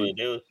 I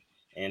agree.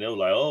 And they were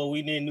like, oh,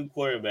 we need a new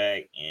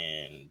quarterback,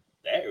 and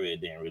that really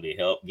didn't really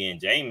help getting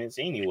Jameis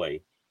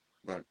anyway.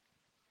 Right.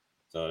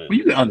 So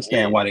you can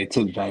understand why they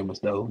took Jameis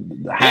though.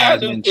 The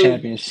Heisman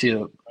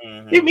championship.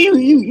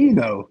 You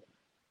know.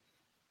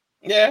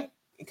 Yeah,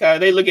 because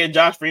they look at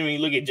Josh Freeman, you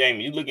look at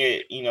Jameis, you look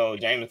at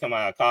Jameis come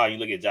out of college, you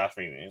look at Josh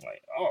Freeman. It's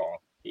like, oh,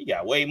 he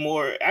got way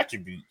more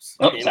attributes.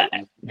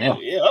 Upside.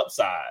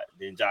 Upside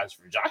than Josh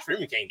Freeman. Josh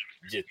Freeman can't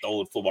just throw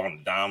the football on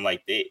the dime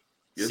like that.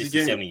 Yes,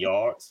 60, 70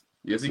 yards.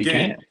 Yes, he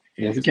can.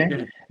 Yes, he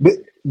can. But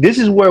this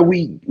is where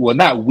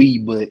not we,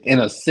 but in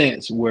a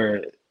sense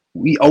where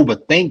we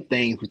overthink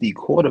things with these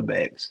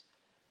quarterbacks.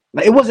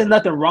 Like, it wasn't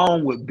nothing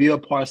wrong with Bill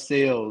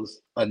Parcells'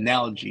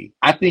 analogy.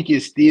 I think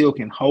it still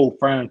can hold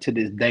firm to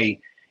this day.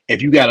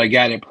 If you got a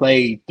guy that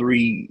played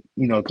 3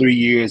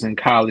 years in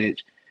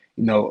college,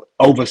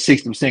 over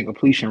 60%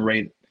 completion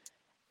rate,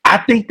 I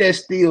think that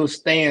still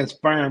stands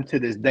firm to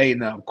this day.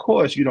 Now, of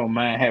course, you don't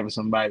mind having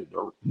somebody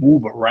to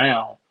move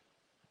around,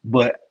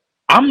 but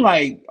I'm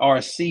like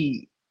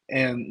RC,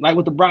 and like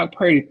with the Brock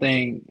Purdy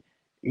thing,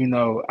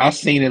 I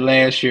seen it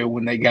last year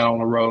when they got on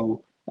the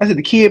road. I said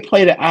the kid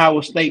played at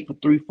Iowa State for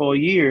 3-4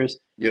 years.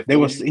 Yeah, He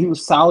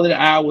was solid at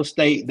Iowa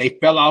State. They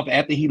fell off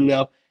after he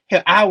left.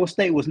 Hell, Iowa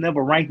State was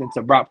never ranked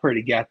until Brock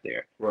Purdy got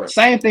there. right,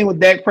 Same thing with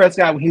Dak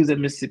Prescott when he was at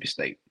Mississippi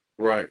State.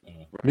 right,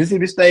 Mhm. right.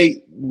 Mississippi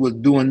State was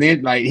doing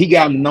it like he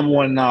got him number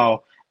one and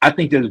all. I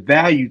think there's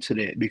value to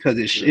that because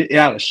it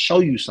ought to show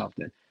you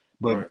something.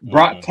 But Right.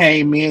 Brock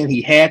came in,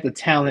 he had the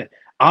talent.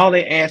 All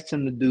they asked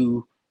him to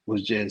do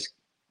was just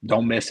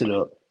don't mess it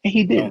up, and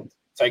he didn't. Don't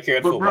take care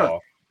of But, bro,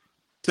 football.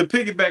 to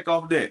piggyback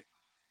off that,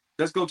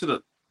 let's go to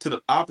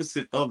the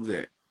opposite of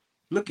that.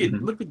 Look at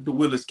the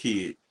Willis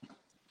kid.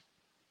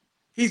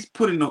 He's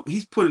put in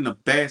a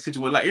bad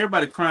situation. Like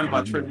everybody crying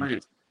about Trey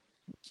Lance.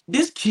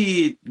 This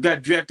kid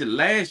got drafted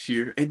last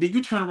year, and then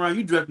you turn around,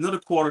 you draft another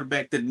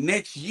quarterback the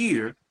next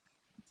year,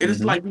 and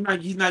it's like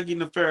he's not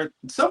getting a fair.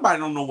 Somebody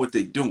don't know what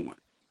they're doing,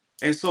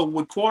 and so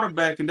with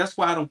quarterback, and that's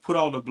why I don't put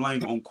all the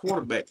blame on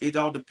quarterback. It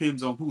all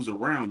depends on who's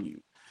around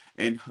you,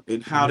 and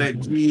how that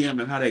GM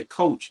and how that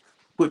coach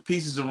put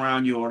pieces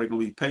around you, or they're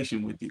gonna be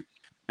patient with you.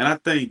 And I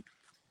think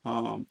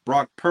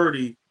Brock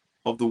Purdy's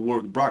of the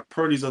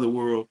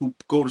world, who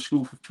go to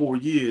school for 4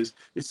 years,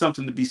 it's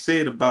something to be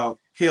said about.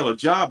 Hell, a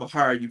job will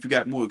hire you if you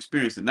got more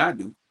experience than I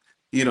do.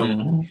 You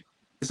know,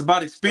 it's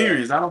about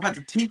experience. I don't have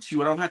to teach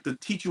you. I don't have to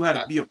teach you how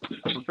to be a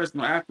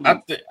professional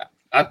athlete.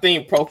 I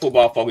think Pro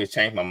Football Focus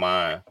changed my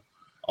mind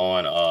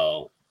on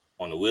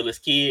the Willis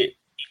kid.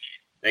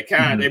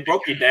 They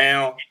broke it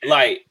down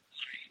like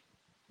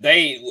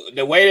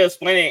the way they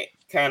explained it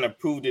kind of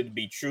proved it to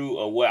be true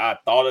of what I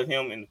thought of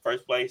him in the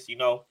first place. You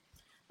know,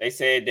 they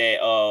said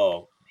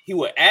that he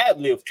would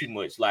ad-lib too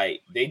much.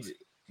 Like they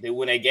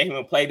when they gave him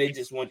a play, they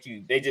just want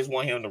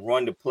him to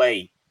run the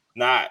play,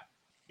 not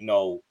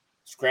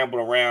scramble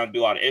around,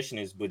 do all the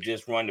extraness, but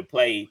just run the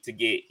play to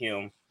get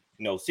him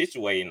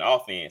situated in the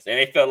offense. And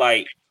they felt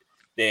like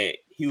that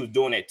he was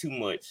doing that too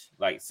much,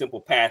 like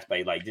simple pass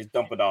play, like just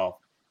dump it off,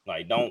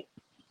 like don't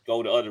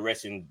go the other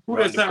direction. Who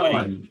that sound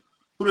like?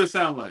 Who that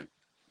sound like?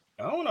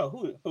 I don't know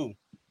who.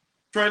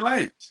 Trey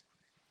Lance.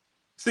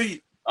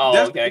 See,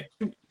 that's okay.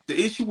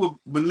 The issue with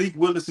Malik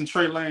Willis and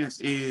Trey Lance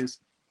is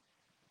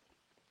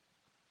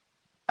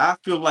I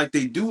feel like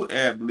they do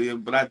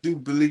ad-lib, but I do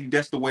believe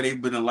that's the way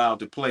they've been allowed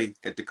to play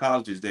at the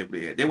colleges they've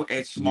been at. They were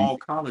at small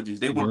colleges.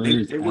 They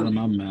weren't. They out of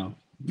my mouth.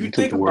 You took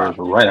think the about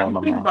words right out of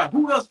my mouth. About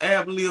who else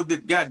ad-libbed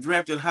that got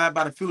drafted high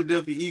by the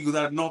Philadelphia Eagles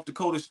out of North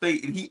Dakota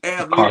State, and he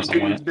ad-libbed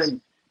Carson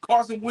Wentz.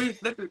 Carson Wentz.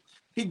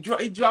 He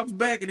drops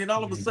back, and then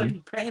all of a sudden he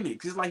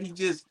panics. It's like he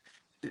just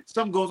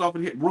something goes off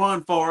and hit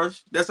run for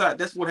us.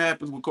 That's what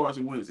happens with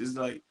Carson Wentz. It's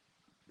like,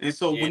 and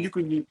so when you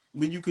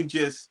can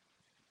just,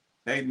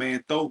 hey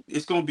man,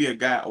 it's gonna be a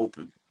guy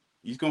open.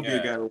 He's gonna be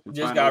a guy open.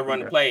 Just gotta run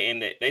the play,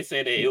 and they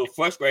said that it was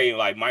frustrating.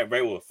 Like Mike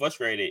Vrabel was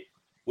frustrated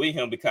with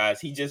him because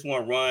he just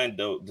want to run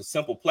the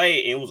simple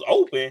play. And it was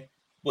open,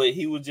 but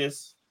he was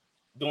just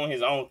doing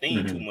his own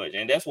thing too much,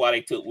 and that's why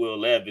they took Will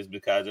Levis,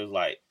 because it was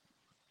like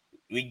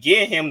we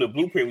give him the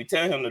blueprint, we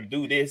tell him to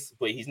do this,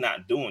 but he's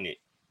not doing it.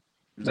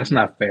 That's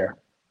not fair.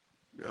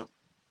 Yep.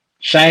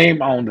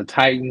 Shame on the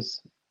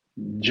Titans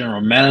general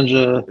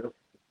manager,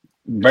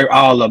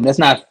 all of them. That's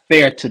not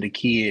fair to the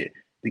kid.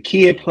 The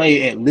kid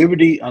played at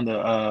Liberty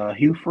under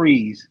Hugh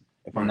Freeze,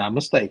 if I'm not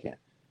mistaken.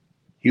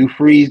 Hugh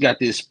Freeze got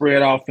this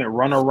spread off and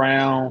run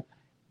around.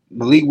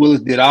 Malik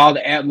Willis did all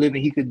the ad-libbing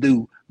he could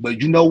do.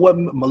 But you know what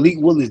Malik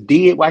Willis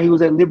did while he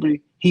was at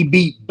Liberty? He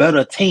beat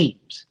better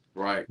teams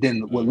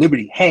than what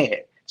Liberty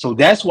had. So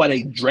that's why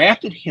they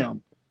drafted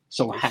him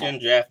so high. They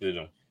shouldn't drafted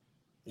him.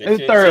 In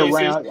the third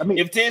round. I mean,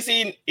 if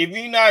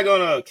you're not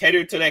gonna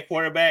cater to that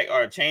quarterback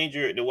or change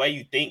the way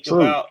you think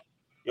about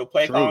your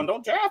play calling,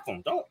 don't draft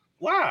him. Don't.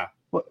 Why?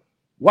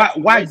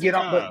 Why get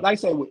on? But like I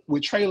said,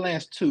 with Trey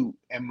Lance too,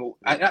 and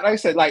like I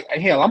said, like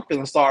hell, I'm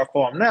feeling sorry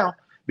for him now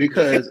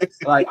because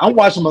like I'm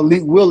watching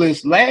Malik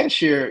Willis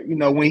last year.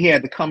 When he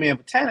had to come in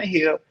for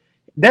Tannehill,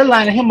 they're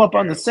lining him up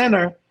on the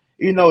center.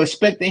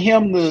 Expecting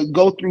him to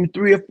go through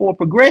 3 or 4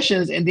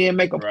 progressions and then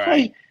make a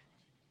play.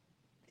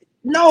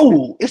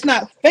 No, it's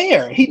not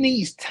fair. He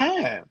needs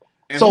time.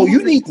 And so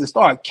you need to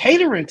start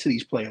catering to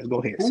these players.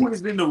 Go ahead. Who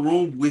is in the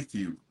room with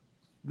you?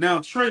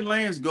 Now, Trey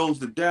Lance goes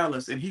to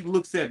Dallas, and he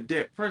looks at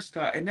Dak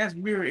Prescott, and that's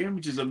mirror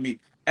images of me.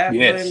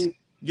 Athletic,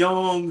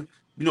 young,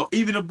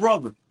 even a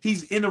brother.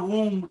 He's in a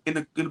room,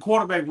 in the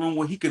quarterback room,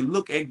 where he can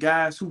look at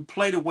guys who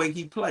play the way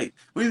he played.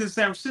 When he's in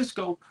San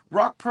Francisco,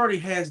 Brock Purdy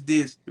has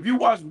this. If you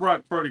watch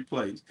Brock Purdy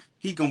plays,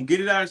 he going to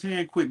get it out of his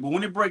hand quick, but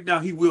when it breaks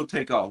down, he will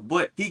take off.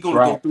 But he going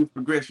to go through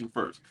progression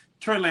first.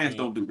 Trey Lance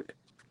don't do that.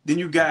 Then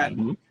you got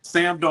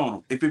Sam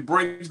Darnold. If it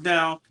breaks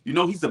down,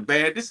 he's a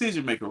bad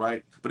decision maker,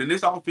 right? But in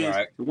this offense,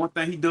 the one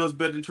thing he does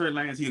better than Trey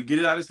Lance, he'll get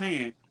it out of his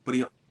hand,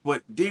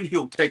 but then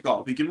he'll take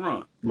off. He can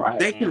run. Right.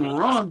 They can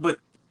run, but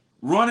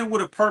running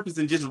with a purpose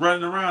and just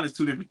running around is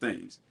two different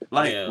things.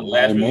 Like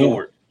last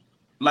resort.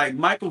 Like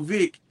Michael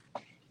Vick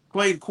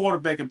played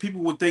quarterback, and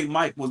people would think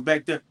Mike was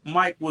back there.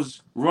 Mike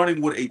was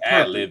running with a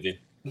purpose.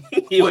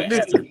 But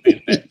listen,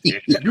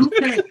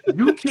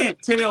 you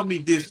can't tell me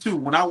this too.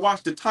 When I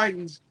watch the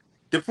Titans,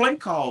 the play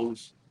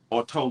calls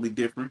are totally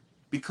different.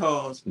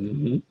 because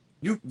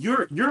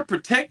you're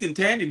protecting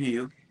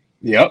Tannehill.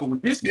 Yep. But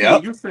with this kid,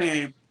 Yep. you're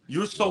saying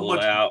you're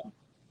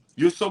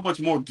so much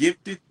more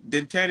gifted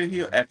than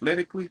Tannehill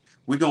athletically.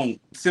 We're gonna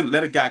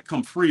let a guy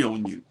come free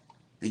on you,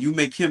 and you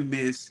make him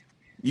miss.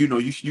 You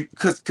know,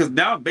 because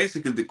now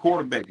basically the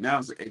quarterback now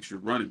is an extra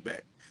running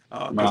back.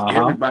 Because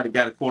everybody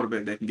got a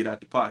quarterback that can get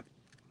out the pocket.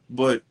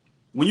 But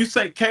when you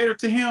say cater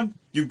to him,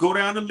 you go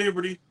down to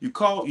Liberty, you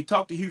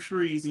talk to Hugh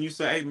Freeze, and you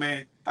say, "Hey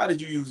man, how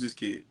did you use this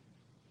kid?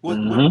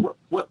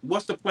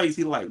 What's the plays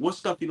he like? What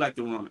stuff he like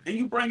to run?" And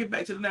you bring it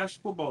back to the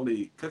National Football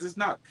League because it's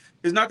not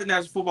the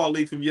National Football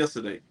League from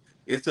yesterday.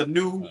 It's a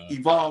new,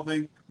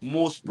 evolving,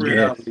 more spread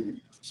out league.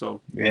 So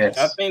I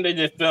think they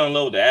just fell in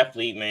love with the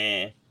athlete,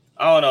 man.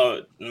 I don't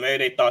know.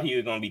 Maybe they thought he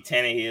was gonna be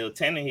Tannehill.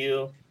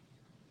 Tannehill,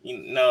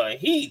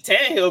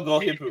 Tannehill go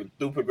hit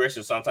through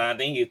progression sometimes.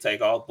 Then he'll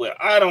take off. But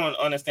I don't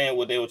understand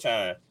what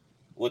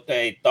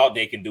they thought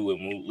they could do with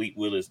Malik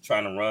Willis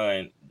trying to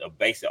run the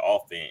basic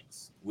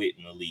offense with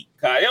Malik.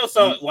 Cause it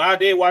was when I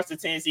did watch the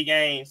Tennessee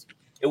games,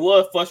 it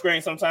was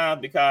frustrating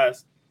sometimes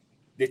because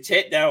the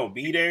check down would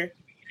be there,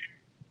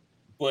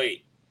 but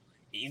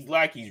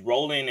he's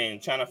rolling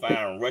and trying to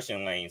find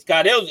rushing lanes.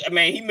 God,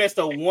 he messed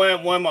up one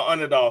of my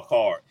underdog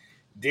card.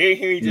 Derrick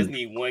Henry just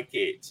need one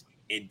catch,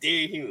 and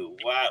Derrick Henry was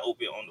wide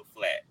open on the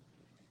flat,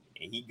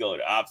 and he go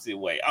the opposite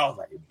way. I was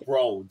like,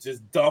 bro,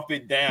 just dump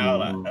it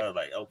down. I was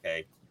like,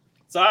 okay.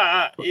 So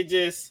I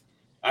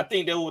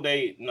think that what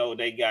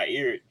they got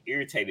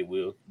irritated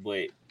with.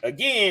 But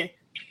again,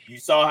 you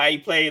saw how he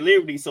played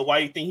Liberty, so why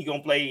you think he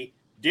gonna play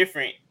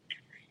different?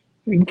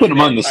 You put him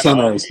on the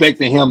center,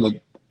 expecting him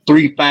to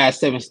 3, 5,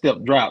 7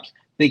 step drops,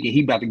 thinking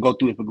he about to go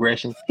through his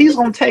progression. He's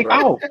gonna take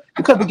off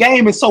because the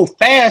game is so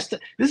fast.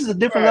 This is a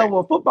different level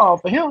of football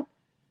for him.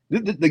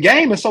 The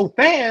game is so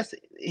fast.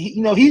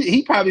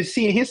 He probably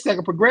seeing his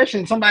second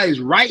progression. Somebody's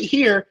right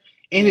here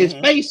in his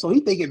face, so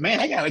he thinking, man,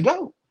 I gotta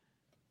go.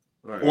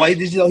 Right. Well,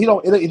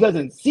 he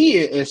doesn't see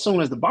it as soon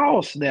as the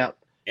ball snaps.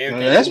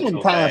 That's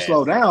when time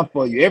slow down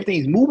for you.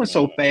 Everything's moving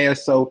so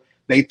fast, so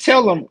they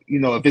tell them,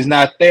 if it's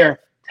not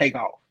there, take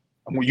off.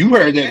 Well, you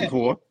heard that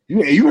before.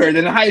 You heard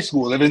it in high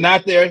school. If it's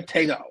not there,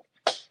 take off.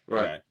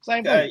 Right.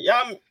 Same thing.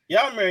 Y'all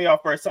remember y'all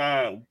first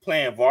time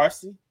playing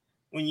varsity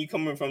when you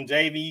coming from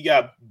JV?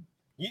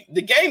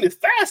 The game is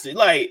faster.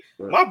 Like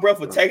my breath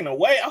was taken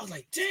away. I was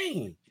like,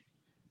 dang.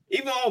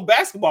 Even on the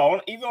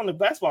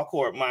basketball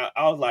court,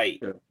 I was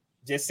like,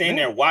 just sitting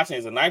there watching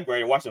as a ninth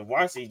grader, watching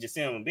varsity, just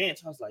sitting on the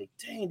bench. I was like,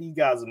 dang, these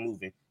guys are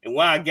moving. And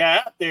when I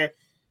got out there,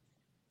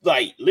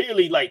 like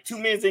literally like 2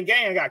 minutes in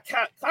game, I got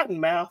cotton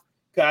mouth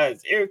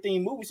because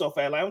everything moving so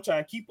fast. Like I'm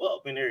trying to keep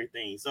up and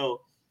everything.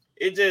 So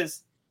it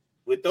just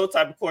with those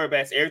type of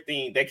quarterbacks,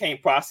 everything they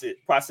can't process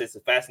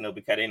it fast enough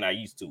because they're not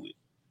used to it.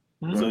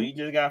 Mm-hmm. So you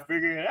just gotta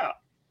figure it out.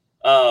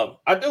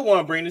 I do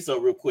want to bring this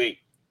up real quick.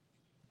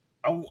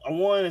 I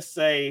want to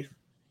say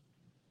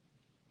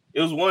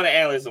it was one of the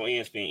analysts on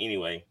ESPN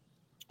anyway.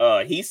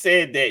 He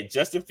said that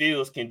Justin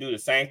Fields can do the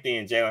same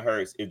thing Jalen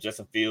Hurts if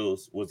Justin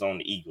Fields was on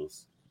the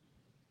Eagles.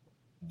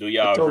 Do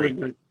y'all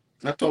agree?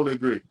 I totally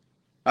agree.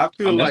 I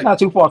feel that's not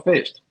too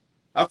far-fetched.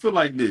 I feel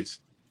like this.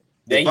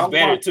 That he's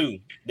better too.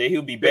 That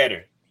he'll be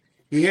better.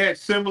 He had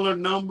similar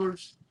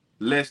numbers,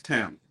 less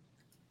talent.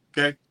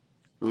 Okay?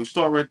 We'll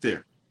start right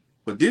there.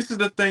 But this is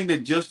the thing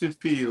that Justin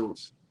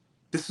Fields,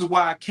 this is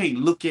why I can't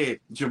look at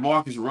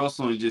Jamarcus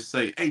Russell and just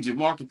say, hey,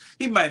 Jamarcus,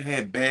 he might have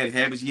had bad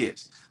habits,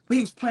 yes. But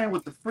he was playing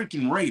with the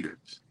freaking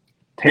Raiders.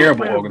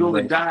 Terrible organization.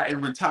 Going to die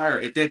and retire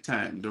at that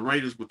time. The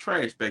Raiders were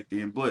trash back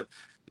then. But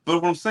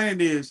what I'm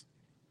saying is,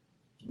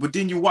 but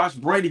then you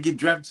watch Brady get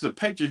drafted to the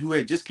Patriots who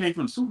had just came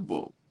from the Super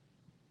Bowl.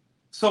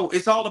 So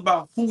it's all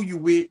about who you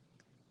with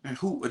and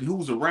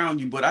who's around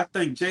you. But I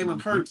think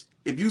Jalen Hurts,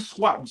 if you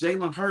swap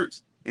Jalen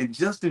Hurts and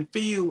Justin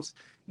Fields,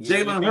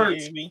 Jalen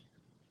Hurts.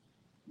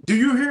 Do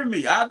you hear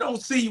me? I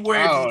don't see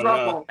where it's a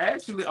drop off.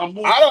 Actually, I'm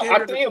more.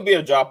 I think it'll be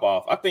a drop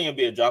off. I think it'll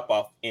be a drop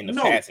off in the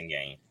passing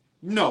game.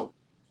 No,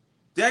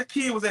 that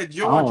kid was at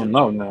Georgia. I don't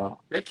know now.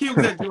 That kid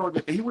was at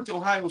Georgia, and he went to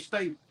Ohio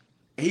State,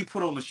 and he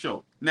put on the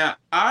show. Now,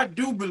 I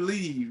do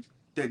believe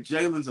that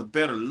Jalen's a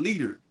better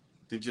leader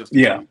than Justin.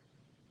 Yeah,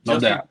 no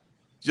doubt.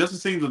 Justin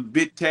seems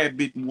a tad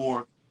bit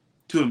more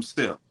to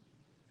himself,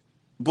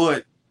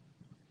 but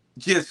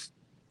just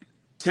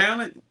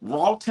talent,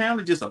 raw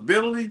talent, just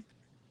ability.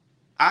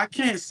 I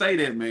can't say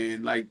that,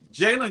 man. Like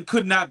Jalen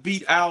could not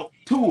beat out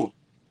Tua.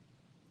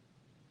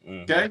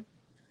 Okay,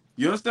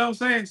 you understand what I'm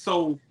saying?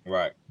 So,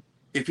 right.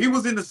 If he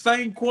was in the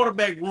same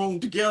quarterback room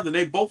together, and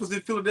they both was in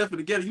Philadelphia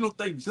together, you don't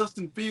think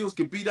Justin Fields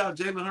could beat out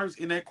Jalen Hurts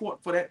in that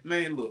court for that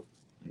man? Look,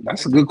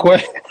 that's a good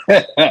question.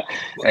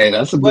 Hey,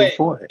 that's a good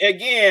point.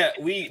 Again,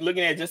 we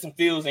looking at Justin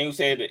Fields, and you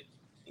said that,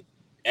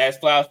 as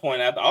Flowers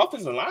pointed out, the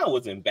offensive line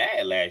wasn't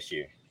bad last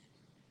year.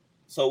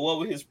 So what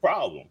was his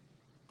problem?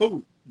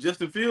 Who?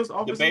 Justin Fields?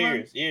 The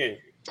Bears, yeah.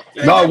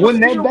 No, it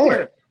wasn't that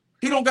bad.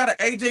 He don't got an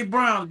A.J.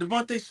 Brown,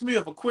 Devontae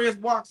Smith, or Quez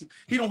Watson.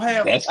 He don't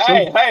have.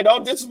 Hey,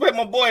 don't disrespect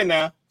my boy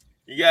now.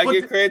 You gotta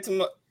give credit to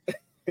my.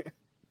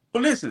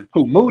 But listen,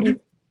 who Moody?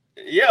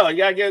 Yeah, you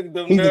gotta get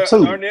the He's the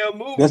two. Darnell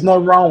Mooney. There's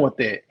nothing wrong with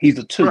that. He's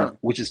a two, Bro,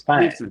 which is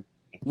fine. Listen,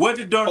 what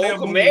did Darnell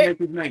Cole Mooney Kmet? make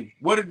his name?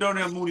 What did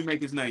Darnell Mooney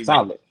make his name?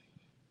 Solid.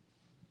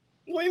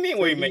 What do you mean?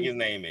 Where you make his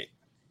name at?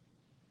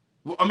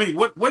 I mean,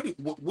 what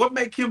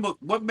make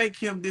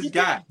him this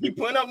guy? He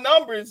putting up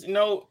numbers,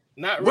 not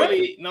What?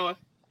 really. No,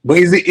 But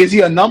is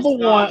he a number He's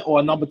one not. or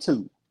a number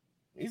two?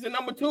 he's a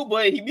number 2,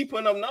 but he be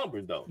putting up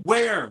numbers though.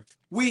 Where?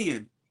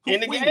 When? Who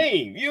In the when?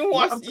 game, you don't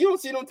What? watch. You don't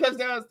see them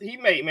touchdowns he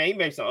made. Man, he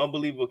made some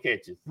unbelievable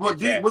catches.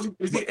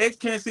 Is he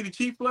ex-Kansas City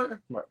Chief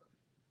player?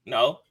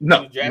 No,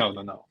 No. He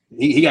got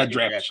He drafted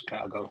drafted.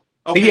 Chicago.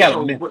 Okay, He had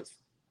so, a Memphis.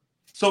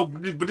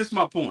 but this is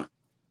my point.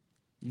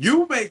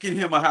 You making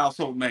him a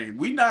household name.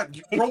 We not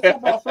Pro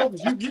Football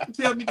Focus. You get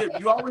to tell me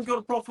that you always go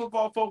to Pro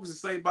Football Focus and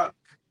say about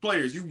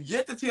players. You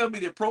get to tell me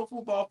that Pro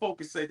Football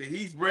Focus say that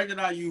he's Brandon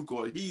Ayuk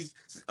or he's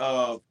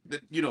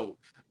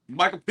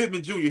Michael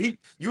Pittman Jr.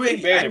 You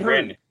ain't Better I than ain't heard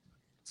Brandon. it.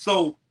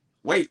 So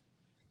wait,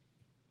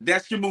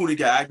 that's your Mooney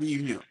guy. I give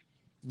you him.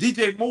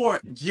 DJ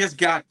Moore just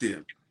got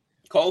them.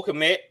 Cole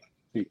Kmet.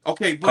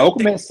 Okay, but Cole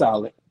Kmet's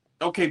solid.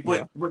 okay,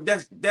 but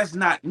that's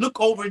not.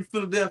 Look over in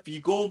Philadelphia.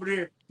 You go over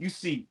there, you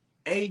see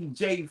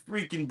AJ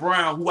freaking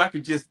Brown, who I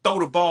could just throw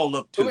the ball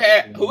up to.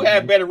 Who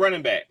had better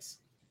running backs?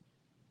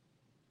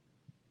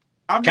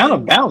 I mean, Kind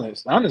of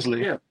balanced,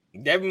 honestly. Yeah.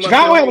 Devin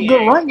Chicago had a Montgomery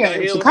good and run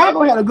game. Hill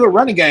Chicago had a good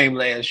running game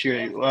last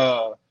year.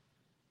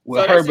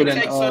 With Herbert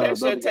and that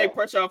should take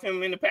pressure off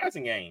him in the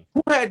passing game.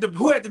 Who had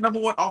the number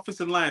one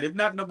offensive line? If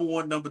not number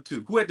one, number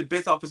two. Who had the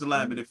best offensive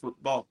lineman in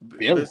football?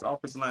 Philly. Best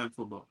offensive line in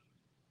football.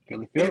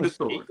 Philly. In the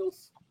story.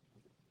 Eagles?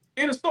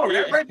 In the story,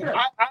 Yeah, right there.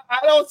 I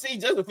don't see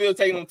Justin Fields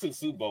taking them to the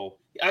Super Bowl.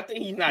 I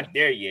think he's not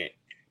there yet,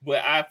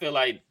 but I feel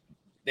like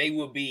they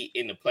will be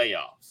in the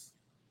playoffs.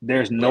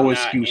 There's no not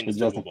excuse in for the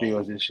Super Justin Bowl.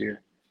 Fields this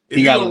year. If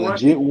He you got a gonna run-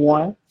 legit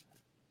one.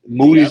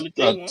 Moody's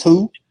legit one.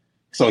 2.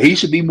 So he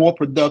should be more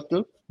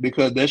productive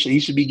because he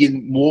should be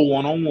getting more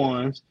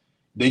one-on-ones.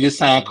 They just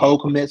signed Cole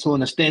Kmet to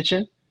an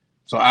extension.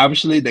 So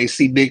obviously they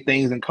see big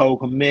things in Cole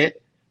Kmet.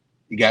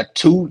 You got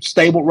 2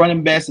 stable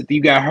running backs. If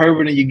you got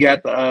Herbert and you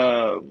got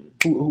the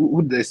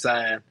who did they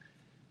sign?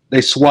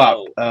 They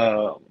swapped.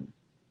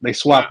 They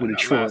swapped with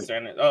Detroit.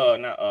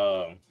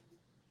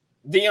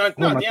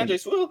 DeAndre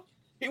Swift.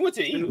 He went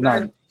to the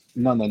Eagles.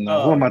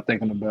 No. Who am I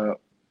thinking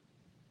about?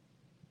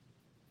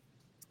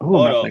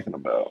 Who am I thinking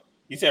about?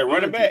 You said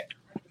running back?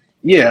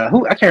 Yeah,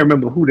 I can't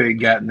remember who they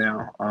got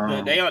now.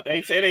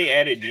 They say they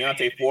added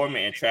Deontay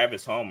Foreman and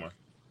Travis Homer.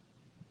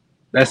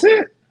 That's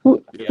it.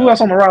 Who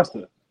else on the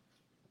roster?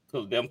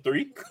 So them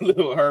 3,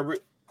 Khalil Herbert,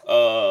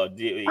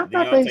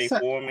 Deontay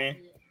Foreman,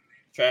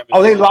 Travis.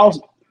 Oh, they Homer.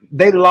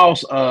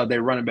 lost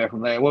their running back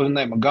from last. What was his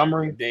name?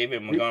 Montgomery.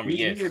 David Montgomery.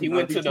 Yes, he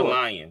went to the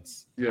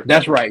Lions. Yeah.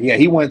 That's right. Yeah,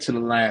 he went to the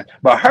Lions.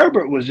 But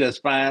Herbert was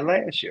just fine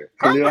last year.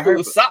 Herbert.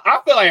 I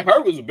feel like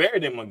Herbert was better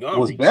than Montgomery.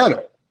 Was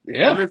better.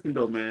 Yeah. Listen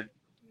though, man.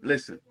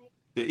 Listen.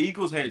 The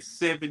Eagles had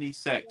 70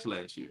 sacks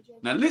last year.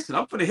 Now listen,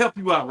 I'm gonna help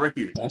you out right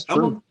here. That's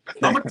true.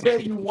 I'm gonna tell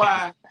you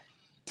why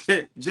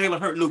Jalen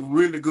Hurts looked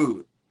really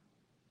good.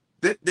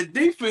 The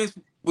defense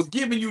was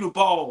giving you the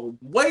ball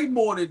way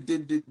more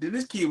than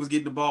this kid was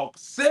getting the ball.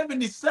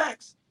 70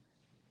 sacks.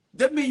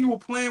 That means you were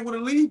playing with a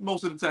lead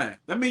most of the time.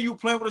 That means you were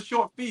playing with a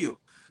short field.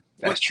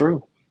 That's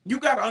true. You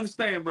got to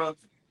understand, bro.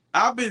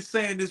 I've been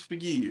saying this for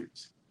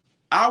years.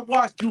 I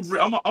watched Drew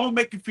Brees. I'm gonna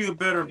make you feel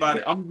better about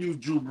it. I'm gonna use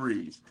Drew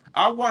Brees.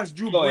 I watched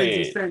Drew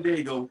Brees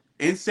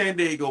in San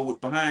Diego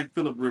behind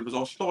Phillip Rivers,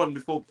 or starting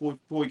before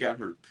he got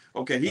hurt.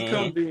 Okay, he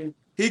comes in,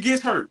 he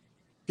gets hurt.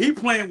 He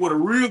playing with a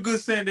real good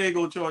San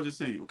Diego Chargers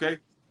team. Okay,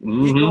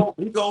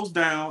 he goes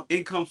down.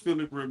 In comes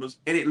Phillip Rivers,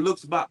 and it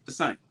looks about the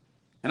same.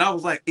 And I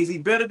was like, is he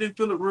better than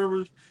Phillip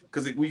Rivers?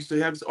 Because we used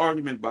to have this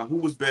argument about who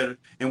was better.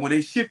 And when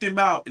they shipped him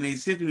out and they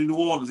sent him to New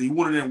Orleans, he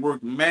wanted them to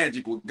work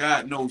magic with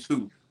God knows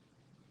who.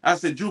 I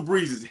said Drew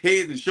Brees is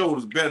head and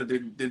shoulders better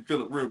than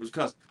Phillip Rivers,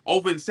 because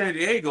over in San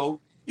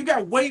Diego, you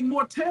got way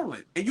more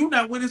talent, and you're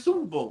not winning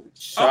Super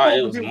Bowls.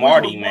 It was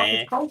Marty,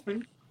 man.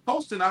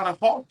 Hosting out of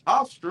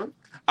Hofstra.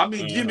 I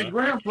mean, Jimmy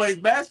Graham plays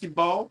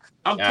basketball.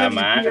 I'm telling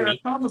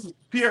you,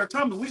 Pierre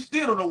Thomas, we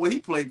still don't know where he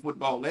played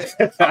football at.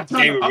 I'm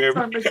trying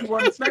to make you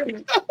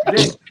understand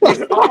that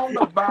it's all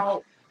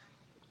about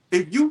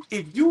if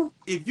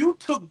you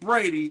took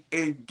Brady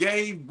and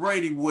gave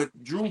Brady what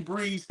Drew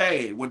Brees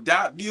had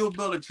without Bill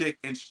Belichick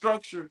and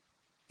structure,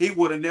 he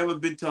would have never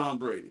been Tom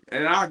Brady.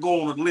 And I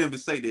go on a limb and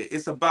say that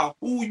it's about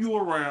who you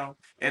around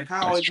and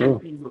how it makes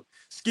you look.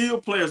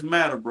 Skilled players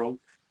matter, bro.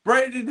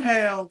 Brady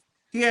had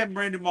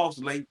Randy Moss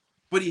late,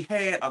 but he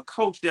had a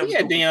coach that was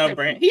Deion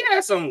Branch. He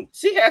had some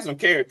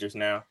characters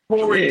now.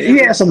 He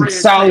had some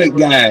solid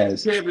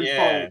guys.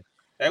 Yeah.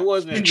 That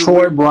wasn't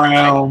Troy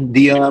Brown,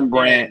 Deion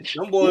Branch.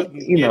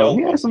 He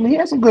had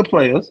some good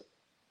players.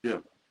 Yeah.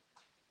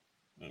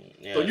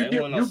 So you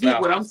get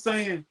what I'm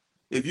saying?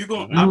 If you're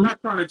going, I'm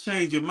not trying to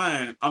change your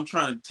mind. I'm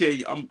trying to tell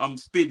you, I'm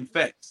spitting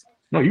facts.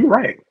 No, you're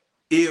right.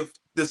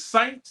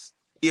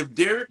 If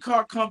Derek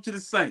Carr come to the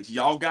Saints,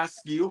 y'all got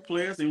skilled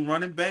players and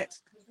running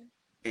backs,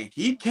 and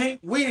he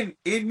can't win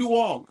in New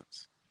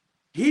Orleans.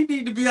 He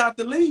need to be out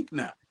the league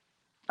now.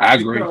 I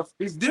agree. Because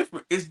it's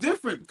different. It's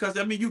different because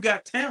I mean you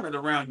got talent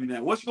around you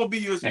now. What's gonna be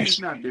your And, excuse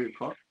now, Derek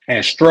Carr?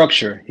 and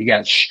structure. He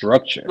got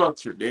structure.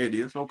 Structure. There it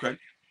is. Okay.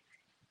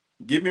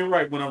 Get me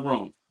right when I'm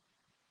wrong.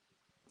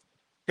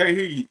 Can't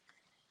hear you.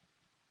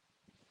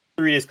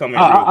 Read this comment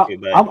real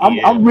quick, but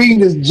I'm reading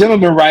this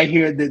gentleman right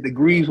here that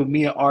agrees with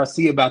me and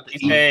RC about the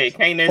he said, Eagles can't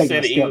taking necessarily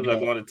a the step Eagles are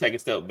back. going to take a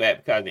step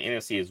back because the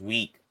NFC is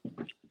weak.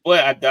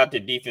 But I doubt the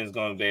defense is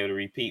going to be able to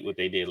repeat what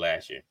they did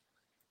last year.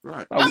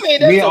 Right. I mean, Me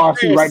that's and a RC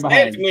fair right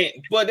behind you.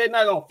 statement, but they're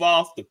not going to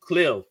fall off the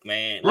cliff,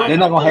 man. Bro, Like, They're I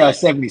not gonna feel have like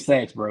 70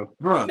 sacks, bro.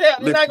 Bro, they're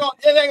not going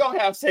to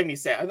have 70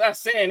 sacks. I'm not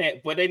saying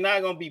that, but they're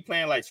not going to be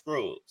playing like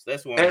scrubs.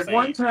 That's what I'm at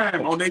one saying.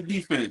 time on their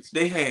defense,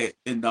 they had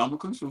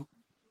Indomitian Sue.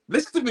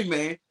 Listen to me,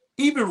 man.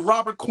 Even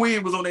Robert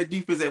Quinn was on that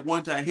defense at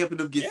one time, helping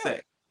them get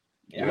sacked.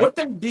 Yeah. What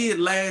they did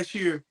last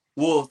year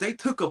was they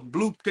took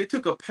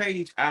a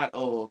page out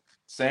of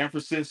San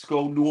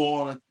Francisco, New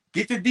Orleans,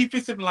 get the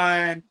defensive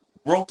line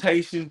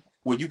rotation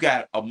where you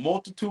got a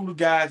multitude of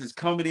guys that's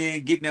coming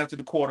in, getting out to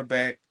the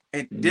quarterback,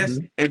 and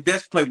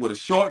that's play with a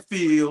short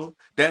field.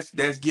 That's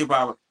give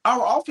our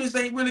offense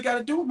ain't really got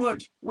to do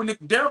much when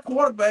their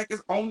quarterback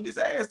is on his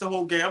ass the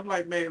whole game. I'm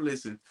like, man,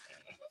 listen,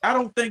 I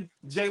don't think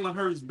Jalen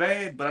Hurts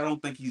bad, but I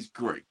don't think he's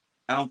great.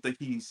 I don't think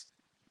he's.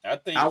 I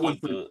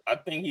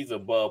think he's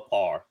above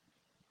par.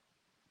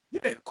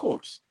 Yeah, of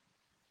course.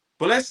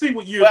 But let's see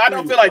what year. But I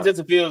don't feel like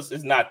Justin Fields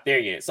is not there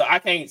yet, so I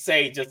can't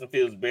say Justin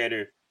Fields is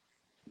better.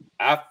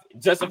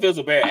 Justin Fields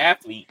is a better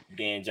athlete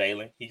than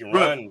Jalen. He can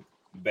run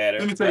better,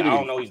 Let me but tell you I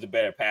don't know he's the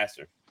better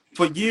passer.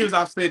 For years,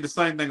 I've said the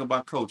same thing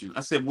about coaching.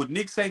 I said, would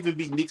Nick Saban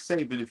be Nick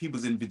Saban if he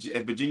was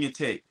at Virginia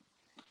Tech?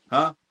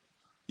 Huh?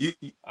 I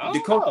The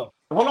don't coach.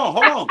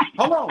 know.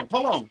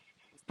 Hold on.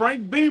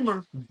 Frank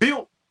Beamer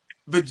built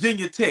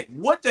Virginia Tech.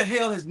 What the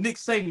hell has Nick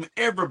Saban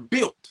ever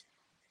built?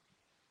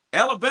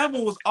 Alabama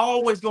was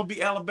always going to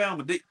be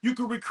Alabama. You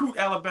can recruit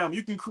Alabama.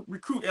 You can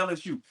recruit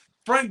LSU.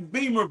 Frank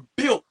Beamer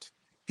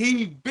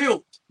he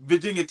built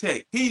Virginia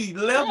Tech. He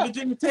left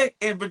Virginia Tech,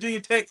 and Virginia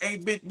Tech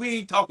we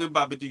ain't talking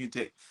about Virginia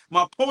Tech.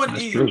 My point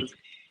is,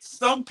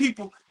 some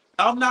people,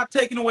 I'm not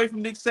taking away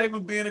from Nick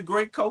Saban being a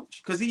great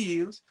coach, because he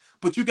is,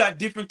 but you got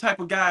different type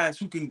of guys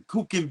who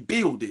can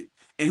build it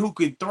and who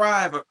can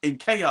thrive in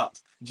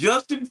chaos.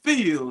 Justin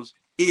Fields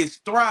is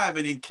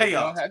thriving in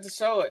chaos. You don't have to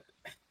show it.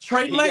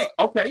 Trey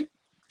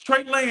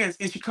Lance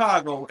in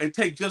Chicago and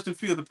take Justin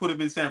Fields and put him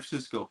in San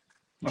Francisco.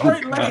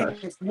 Trey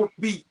Lance will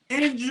be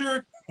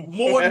injured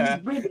more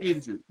than he's been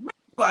injured.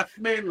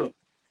 Man, look.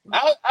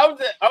 I'm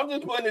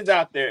just putting this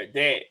out there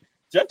that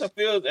Justin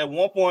Fields at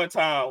one point in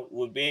time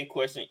was being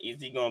questioned,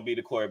 is he going to be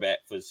the quarterback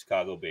for the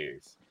Chicago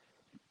Bears?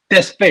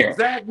 That's fair.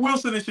 Zach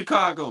Wilson in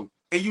Chicago,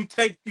 and you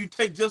take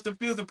Justin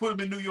Fields and put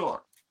him in New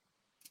York.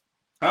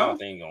 Huh? I don't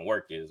think he's going to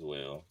work as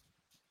well.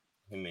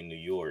 Him in New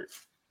York.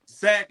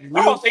 Zach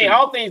Wilson. I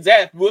don't think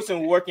Zach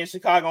Wilson will work in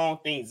Chicago. I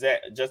don't think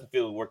Justin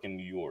Fields will work in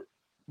New York.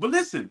 But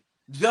listen,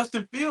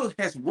 Justin Fields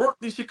has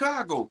worked in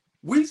Chicago.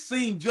 We've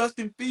seen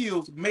Justin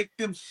Fields make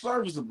them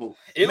serviceable.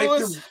 His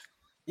runs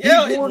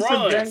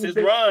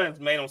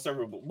made him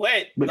serviceable.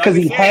 But because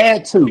he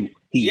had to.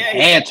 He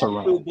had to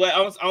run. But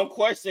I'm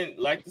questioning,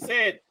 like you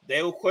said,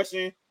 they will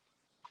question,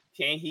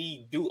 can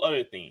he do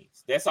other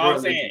things? That's all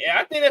I'm saying. And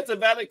I think that's a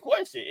valid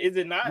question. Is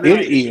it not?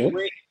 It is.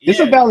 It's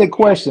a valid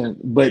question,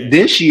 but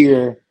this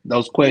year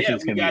those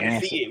questions can be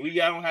answered. See it. We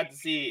don't have to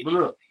see it. But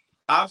look,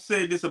 I've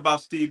said this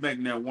about Steve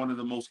McNair, one of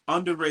the most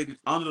underrated,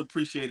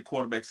 underappreciated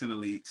quarterbacks in the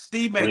league.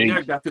 Steve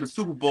McNair got to the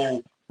Super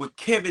Bowl with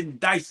Kevin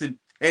Dyson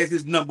as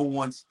his number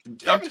one.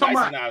 I'm talking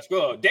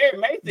about Derek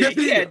Mason.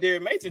 He had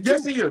Derek Mason too.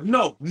 Yes, he is.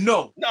 No.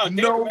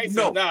 Derek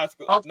Mason.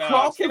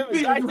 Across the field,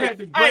 you had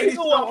the greatest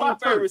my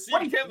favorite.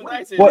 Kevin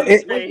Dyson. Well,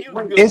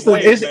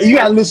 you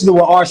got to listen to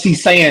what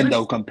RC's saying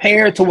though,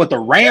 compared to what the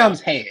Rams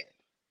had,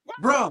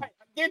 bro.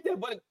 Get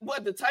that,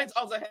 but the Titans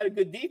also had a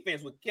good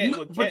defense with Keith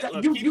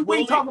we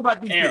ain't talking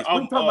about defense.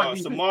 And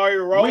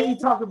Samari Rose. We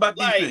ain't talking about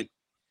defense.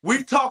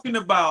 We're talking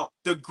about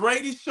the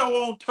greatest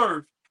show on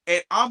turf,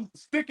 and I'm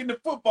sticking the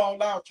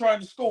football out trying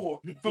to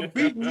score from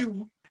beating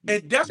you.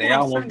 And that's they what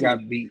I'm almost saying.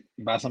 got beat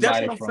by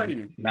somebody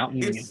from Mount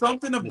Union. It's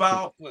something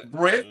about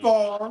Brett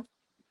Favre,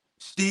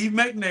 Steve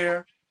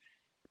McNair,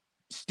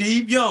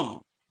 Steve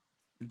Young.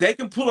 They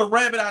can pull a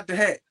rabbit out the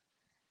hat.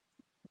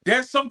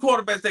 There's some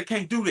quarterbacks that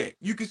can't do that.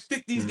 You can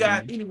stick these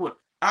guys anywhere.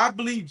 I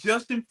believe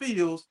Justin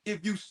Fields,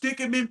 if you stick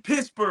him in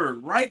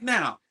Pittsburgh right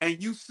now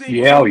and you see if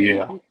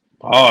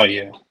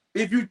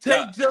you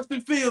take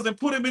Justin Fields and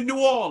put him in New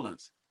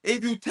Orleans,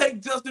 if you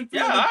take Justin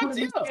Fields and put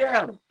him in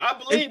Seattle. I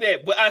believe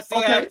that, but I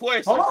still have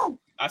questions.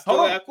 I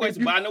still have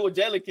questions, but I know what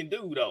Jalen can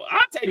do, though. I'll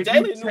take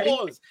Jalen in New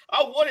Orleans.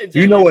 I wanted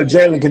Jalen. You know what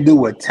Jalen can do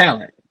with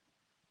talent.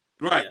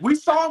 Right. We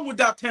saw him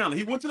without talent.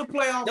 He went to the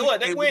playoffs.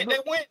 They went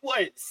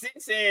what?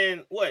 6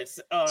 and what?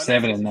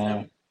 7 and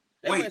 9.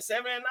 They went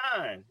 7 and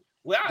 9.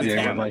 Without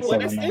talent, but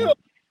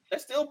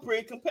that's still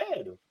pretty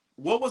competitive.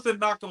 What was the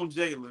knock on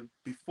Jalen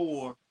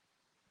before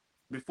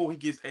he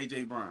gets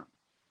AJ Brown?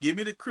 Give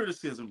me the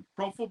criticism.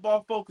 Pro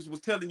Football Focus was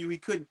telling you he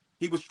couldn't.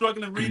 He was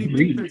struggling reading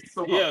defenses.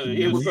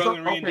 He was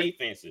struggling reading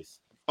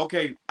defenses.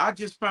 Okay, I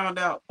just found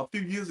out a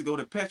few years ago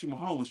that Patrick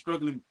Mahomes was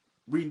struggling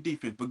reading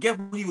defense. But guess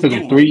what he was Took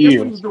him doing? 3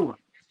 years.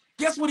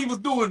 Guess what he was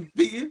doing,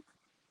 Ben?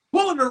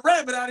 Pulling the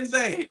rabbit out his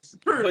ass.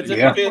 But Currently. Justin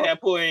Yeah. Fields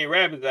had put in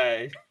rabbit's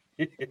eyes.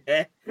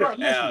 Bro, Out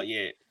listen,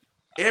 yet.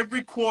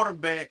 every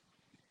quarterback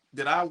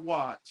that I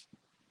watch,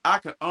 I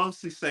can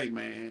honestly say,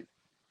 man,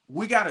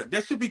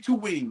 there should be two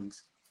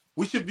wings.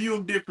 We should view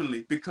them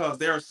differently because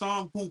there are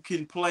some who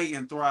can play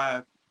and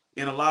thrive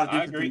in a lot of I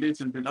different agree.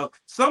 conditions than others.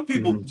 Some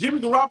people, Mhm. Jimmy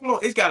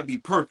Garoppolo, it's got to be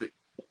perfect.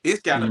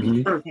 It's got to be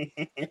Mhm. perfect.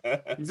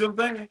 You see what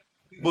I'm saying?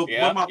 But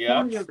Yeah, my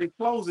yeah. point is, in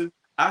closing,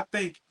 I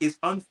think it's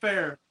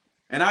unfair,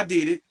 and I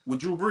did it with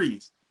Drew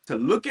Brees, to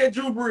look at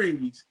Drew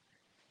Brees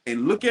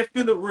and look at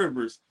Phillip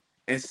Rivers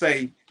and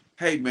say,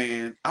 hey,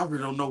 man, I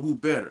really don't know who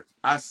better.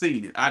 I've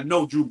seen it. I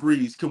know Drew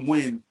Brees can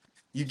win.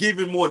 You give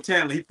him more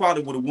talent, he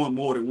probably would have won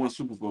more than one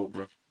Super Bowl,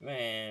 bro.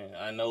 Man,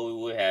 I know we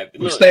would have. If he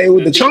Look, stayed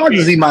with the the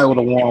Chargers, he defense. might would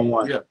have won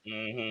one. Yeah,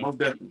 Mm-hmm. most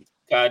definitely.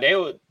 Cause it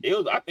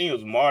was. I think it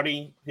was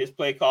Marty. His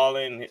play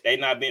calling. They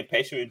not being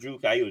patient with Drew.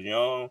 Cause he was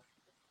young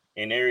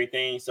and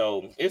everything.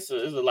 So it's a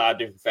lot of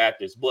different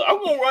factors. But I'm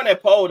gonna run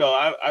that poll though.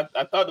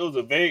 I thought it was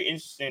a very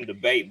interesting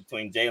debate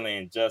between Jalen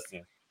and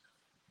Justin.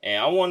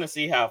 And I want to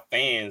see how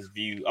fans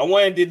view. I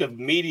wanted the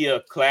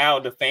media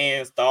cloud the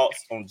fans'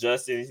 thoughts on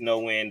Justin. You know,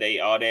 when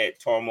all that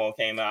turmoil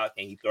came out,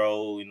 can he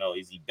throw? You know,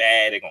 is he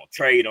bad? They're gonna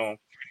trade him,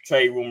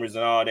 trade rumors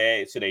and all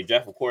that. Should they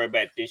draft a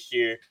quarterback this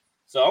year?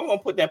 So I'm gonna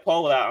put that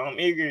poll out. I'm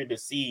eager to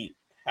see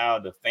how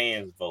the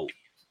fans vote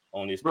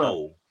on this Bro,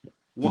 poll.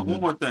 one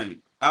more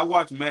thing. I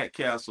watched Matt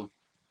Castle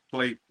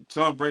play.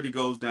 Tom Brady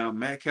goes down.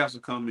 Matt Castle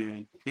come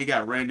in. He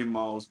got Randy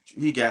Moss.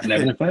 He got And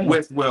everything failed.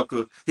 Wes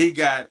Welker. He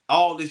got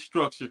all this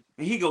structure,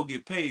 and he go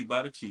get paid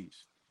by the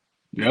Chiefs.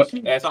 The Yep.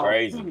 Chiefs That's thought,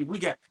 crazy.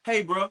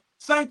 hey, bro,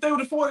 same thing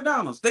with the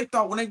 49ers. They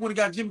thought when they would have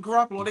got Jimmy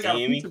Garoppolo, they got a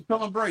piece Jimmy of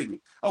Tom Brady.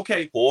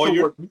 Okay,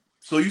 Hoyer.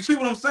 so you see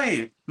what I'm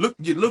saying? Look,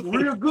 you look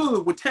real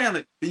good with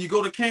talent, and you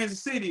go to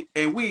Kansas City,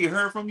 and we ain't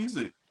heard from you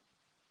since.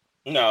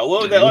 No,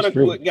 what was that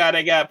other guy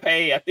that got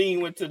paid? I think he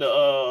went to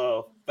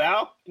the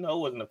Falcons. No,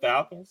 it wasn't the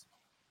Falcons.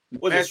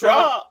 Was it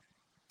Schwab?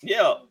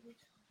 Yeah.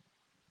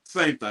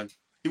 Same thing.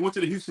 He went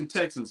to the Houston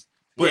Texans.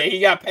 But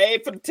he got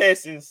paid for the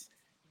Texans,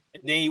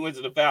 and then he went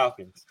to the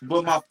Falcons.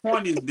 But my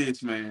point is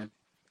this, man,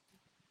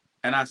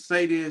 and I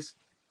say this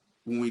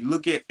when we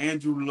look at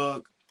Andrew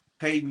Luck,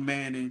 Peyton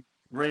Manning,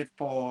 Brett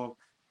Favre,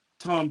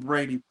 Tom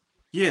Brady,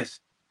 yes,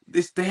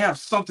 they have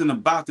something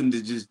about them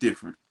that's just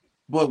different.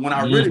 But when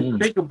I really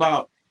think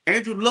about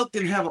Andrew Luck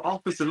didn't have an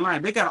offensive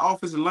line. They got an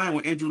offensive line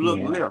when Andrew Luck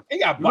left. They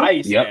got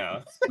bias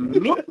now.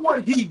 Look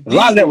what he did. A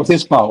lot of that was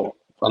his fault.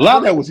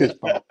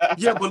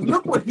 Yeah, but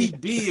look what he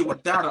did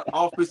without an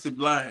offensive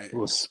line. It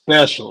was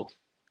special.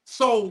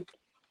 So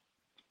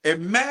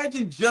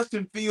imagine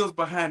Justin Fields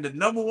behind the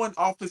number one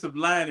offensive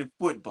line in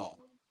football.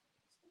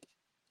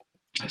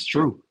 That's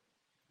true.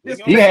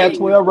 He had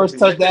 12 rush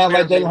touchdowns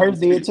like Jalen Hurts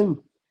did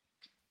too.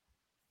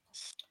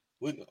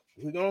 We're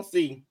gonna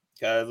see.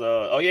 Because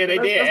they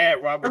did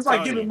add Robert. That's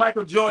like giving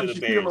Michael Jordan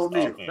Shaquille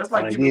O'Neal. That's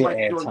like giving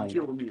Michael Jordan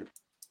Shaquille O'Neal.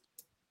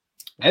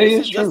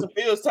 This is Justin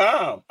Fields'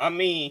 time. I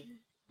mean,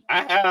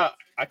 I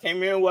can't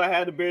remember what I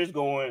had the Bears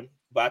going,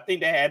 but I think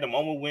they had them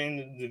almost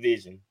winning the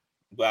division.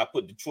 But I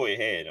put Detroit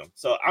ahead of them.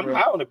 So I'm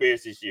high on the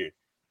Bears this year.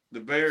 The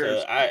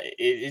Bears. So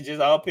it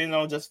just all depends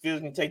on Justin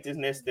Fields can take this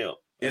next step.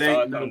 That's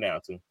all it comes down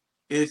to.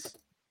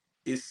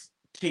 It's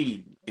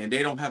team, and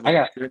they don't have. I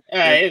got when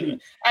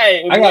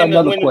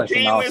another the question.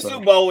 Team wins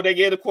Super Bowl, they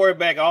give the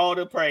quarterback all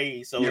the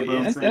praise. So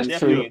that's definitely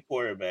true. a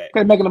quarterback.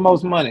 They're making the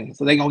most money,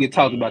 so they're gonna get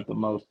talked about the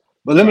most.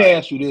 But let me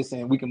ask you this,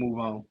 and we can move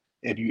on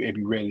if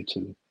you're ready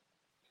to.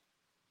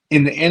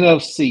 In the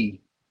NFC,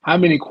 how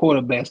many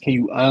quarterbacks can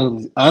you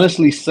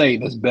honestly say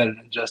that's better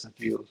than Justin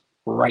Fields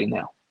right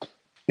now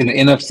in the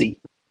NFC?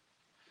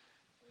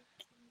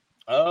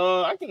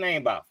 I can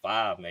name about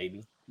 5,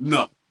 maybe.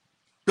 No,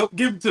 go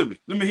give it to me.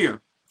 Let me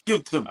hear.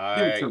 Give it to me. All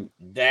right,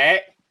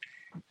 Dak,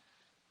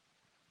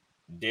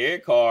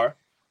 Derek Carr,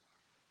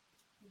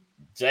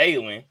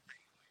 Jalen.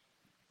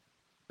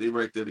 They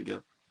right there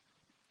together.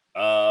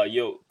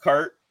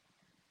 Kurt.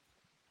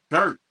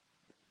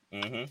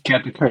 Mm-hmm.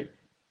 Captain Kurt.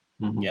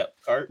 Mm-hmm. Yep,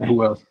 Kurt. And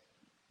who else?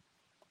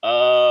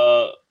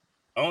 I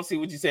don't see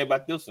what you say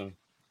about this one.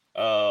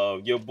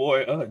 Your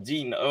boy,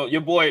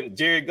 your boy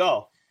Jared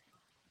Goff.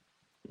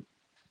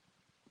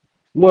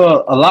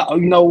 Well, a lot.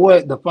 You know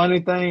what? The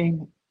funny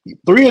thing,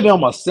 3 of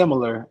them are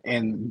similar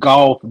in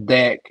Goff,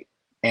 Dak,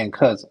 and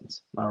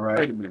Cousins. All right.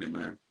 Wait a minute,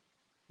 man.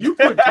 You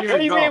put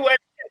Jared Goff.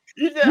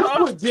 You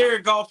put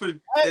Jared Goff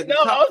in the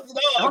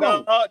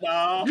top.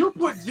 No. You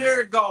put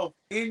Jared Goff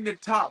in the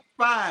top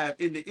 5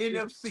 in the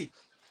NFC.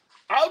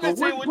 I was just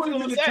saying what you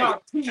gonna say.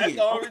 Top 10. That's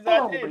the only reason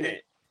I did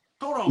it.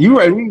 Hold on. You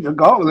ready to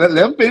go? Let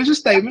him finish the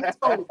statement.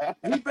 So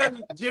he better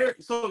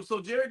Jared.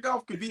 So Jared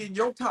Goff could be in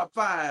your top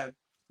 5.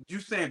 You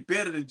saying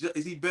better than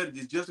is he better?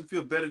 Is Justin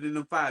Fields better than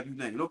them 5 you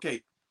named?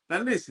 Okay.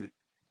 Now listen.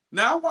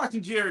 Now I'm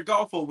watching Jared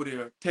Goff over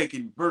there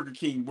taking Burger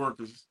King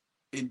workers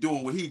and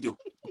doing what he do.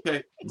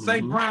 Okay.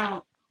 St.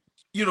 Brown,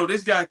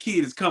 this guy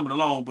kid is coming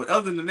along, but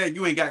other than that,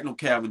 you ain't got no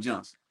Calvin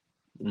Johnson.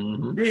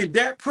 Mm-hmm. Then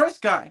Dak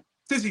Prescott,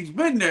 since he's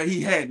been there,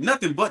 he had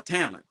nothing but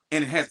talent,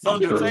 and it has Some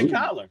people say underachieved.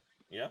 Kyler.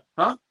 Yeah.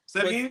 Huh?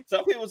 Say But again?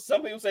 some people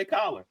say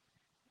Kyler.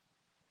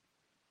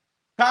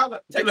 Kyler,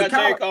 Take look, out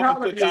Jerry Kyler, Coughlin and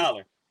Kyler put is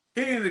Kyler.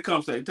 he ain't in the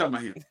conversation. You talking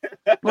about him?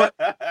 But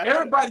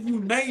everybody you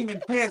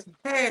naming has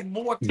had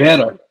more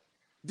Better talent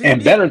than and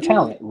this better kid.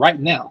 talent right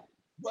now.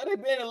 But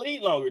they've been in the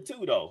league longer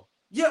too, though.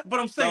 Yeah, but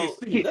I'm saying, So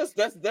see, that's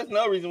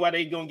no reason why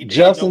they gonna get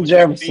the edge Justin over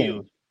Justin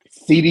Fields. Jefferson,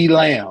 CD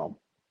Lamb,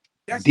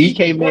 that's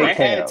DK even worse. They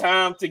had Metcalf.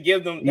 time to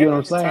give them. You They know what had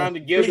I'm time saying? to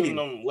give Ben,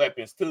 them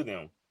weapons to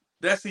them.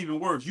 that's even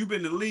worse. You've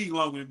been in the league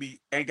longer than me,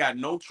 ain't got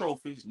no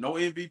trophies, no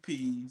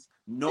MVPs,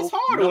 It's no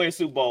hard to no. win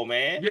Super Bowl,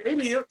 man. Yeah, it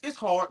is. It's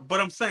hard, but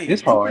I'm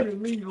It's saying you've been hard.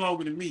 in the league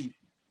longer than me,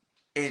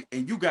 and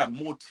you got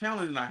more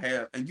talent than I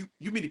have, and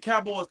you mean the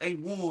Cowboys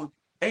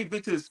ain't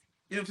been to this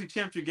NFC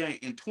Championship game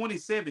in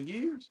 27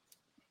 years?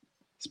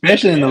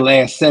 Especially in the Yeah,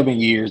 last 7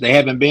 years. They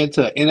haven't been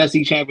to an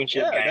NFC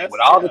championship yeah, game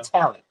with that's all the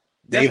talent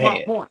That's they've my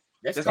had. point.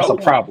 that's That's my That's a coaching.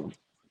 point. problem.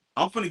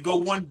 I'm finna go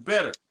Coaching. one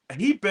better.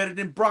 He better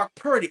than Brock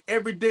Purdy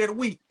every day of the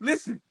week.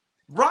 Listen,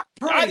 Brock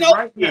I Purdy know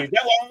right he now. is.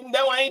 That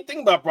why I ain't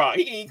thinking about Brock.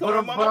 He ain't But coming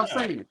to I'm, my but I'm mind.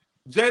 saying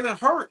Jalen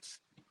Hurts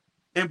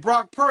and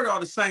Brock Purdy are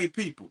the same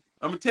people.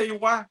 I'm gonna tell you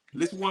why.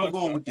 Listen where I'm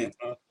going with this.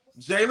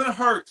 Jalen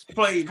Hurts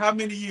played how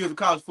many years of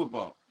college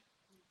football?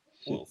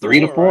 Well,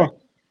 3 to 4, right? 4.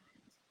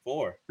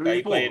 4. Three He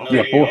or four. played another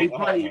Yeah, Okay. year at 4. He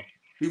played. Oklahoma.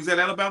 He was at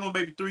Alabama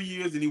maybe 3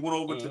 years, and he went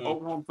over to Mm-hmm.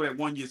 Oklahoma for that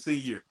 1 year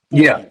senior year.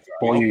 4 years. Yeah, Right.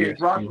 four Okay, years.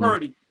 Brock Hmm.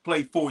 Purdy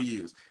played 4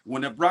 years.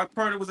 When that Brock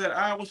Purdy was at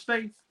Iowa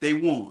State, they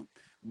won.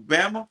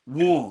 Bama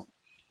won.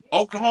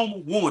 Oklahoma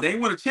won. They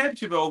didn't win a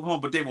championship at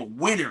Oklahoma, but they were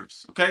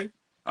winners. Okay.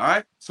 All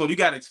right. So you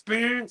got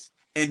experience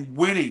and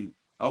winning.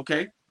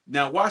 Okay.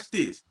 Now watch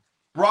this.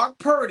 Brock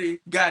Purdy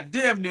got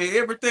damn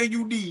near everything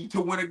you need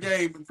to win a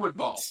game in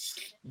football.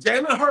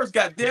 Jalen Hurts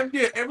got damn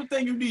near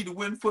everything you need to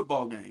win a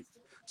football game.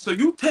 So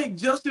you take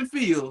Justin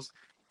Fields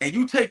and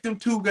you take them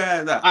two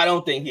guys out. I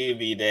don't think he'd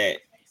be that.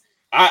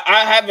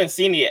 I haven't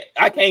seen it.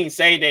 I can't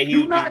say that he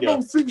You're would be not the.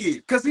 gonna see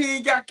it because he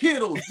ain't got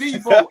Kittle,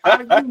 Debo,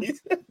 IU,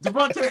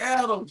 Devontae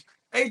Adams,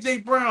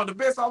 AJ Brown, the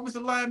best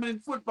offensive lineman in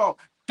football.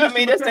 I Christian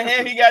mean, that's the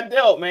hand McCaffrey. he got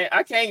dealt, man.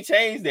 I can't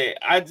change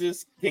that. I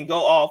just can go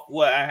off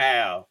what I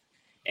have,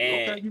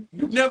 and Okay,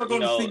 you're never you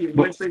gonna see know, it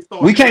But unless they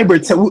we start can't drafting.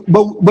 pretend.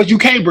 But you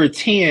can't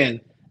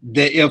pretend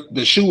that if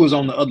the shoe was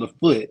on the other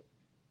foot,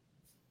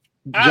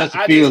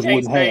 Justin I just Fields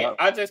can't wouldn't say have.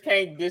 I just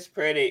can't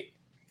discredit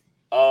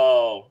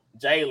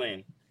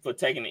Jalen for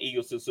taking the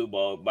Eagles to the Super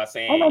Bowl by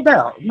Oh, no saying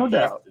doubt, no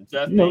doubt.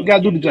 Justin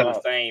Gotta do the can do the job.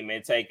 same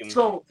and take him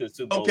So, to the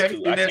Super Bowl okay,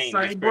 too. in I that can't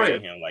same discredit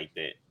breath, him like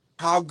that.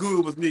 how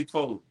good was Nick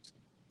Foles?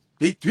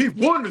 He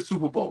won the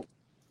Super Bowl.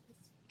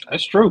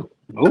 That's true.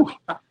 Ooh,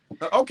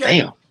 Okay,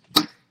 damn.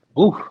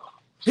 Ooh,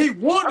 he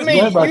won I the you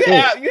right Super mean, Bowl. about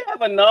that. you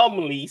have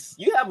anomalies.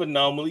 You have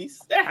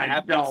anomalies. That I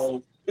happens.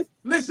 know.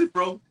 Listen,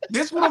 bro.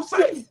 This is what I'm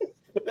saying.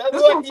 That's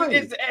This is what what I'm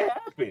saying. it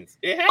happens.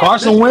 It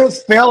Carson happens. Listen,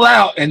 Wentz fell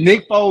out, and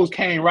Nick Foles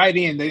came right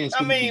in. They didn't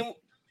I skip a beat.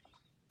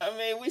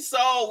 mean,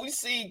 we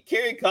see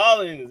Kerry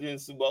Collins in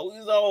Super Bowl.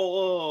 We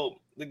saw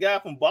the guy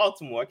from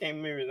Baltimore. I can't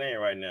remember his name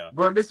right now.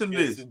 bro. Listen to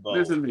In this. Super Bowl.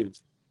 Listen to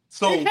this.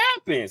 It So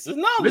happens. It's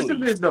listen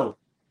to anomalies. this though.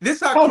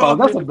 This how Hold on,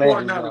 that's confident a the bad 49ers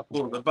example.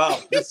 was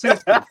about the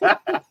system.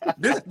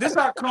 This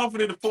how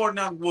confident the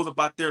 49ers was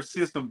about their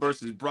system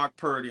versus Brock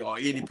Purdy or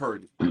any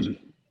Purdy.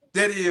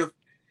 That if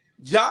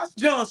Josh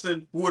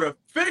Johnson would have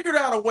figured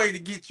out a way to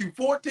get you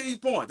 14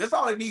 points, that's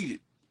all they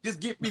needed. Just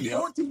get me Yep.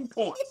 14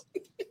 points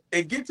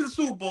and get to the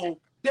Super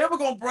Bowl. They were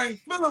gonna bring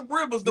Phillip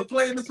Rivers to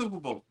play in the Super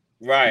Bowl.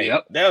 Right.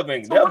 Yep.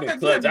 So That what been that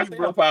clutch. telling I you,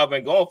 think they'll bro? probably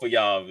been going for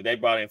y'all if they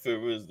brought in Phil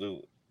Rivers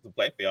to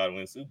play for y'all to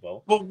win Super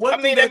Bowl. But I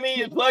what do mean, that that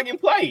means tell? plug and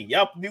play.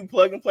 Y'all do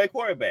plug and play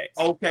quarterbacks.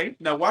 Okay,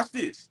 now watch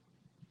this.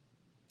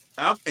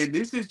 And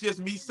this is just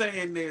me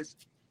saying this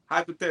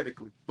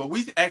hypothetically, but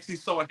we actually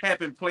saw it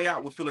happen play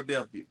out with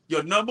Philadelphia.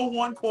 Your number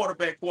one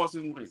quarterback,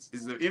 Carson Wentz,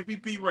 is an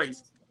MVP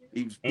race.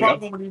 He was Yep.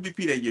 probably going to win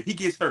MVP that year. He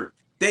gets hurt.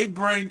 They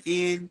bring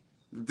in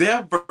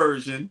their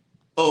version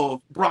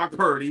of Brock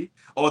Purdy,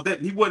 or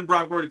that he wasn't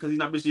Brock Purdy because he's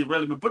not mission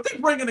relevant, but they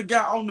bring in a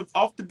guy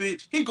off the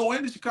bench. He go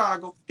into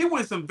Chicago. He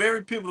wins some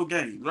very pivotal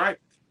games, right?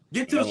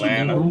 Get to the Super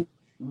Atlanta. Hmm. Bowl.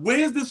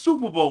 Wins the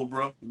Super Bowl,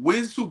 bro.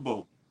 Wins the Super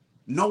Bowl.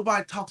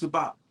 Nobody talks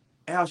about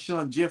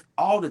Alshon Jeff,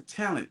 all the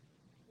talent.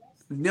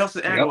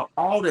 Nelson Yep. Aguilar,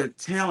 all the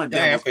talent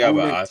that Dang, I was forgot on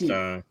about that team.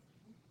 Ashton.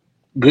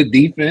 Good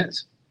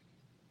defense.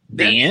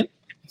 That's Then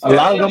a that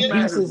lot of don't them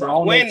matter, pieces bro.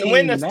 on that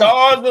When the team now.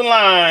 stars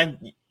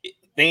align,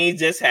 things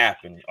just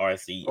happen.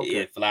 RC,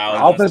 Okay. it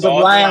flowers. Now, When Offensive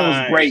stars line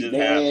was align, it great. just They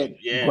happens. had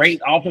Yes.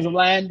 great offensive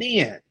line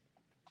then.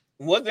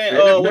 Wasn't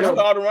let me what's know,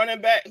 called the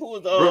running back? Who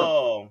was bro.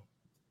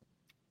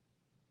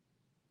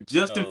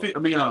 Justin, no, I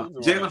mean, who was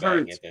the running Jalen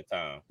back Hurts. at that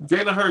time?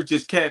 Jalen Hurts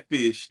just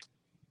catfished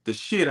the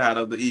shit out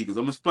of the Eagles.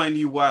 I'm gonna explain to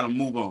you why to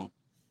move on.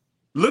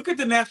 Look at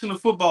the National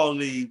Football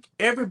League.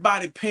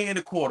 Everybody paying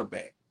the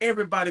quarterback.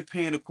 Everybody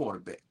paying the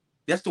quarterback.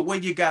 That's the way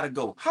you gotta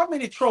go. How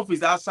many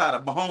trophies outside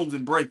of Mahomes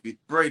and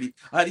Brady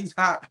are these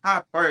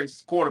high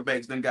priced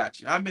quarterbacks done got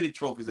you? How many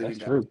trophies they That's done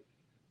got? true.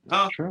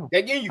 Huh? True.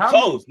 They're getting you How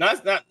close.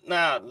 Let's not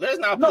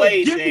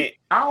play give that. me.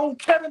 I don't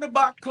care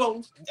about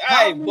close.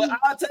 Hey, but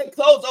I'll take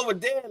close over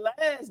dead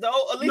last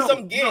though. At least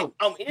I'm This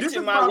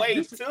inching is my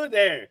way to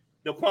there,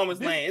 the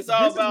promised land. It's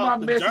all this is my about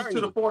the message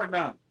to the journey.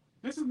 49ers.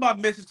 This is my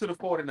message to the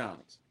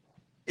 49ers.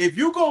 If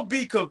you're gonna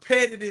be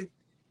competitive,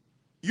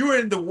 you're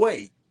in the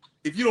way.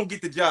 If you don't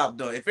get the job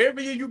done, if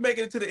every year you make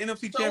it to the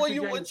NFC So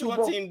Championship game, what you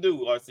want team to do,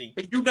 RC?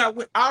 if you not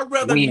win, I'd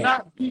rather Win.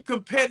 not be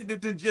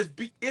competitive than just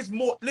be. It's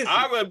more. Listen,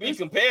 I'd rather be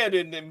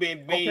competitive than be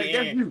okay,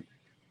 that's you.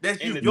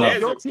 That's in you. the Your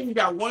desert. team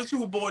got one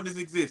Super Bowl in this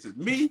existence.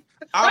 Me,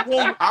 I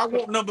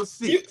want number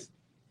 6.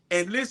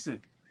 And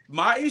listen,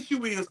 my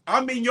issue is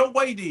I'm in your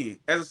way. Then,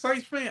 as a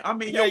Saints fan, I'm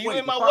in your way. You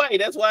in my way.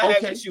 That's why I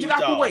have issues get with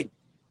out y'all. the way.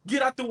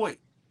 Get out the way.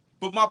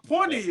 But my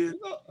point is,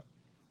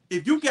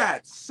 if you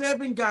got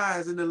 7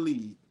 guys in the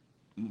league,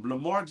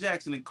 Lamar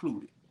Jackson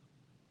included,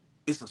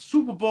 it's a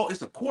Super Bowl.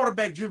 It's a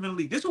quarterback-driven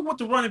league. This is what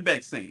the running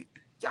back's saying.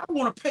 Y'all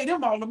want to pay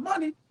them all the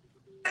money.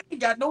 They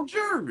ain't got no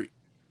jury.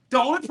 The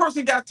only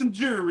person got some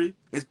jury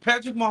is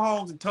Patrick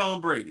Mahomes and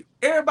Tom Brady.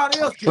 Everybody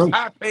else gets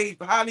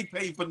highly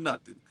paid for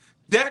nothing.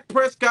 Dak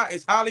Prescott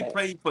is highly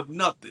paid for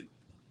nothing.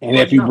 And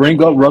if you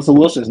bring up Russell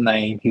Wilson's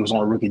name, he was on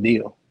a rookie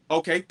deal.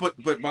 Okay, but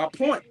my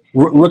point.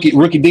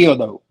 Rookie deal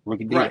though.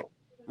 Rookie deal.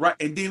 Right.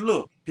 And then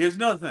look, here's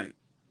another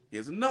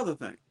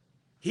thing.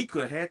 He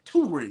could have had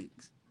 2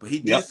 rings, but he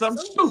did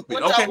something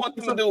stupid. What y'all want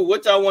them to do?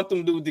 What y'all want them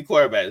to do with the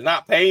quarterbacks?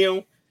 Not pay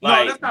him?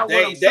 No, that's not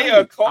what I'm saying. They are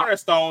a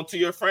cornerstone to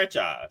your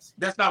franchise.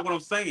 That's not what I'm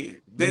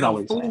saying. They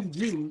don't fool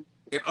you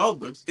and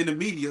others in the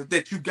media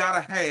that you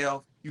gotta pay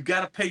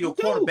your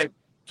quarterback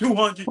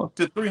 $200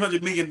 to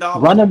 $300 million.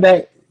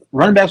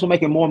 Running backs were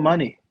making more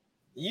money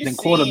than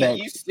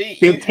quarterbacks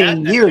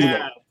 15 years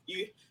ago.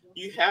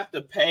 You have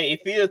to pay.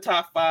 If he's a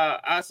top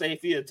 5, I say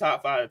if he's a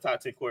top 5 or top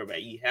 10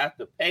 quarterback, you have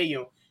to pay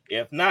him.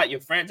 If not, your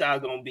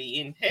franchise is gonna be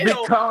in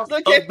hell.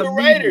 Look at the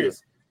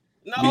Raiders.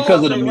 No,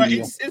 because of the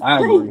media. It's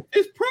proof.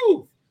 It's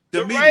proof.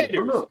 The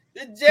Raiders, look,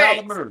 the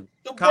Jets,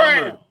 the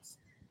Browns,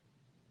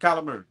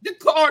 Kyler Murray, the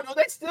Cardinals.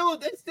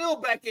 They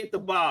still back at the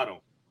bottom.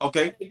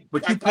 Okay,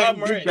 but Kyler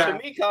Murray. To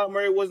me, Kyler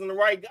Murray wasn't the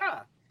right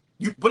guy.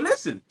 But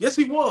listen, yes,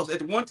 he was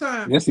at one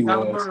time. Yes, he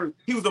Kyler was. Murray,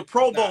 he was a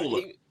Pro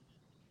Bowler,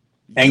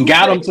 and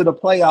got him to the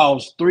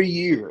playoffs 3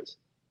 years.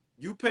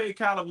 You paid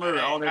Kyler Murray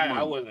all that money.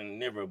 I wasn't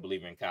never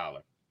believing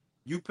Kyler.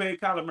 You paid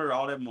Kyler Murray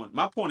all that money.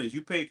 My point is,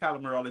 you paid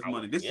Kyler Murray all this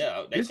money. This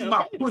is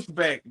my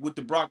pushback with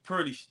the Brock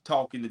Purdy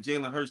talk and the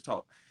Jalen Hurts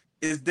talk,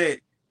 is that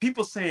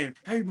people saying,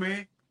 hey,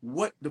 man,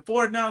 what the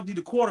 49ers need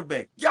a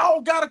quarterback.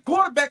 Y'all got a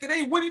quarterback and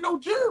ain't winning no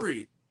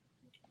jury.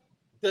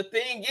 The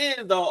thing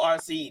is, though,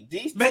 RC,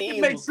 these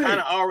teams were kind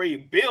of already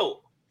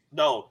built,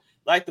 though.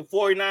 Like the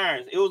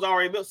 49ers, it was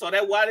already built. So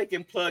that's why they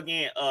can plug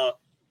in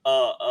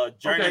a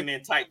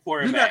journeyman type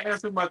quarterback. You're not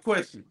answering my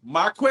question.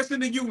 My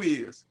question to you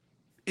is,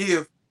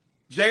 if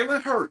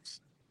Jalen Hurts,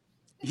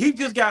 he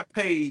just got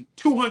paid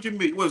 $200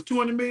 million. Was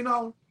 $200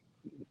 million?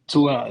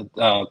 To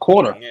a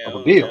quarter of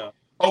a bill. Yeah.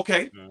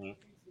 Okay. Mm-hmm.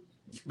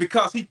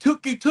 Because he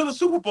took you to the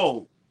Super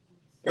Bowl.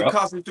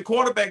 Because it's the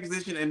quarterback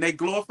position and they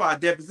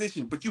glorified that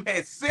position. But you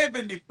had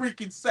 70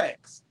 freaking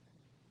sacks.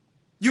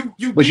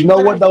 But you know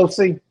what though?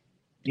 See,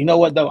 you know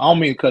what though? I don't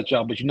mean to cut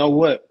y'all, but you know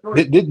what?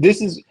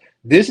 This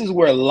is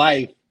where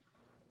life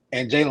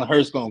and Jalen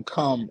Hurts gonna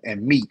come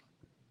and meet.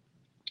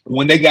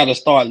 When they got to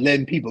start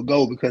letting people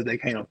go because they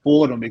can't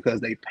afford them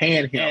because they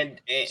paying him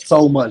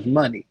so much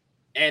money.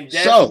 And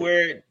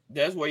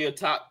that's where your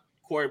top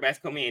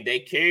quarterbacks come in. They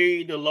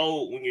carry the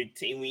load when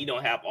you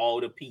don't have all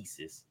the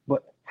pieces.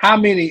 But how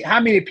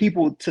many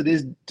people to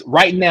this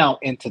right now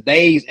in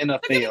today's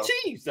NFL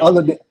Chiefs,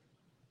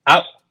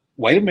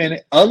 wait a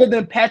minute, other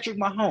than Patrick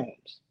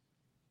Mahomes,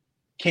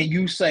 can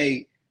you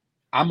say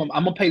I'm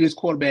gonna pay this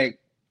quarterback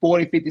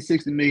 $40, $50,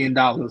 $60 million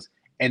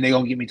and they're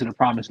gonna get me to the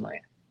promised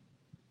land?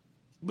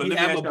 But you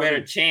have a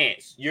better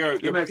chance. Your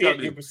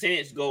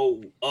percentage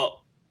go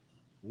up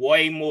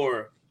way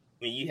more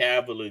when you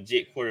have a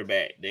legit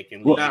quarterback that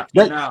can lead.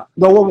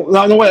 No,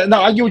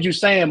 I get what you're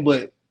saying,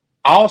 but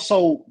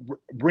also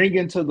bring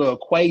into the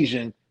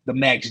equation the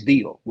max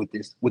deal with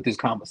this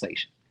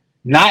conversation.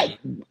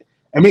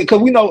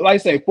 Because we know, like I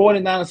say,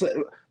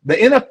 49ers, the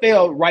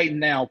NFL right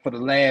now for the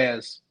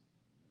last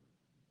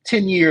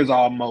 10 years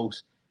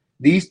almost,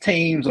 these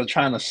teams are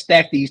trying to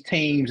stack these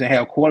teams and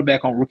have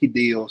quarterback on rookie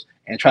deals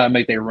and try to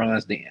make their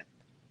runs then.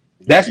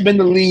 That's been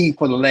the league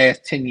for the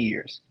last 10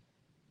 years.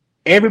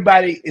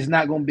 Everybody is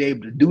not going to be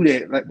able to do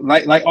that.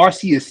 Like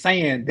RC is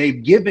saying,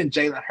 they've given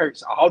Jalen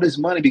Hurts all this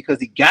money because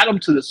he got him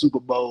to the Super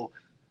Bowl,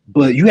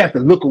 but you have to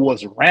look at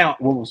what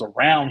was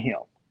around him.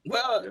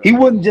 Well, he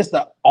wasn't just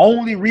the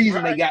only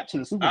reason they got to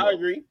the Super Bowl.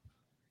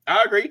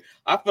 I agree.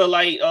 I feel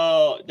like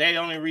the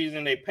only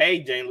reason they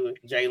paid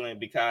Jalen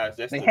because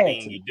that's the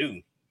thing you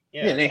do.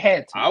 Yeah, they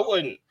had to. I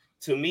wouldn't.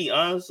 To me,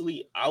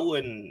 honestly, I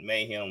wouldn't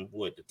make him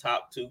the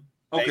top 2.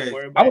 Okay,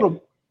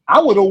 I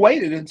would have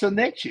waited until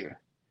next year.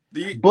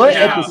 But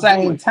at the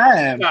same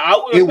time, I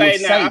would have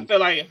paid now. I feel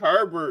like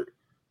Herbert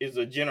is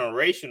a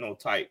generational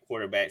type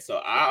quarterback, so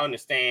I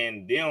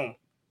understand them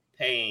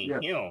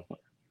paying him.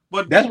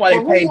 But That's why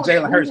they paid who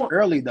Jalen Hurts won?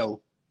 early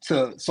though,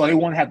 so they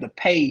won't have to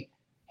pay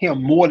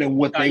him more than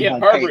what they Yeah,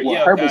 gonna pay Herbert. what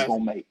Yeah, Herbert's guys.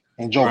 gonna make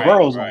and Joe Right,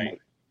 Burrow's gonna right. make.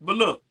 But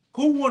look,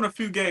 who won a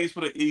few games for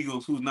the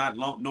Eagles? Who's no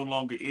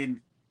longer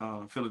in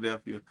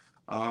Philadelphia?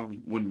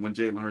 When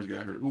Jalen Hurts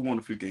got hurt, who won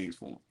a few games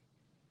for him?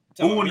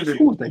 Who won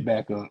Who was they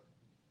back up?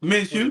 Was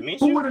it Minshew? Who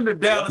Minshew? went into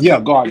Dallas? Yeah,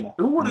 Gardner.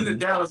 Who went into Mhm.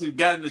 Dallas and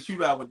got in the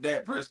shootout with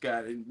Dak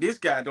Prescott? And this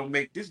guy don't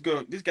make this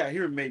guy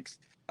here makes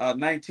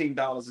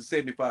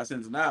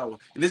 $19.75 an hour,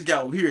 and this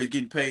guy over here is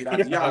getting paid out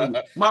of Yahoo.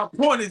 My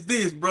point is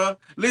this, bro.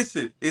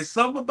 Listen, it's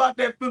something about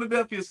that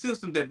Philadelphia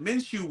system that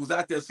Minshew was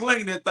out there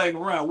slinging that thing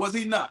around. Was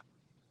he not?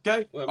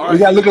 Okay. Well, All We right.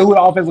 gotta look at who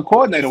the offensive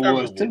coordinator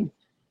was Serviceable. too.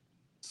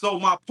 So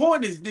my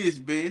point is this,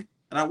 Ben,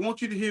 and I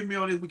want you to hear me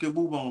on this. We can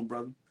move on,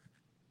 brother.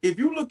 If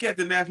you look at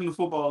the National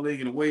Football League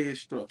and the way it's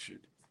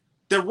structured,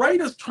 the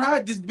Raiders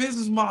tried this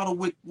business model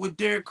with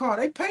Derek Carr.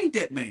 They paid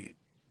that man.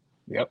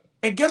 Yep.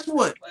 And guess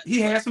what?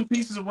 He had some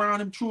pieces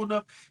around him, true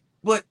enough.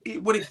 But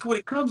what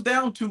it comes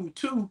down to,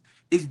 too,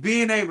 is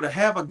being able to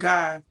have a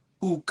guy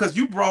who, because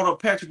you brought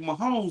up Patrick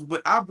Mahomes,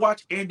 but I've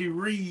watched Andy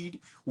Reid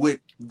with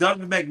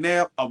Donovan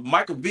McNabb or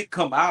Michael Vick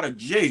come out of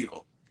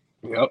jail.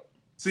 Yep.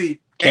 See,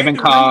 Kevin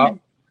Cobb.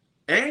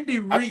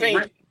 Andy I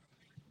think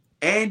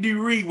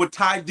Reid with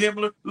Ty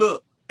Dibbler.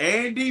 Look,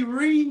 Andy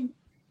Reid,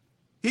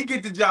 he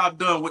get the job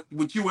done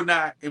with you and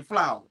I and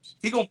Flowers.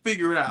 He gonna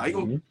figure it out. He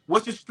gonna,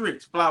 what's your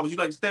strengths, Flowers? You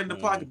like to stand in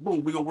the pocket?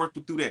 Boom, we gonna work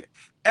through that.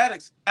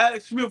 Alex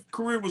Smith's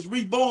career was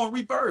reborn,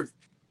 rebirth.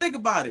 Think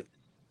about it.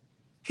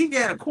 He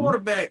got a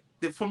quarterback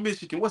that from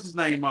Michigan. What's his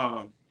name?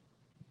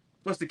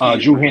 What's the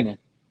kid? Drew Hennon.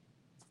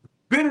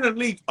 Been in the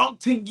league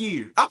 10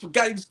 years. I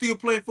forgot he was still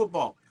playing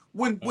football.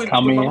 When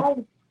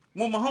Mahomes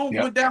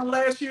went down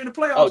last year in the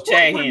playoffs. Oh,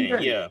 Chad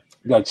Hennon, yeah.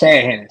 No,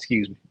 Chad Hennon,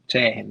 excuse me.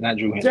 Chad Hennon, not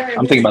Drew Hennon. Chad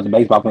I'm thinking about the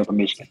baseball player from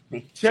Michigan.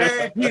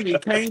 Chad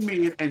Hennon came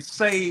in and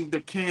saved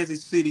the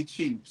Kansas City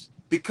Chiefs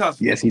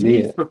because Yes, he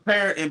he's did.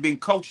 prepared and been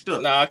coached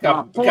up. Nah,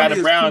 kind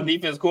of Brown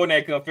defense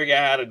coordinator couldn't figure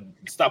out how to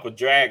stop a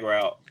drag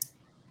route.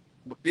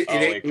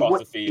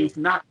 It's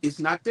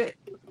not that.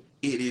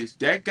 It is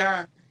that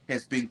guy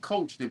has been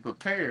coached and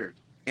prepared.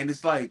 And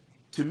it's like,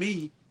 to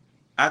me,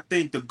 I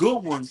think the good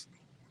ones,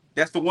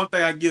 that's the one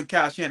thing I give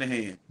Kyle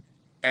Shanahan.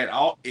 At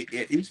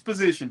each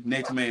position,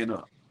 next man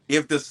up.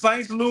 If the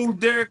Saints lose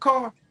Derek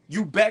Carr,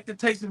 you back to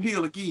Taysom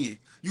Hill again.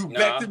 You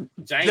back to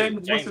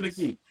James Winston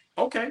again.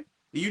 Okay.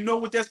 You know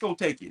what that's going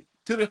to take you?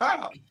 To the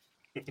house.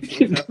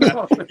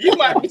 You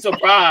might be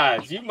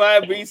surprised.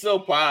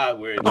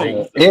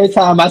 Every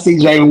time I see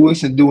James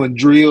Wilson doing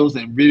drills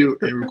and video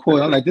and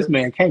recording, I'm like, this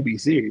man can't be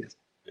serious.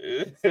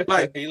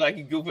 Like he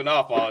goofing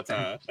off all the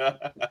time.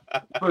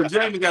 But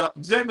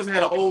James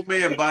had an old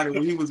man body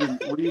when he was in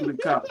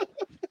college.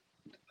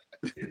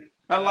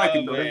 I like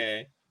him though.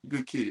 Man.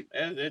 Good kid.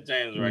 That's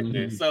James right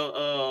there. So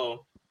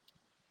all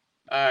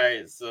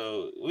right,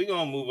 so we're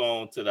gonna move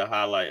on to the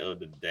highlight of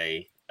the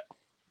day.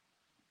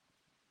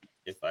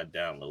 If I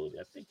download it,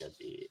 I think I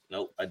did.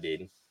 Nope, I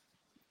didn't.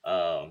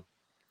 But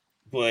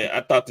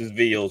I thought this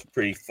video was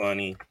pretty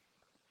funny.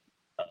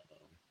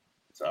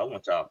 So I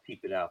want y'all to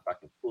peep it out if I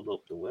can pull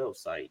up the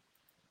website.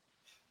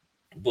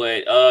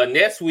 But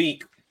next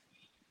week,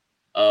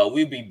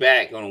 we'll be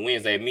back on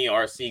Wednesday. Me and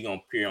RC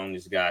gonna appear on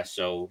this guy's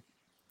show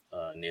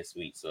next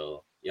week.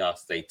 So y'all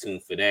stay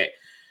tuned for that.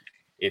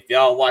 If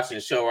y'all watching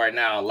the show right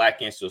now,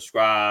 like and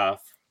subscribe,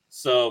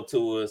 sub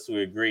to us.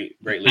 We greatly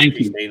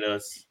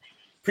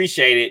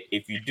appreciate it.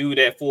 If you do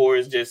that for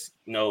us, just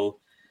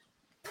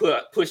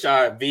push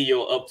our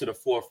video up to the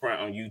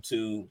forefront on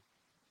YouTube.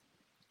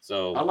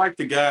 So I like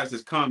the guys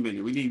that's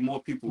commenting. We need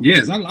more people.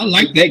 Yes, I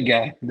like that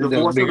guy. The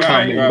voice of the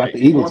fans, about the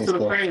Eagles and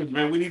stuff. Fans,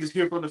 man. We need to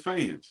hear from the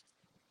fans.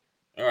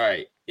 All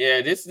right.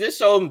 Yeah, this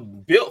show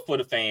built for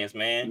the fans,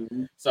 man.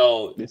 Mm-hmm.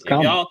 So if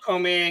y'all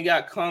come in,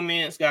 got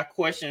comments, got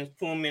questions,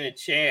 put them in the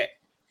chat,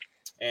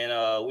 and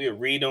we'll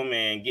read them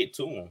and get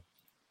to them.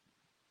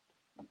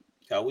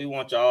 Cause we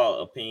want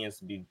y'all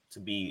opinions to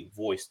be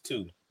voiced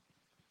too.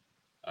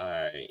 All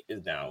right,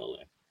 it's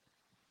downloading.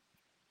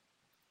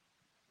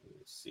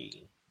 Let's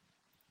see.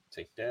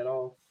 Take that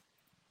off.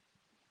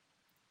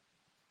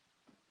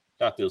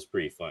 Thought this was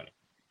pretty funny.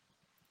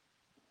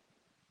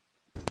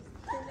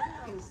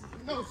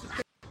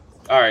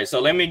 All right, so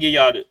let me give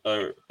y'all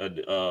a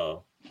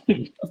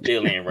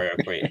fill in real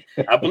quick.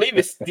 I believe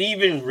it's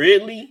Stephen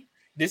Ridley.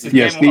 This is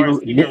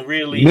Stephen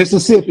Ridley,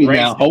 Mississippi.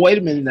 Now, wait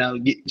a minute. Now,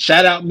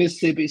 shout out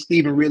Mississippi.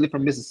 Stephen Ridley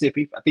from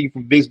Mississippi. I think he's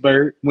from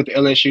Vicksburg. Went to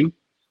LSU.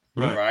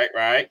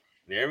 Right.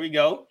 There we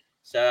go.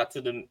 Shout out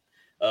to the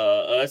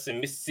us in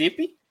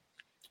Mississippi.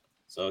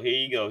 So here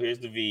you go. Here's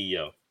the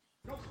video.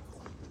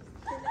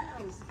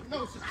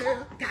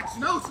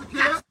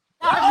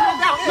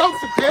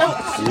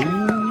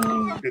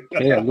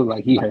 Yeah, look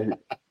like he hurt.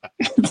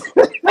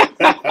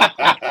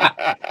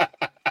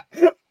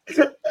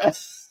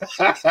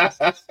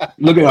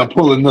 Look at him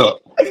pulling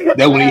up.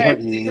 That when he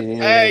hurt. Yeah.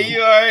 Hey,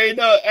 you already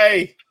know.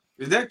 Hey,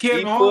 is that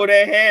Kevin Hart? He pulled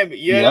that habit.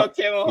 Yeah,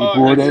 Kevin Hart.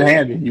 He pulled that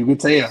habit. You can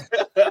tell.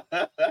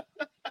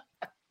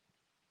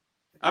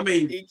 I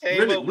mean, he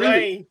came up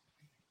lane.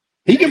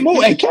 He can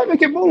move. Hey, Kevin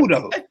can move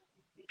though.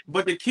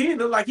 But the kid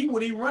looked like he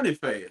wasn't even running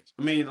fast.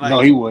 I mean, No,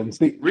 like he wasn't.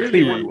 really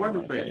Steve wasn't wasn't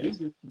running running fast. He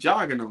fast. was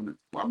jogging on it.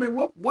 I mean,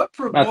 what About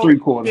provoked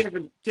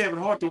 3/4. Kevin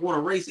Hart to want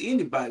to race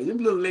anybody? Them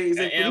little legs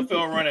An ain't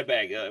NFL running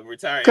back,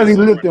 retired Because NFL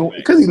running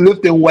back. he's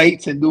lifting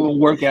weights and doing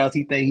workouts.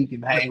 He think he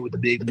can hang with the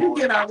big You boys.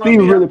 get outrun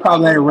Steve me. really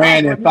probably ain't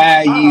ran in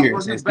 5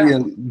 years him and still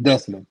backwards.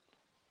 dusting him.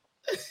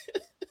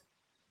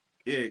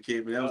 Yeah,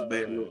 Kevin, that was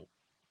bad look.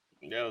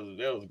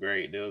 That was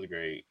great. That was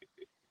great.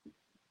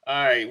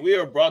 All right, we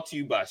are brought to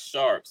you by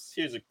Sharps.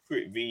 Here's a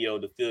quick video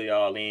to fill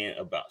y'all in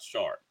about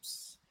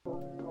Sharps.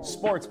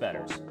 Sports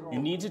bettors, you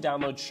need to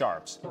download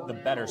Sharps, the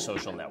better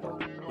social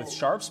network. With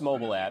Sharps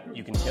mobile app,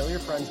 you can tail your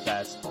friends'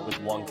 bets with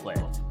one click.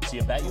 See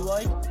a bet you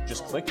like?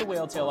 Just click the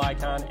whale tail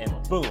icon and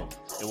boom,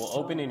 it will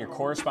open in your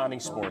corresponding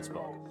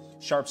sportsbook.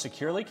 Sharps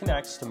securely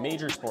connects to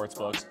major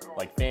sportsbooks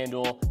like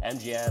FanDuel,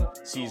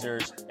 MGM,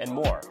 Caesars, and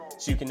more.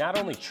 So you can not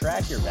only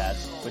track your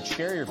bets, but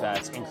share your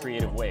bets in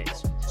creative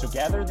ways. So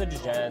gather the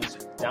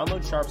degens,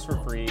 download Sharps for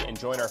free, and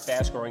join our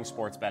fast-growing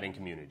sports betting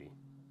community.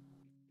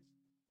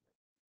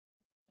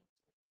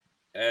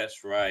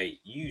 That's right.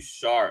 Use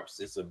Sharps.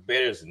 It's a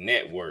bettors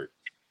network.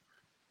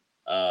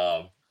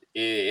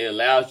 It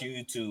allows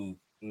you to,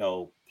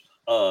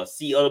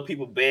 see other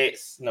people's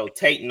bets,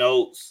 take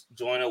notes,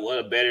 join up with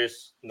other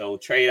bettors,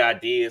 trade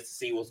ideas to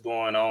see what's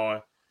going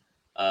on.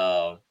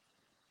 I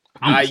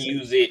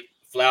use it.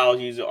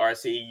 Flowers use it.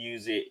 RC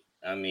use it.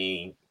 I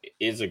mean,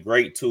 it's a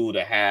great tool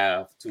to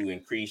have to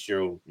increase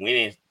your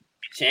winning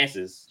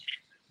chances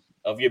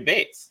of your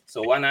bets.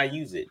 So why not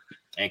use it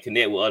and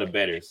connect with other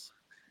bettors?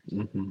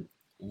 Mm-hmm.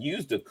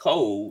 Use the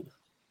code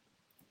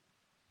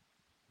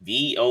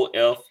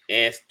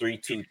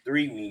VOFS323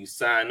 when you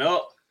sign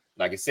up.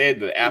 Like I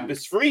said, the app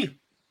is free.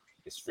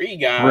 It's free,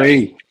 guys.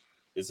 Free.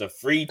 It's a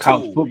free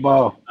College tool.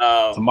 football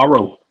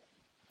tomorrow.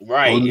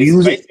 Right.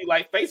 It's basically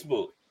like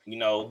Facebook.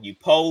 You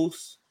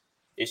post.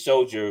 It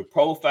shows your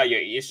profile.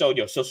 It shows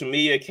your social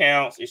media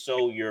accounts. It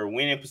shows your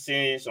winning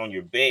percentage on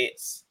your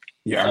bets.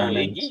 Your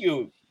earnings. It give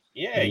you,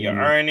 your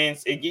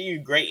earnings. It give you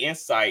great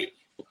insight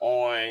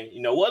on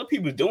what other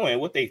people are doing,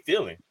 what they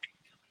feeling.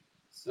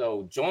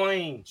 So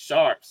join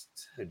Sharps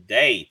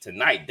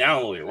tonight,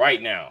 download it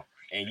right now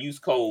and use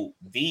code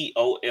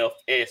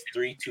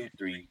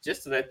VOFS323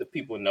 just to let the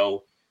people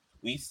know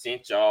we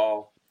sent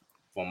y'all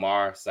from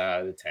our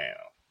side of the town.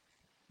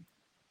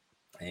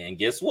 And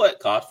guess what?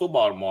 College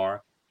football tomorrow.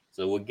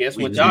 So guess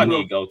what y'all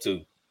need to go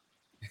to?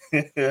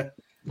 Y'all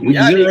need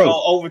to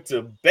go over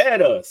to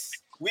Bet Us.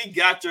 We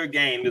got your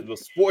game. It's a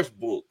sports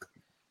book.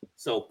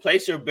 So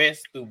place your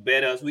bets through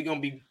Bet Us. We're gonna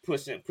be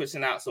pushing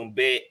out some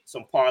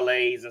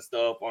parlays and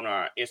stuff on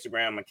our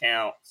Instagram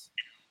accounts.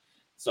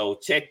 So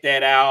check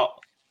that out.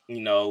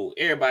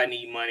 Everybody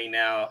need money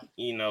now.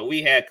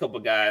 We had a couple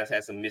guys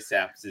had some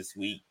mishaps this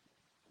week,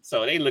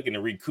 so they looking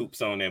to recoup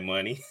some of their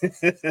money.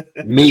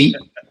 Me,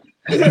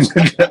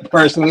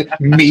 personally,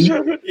 me.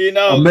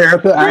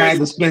 America, I had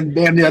to spend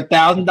damn near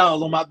 $1,000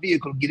 on my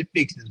vehicle to get it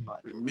fixed this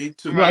month. Me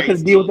too. I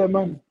couldn't deal with that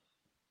money.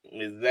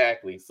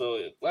 Exactly. So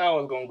if I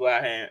was gonna go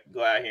out here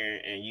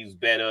and use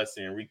Bet Us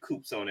and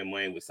recoup some of that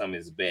money with some of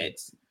his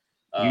bets.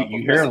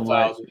 You heard him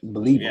right.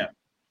 Believe him.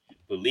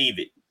 Believe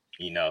it.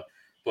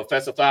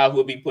 Professor Flowers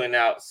will be putting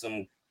out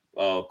some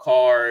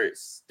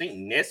cards. I think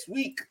next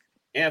week.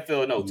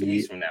 NFL, 2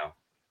 weeks from now.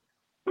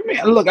 I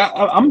mean, look,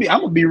 I'm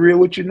gonna be real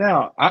with you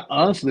now. I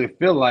honestly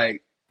feel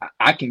like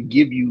I can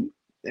give you.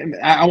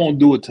 I won't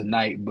do it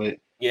tonight, but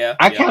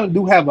I kind of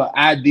do have an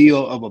idea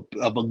of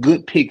a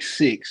good pick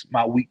six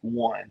my week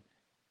one.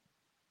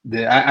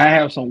 That I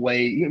have some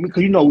way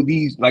because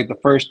these like the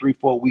first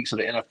 3-4 weeks of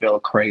the NFL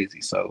are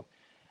crazy. So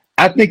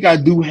I think I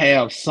do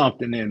have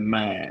something in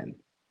mind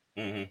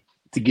to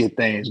get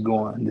things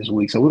going this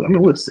week. So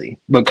we'll see.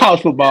 But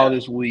college football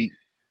this week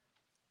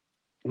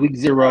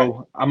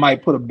 0, I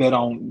might put a bet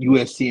on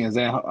USC and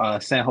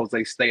San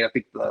Jose State. I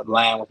think the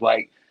line was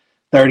like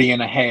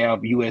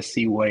 30.5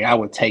 USC way. I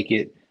would take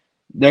it.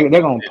 They're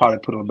gonna probably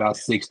put them about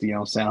 60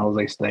 on San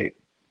Jose State.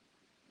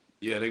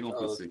 Yeah, they're gonna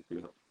put 60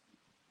 up.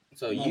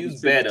 So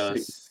use Bet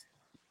Us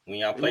when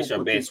y'all place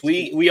your bets.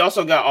 We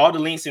also got all the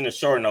links in the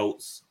show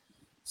notes,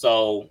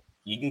 so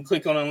you can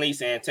click on the links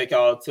and take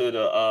y'all to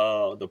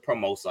the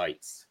promo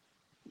sites.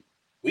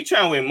 We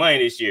trying to win money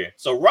this year,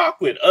 so rock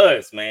with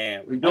us,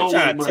 man. I'm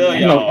trying to tell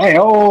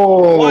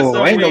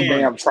y'all. Ain't no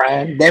damn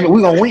trying. Damn it,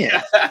 we gonna win.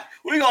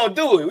 We gonna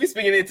do it. We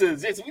speaking into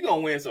this. We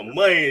gonna win some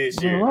money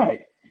this year. All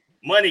right.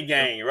 Money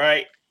game,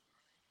 right?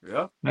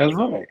 Yeah, that's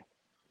right.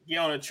 Get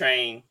on the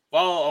train.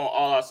 Follow on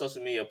all our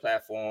social media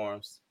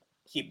platforms.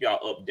 Keep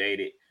y'all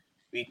updated.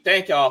 We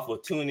thank y'all for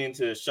tuning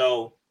into the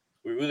show.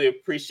 We really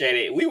appreciate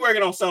it. We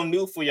working on something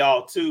new for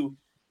y'all too.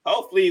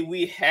 Hopefully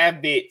we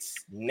have it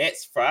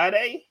next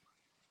Friday.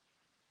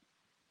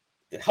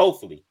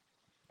 Hopefully.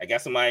 I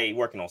got somebody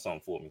working on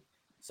something for me.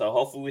 So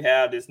hopefully we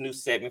have this new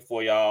segment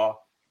for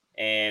y'all.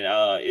 And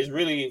it's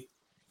really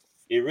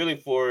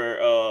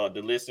for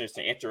the listeners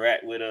to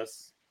interact with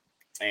us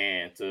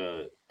and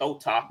to throw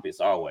topics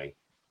our way.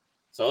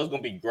 So it's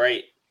gonna be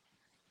great.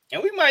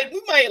 And we might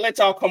let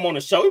y'all come on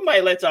the show. We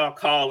might let y'all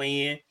call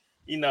in.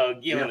 Get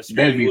on the That'd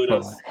stream be with fun.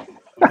 us,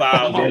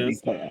 vibe That'd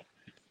with be us. fun.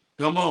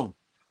 Come on.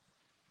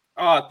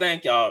 Oh,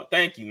 thank y'all.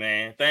 Thank you,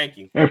 man. Thank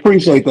you. I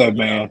appreciate that, You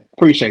know, man.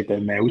 Appreciate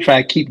that, man. We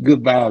try to keep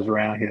good vibes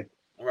around here.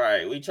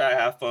 right. We try to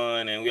have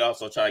fun, and we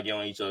also try to get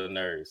on each other's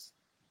nerves.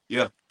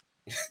 Yeah.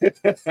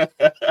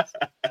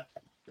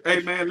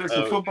 Hey man,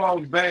 listen, Uh,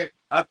 football's back.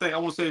 I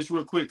want to say this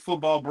real quick.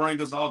 Football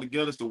brings us all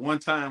together. It's the one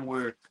time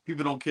where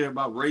people don't care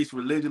about race,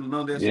 religion, and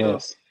none of that stuff.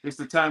 Yes. It's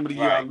the time of the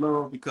year I right.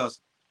 love because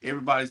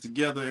everybody's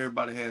together.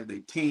 Everybody has their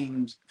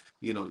teams.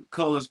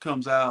 Colors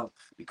comes out.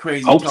 The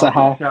crazy Hopes are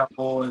talk of the high.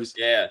 Cowboys.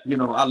 Yeah.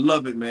 I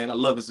love it, man. I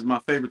love it. It's my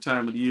favorite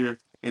time of the year.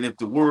 And if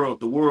the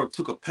world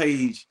took a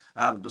page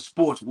out of the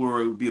sports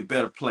world, it would be a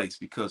better place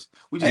because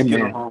we just get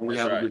Amen. along, we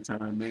That's have a right. good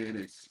time,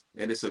 man,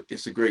 and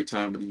it's a great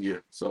time of the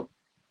year. So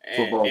And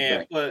football's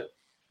and back.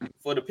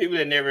 for the people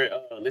that never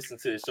listened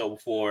to the show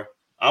before,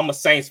 I'm a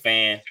Saints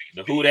fan.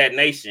 The Who That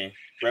Nation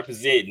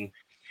representing.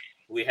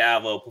 We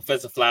have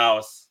Professor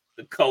Flowers,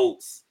 the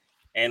Colts,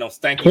 and those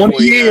stanky 20 49ers.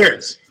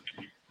 years.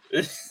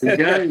 The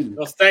game.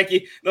 those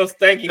stanky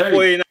Hey,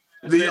 49ers.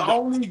 the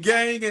only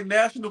gang in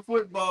National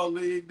Football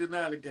League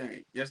deny the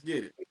game. Let's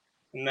get it.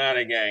 Not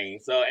a game.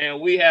 So,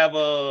 and we have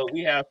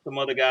some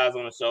other guys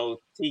on the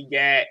show. T.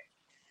 Gat,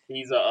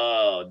 he's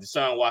a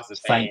Deshaun Watson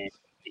fan, Saints.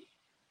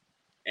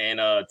 and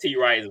T.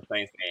 Wright is a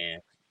Saints fan.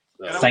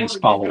 And I So, want Saints to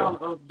give y'all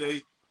follower. an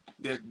update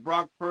that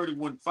Brock Purdy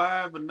went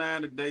 5 of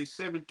 9 today,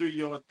 73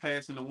 yards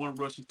passing and 1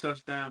 rushing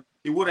touchdown.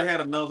 He would have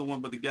had another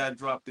one, but the guy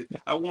dropped it.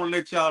 I want to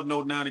let y'all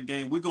know now the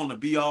game, we're going to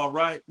be all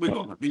right. We're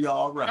going to be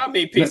all right. how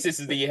many pick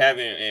sixes do you have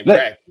in Let,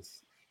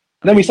 practice?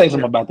 let me say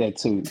something about that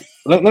too.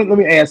 Let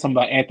me add something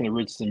about Anthony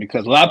Richardson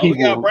because a lot of Oh, we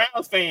got people.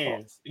 Browns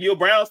fans. You a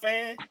Browns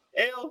fan,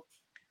 L?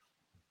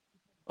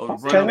 Oh, the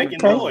See you Browns Okay, are making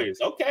okay. good. noise.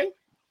 Okay,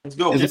 Let's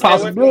go. There's a just stay away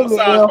from the possibility.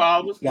 massage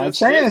parlors. Got a Just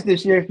chance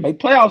this year. Make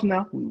playoffs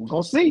now. We're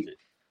gonna see.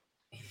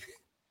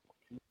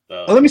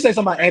 so, Let me say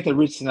something about Anthony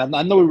Richardson.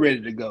 I know we're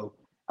ready to go.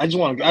 I just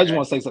want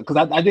to say something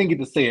because I didn't get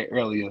to say it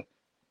earlier.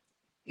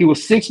 He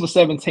was 6 for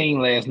 17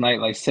 last night,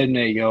 like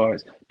 78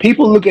 yards.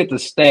 People look at the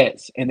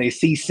stats and they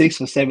see 6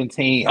 for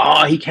 17.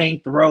 Oh, he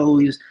can't throw.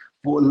 He's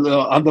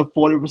under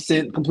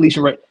 40%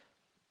 completion rate.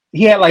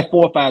 He had like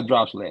 4 or 5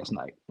 drops last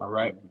night. All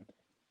right.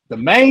 The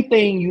main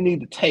thing you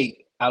need to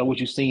take out of what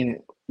you've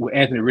seen with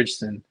Anthony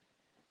Richardson,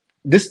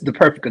 this is the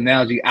perfect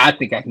analogy I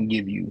think I can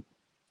give you.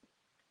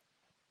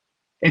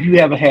 If you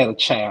ever had a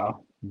child,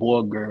 boy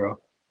or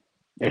girl,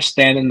 they're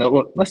standing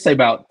up, let's say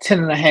about 10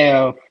 and a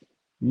half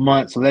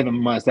months, 11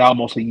 months,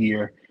 almost a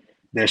year.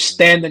 They're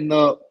standing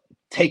up,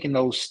 taking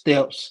those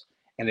steps,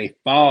 and they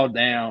fall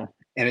down,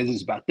 and it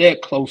is about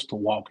that close to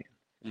walking.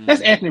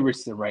 That's Anthony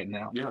Richardson right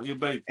now. Yeah, your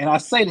baby. And I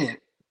say that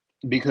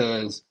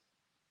because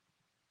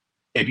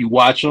if you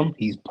watch him,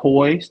 he's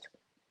poised.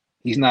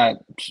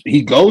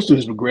 He goes through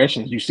his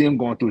progressions. You see him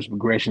going through his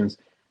progressions.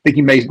 I think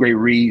he makes great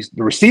reads.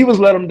 The receivers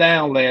let him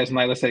down last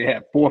night. Let's say he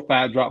had 4 or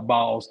 5 drop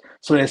balls.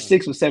 So that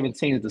 6 or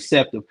 17 is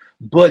deceptive.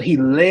 But he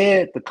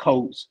led the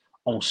Colts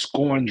on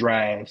scoring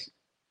drives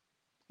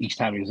each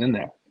time he was in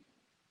there.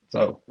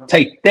 So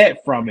take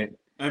that from it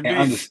and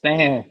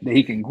understand that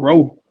he can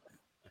grow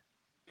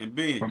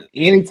from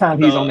any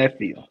time he's on that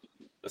field.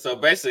 So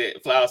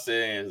basically, Flower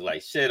saying is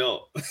like, shut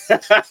up.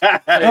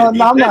 No,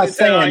 I'm not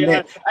saying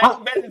that.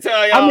 I'm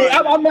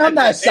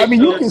not. I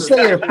mean, you can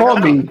say it for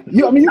me.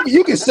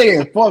 You can say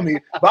it for me.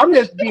 But I'm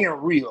just being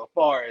real. As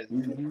far as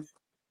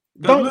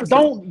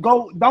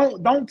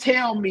don't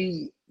tell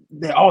me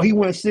that he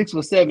went 6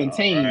 for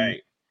 17,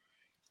 right.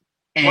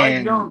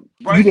 and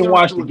Bryce you didn't Young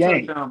watch threw the a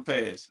game. touchdown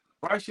pass.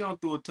 Bryce Young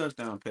threw a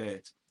touchdown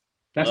pass.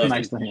 That's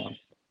nice to him.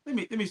 Let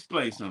me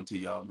explain something to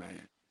y'all,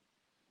 man.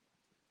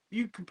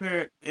 You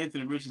compare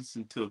Anthony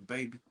Richardson to a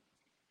baby.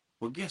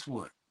 Well, guess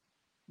what?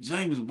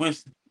 James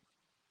Winston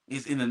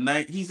is in the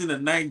ninth. He's in the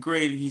 9th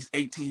grade and he's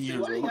 18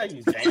 years old. Why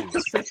you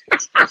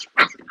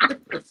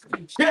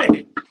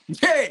James?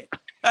 Yeah.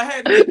 I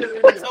had to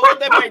so what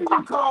that make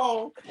you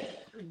call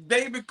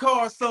David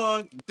Carr's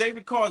son,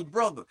 David Carr's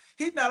brother.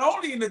 He's not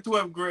only in the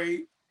 12th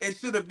grade and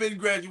should have been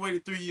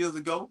graduated 3 years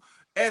ago.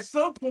 At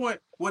some point,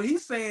 what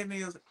he's saying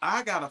is,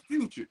 I got a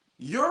future.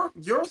 Your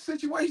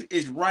situation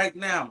is right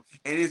now,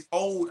 and it's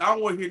old. I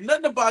don't want to hear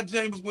nothing about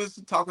James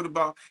Winston talking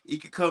about he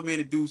could come in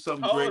and do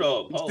something great.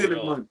 He's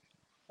stealing money.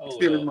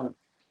 Stealing money.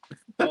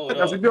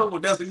 That's a good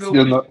one. That's a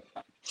good one.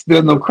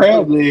 Still no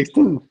crab legs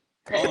too.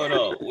 Hold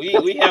up.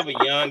 We have a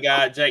young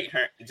guy, Jake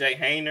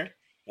Hayner.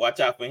 Watch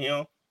out for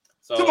him.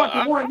 So you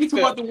talking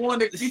about the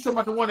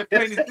one that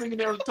painted his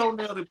fingernails and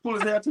toenails and pull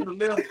his hair to the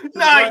left.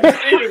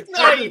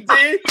 No, he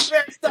did.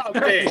 Stop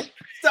that.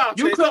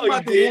 You talking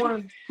about the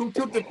one who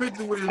took the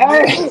picture with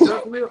his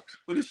lip,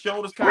 with his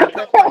shoulders kind of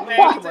cut?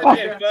 Man, he's just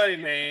being funny,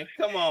 man.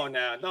 Come on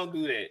now. Don't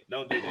do that.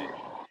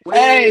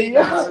 Way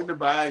down in the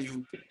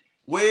bayou.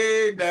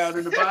 Way down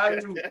in the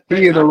bayou.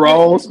 He in the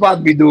wrong spot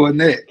to be doing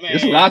that. Man,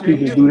 there's a lot of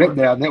people who do that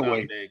down that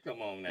way.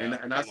 Come on now.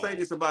 And I say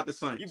this about the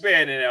Saints. You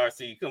better than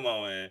RC. Come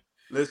on, man.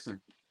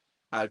 Listen,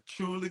 I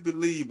truly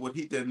believe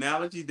the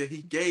analogy that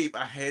he gave,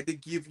 I had to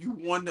give you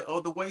one the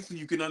other way so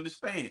you can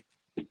understand.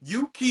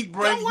 You keep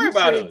Don't bringing. worry You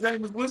about said us.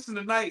 James Winston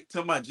tonight.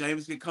 Tell my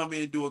James can come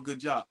in and do a good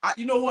job.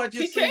 You know what I He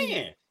just seen?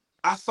 can.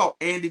 I saw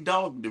Andy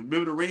Dalton.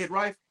 Remember the Red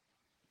Rifle?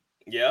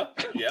 Yeah.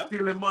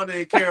 Stealing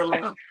money in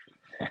Carolina.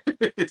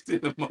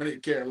 Stealing money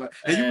in Carolina.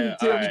 And you mean to All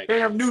tell me right.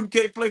 Cam Newton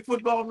can't play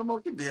football no more?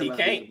 Get the He hell out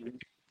of here, can't. man.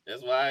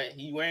 That's why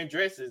he wearing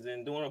dresses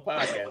and doing a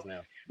podcast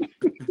now.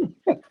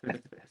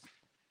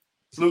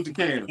 Salute to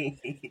Cam.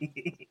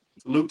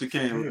 Salute to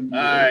Cam. All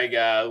right,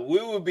 guys. We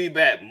will be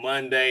back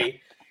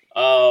Monday.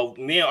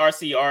 Me and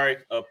RC are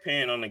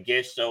appearing on the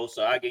guest show,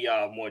 so I'll give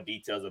y'all more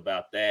details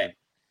about that.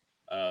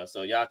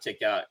 So y'all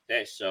check out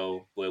that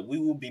show. But we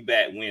will be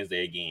back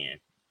Wednesday again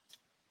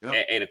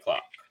at 8:00.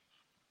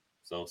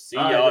 So see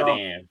All right, y'all y'all.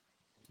 then.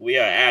 We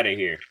are out of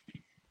here.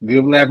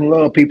 Give, laugh, and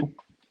love, people.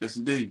 Yes,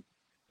 indeed.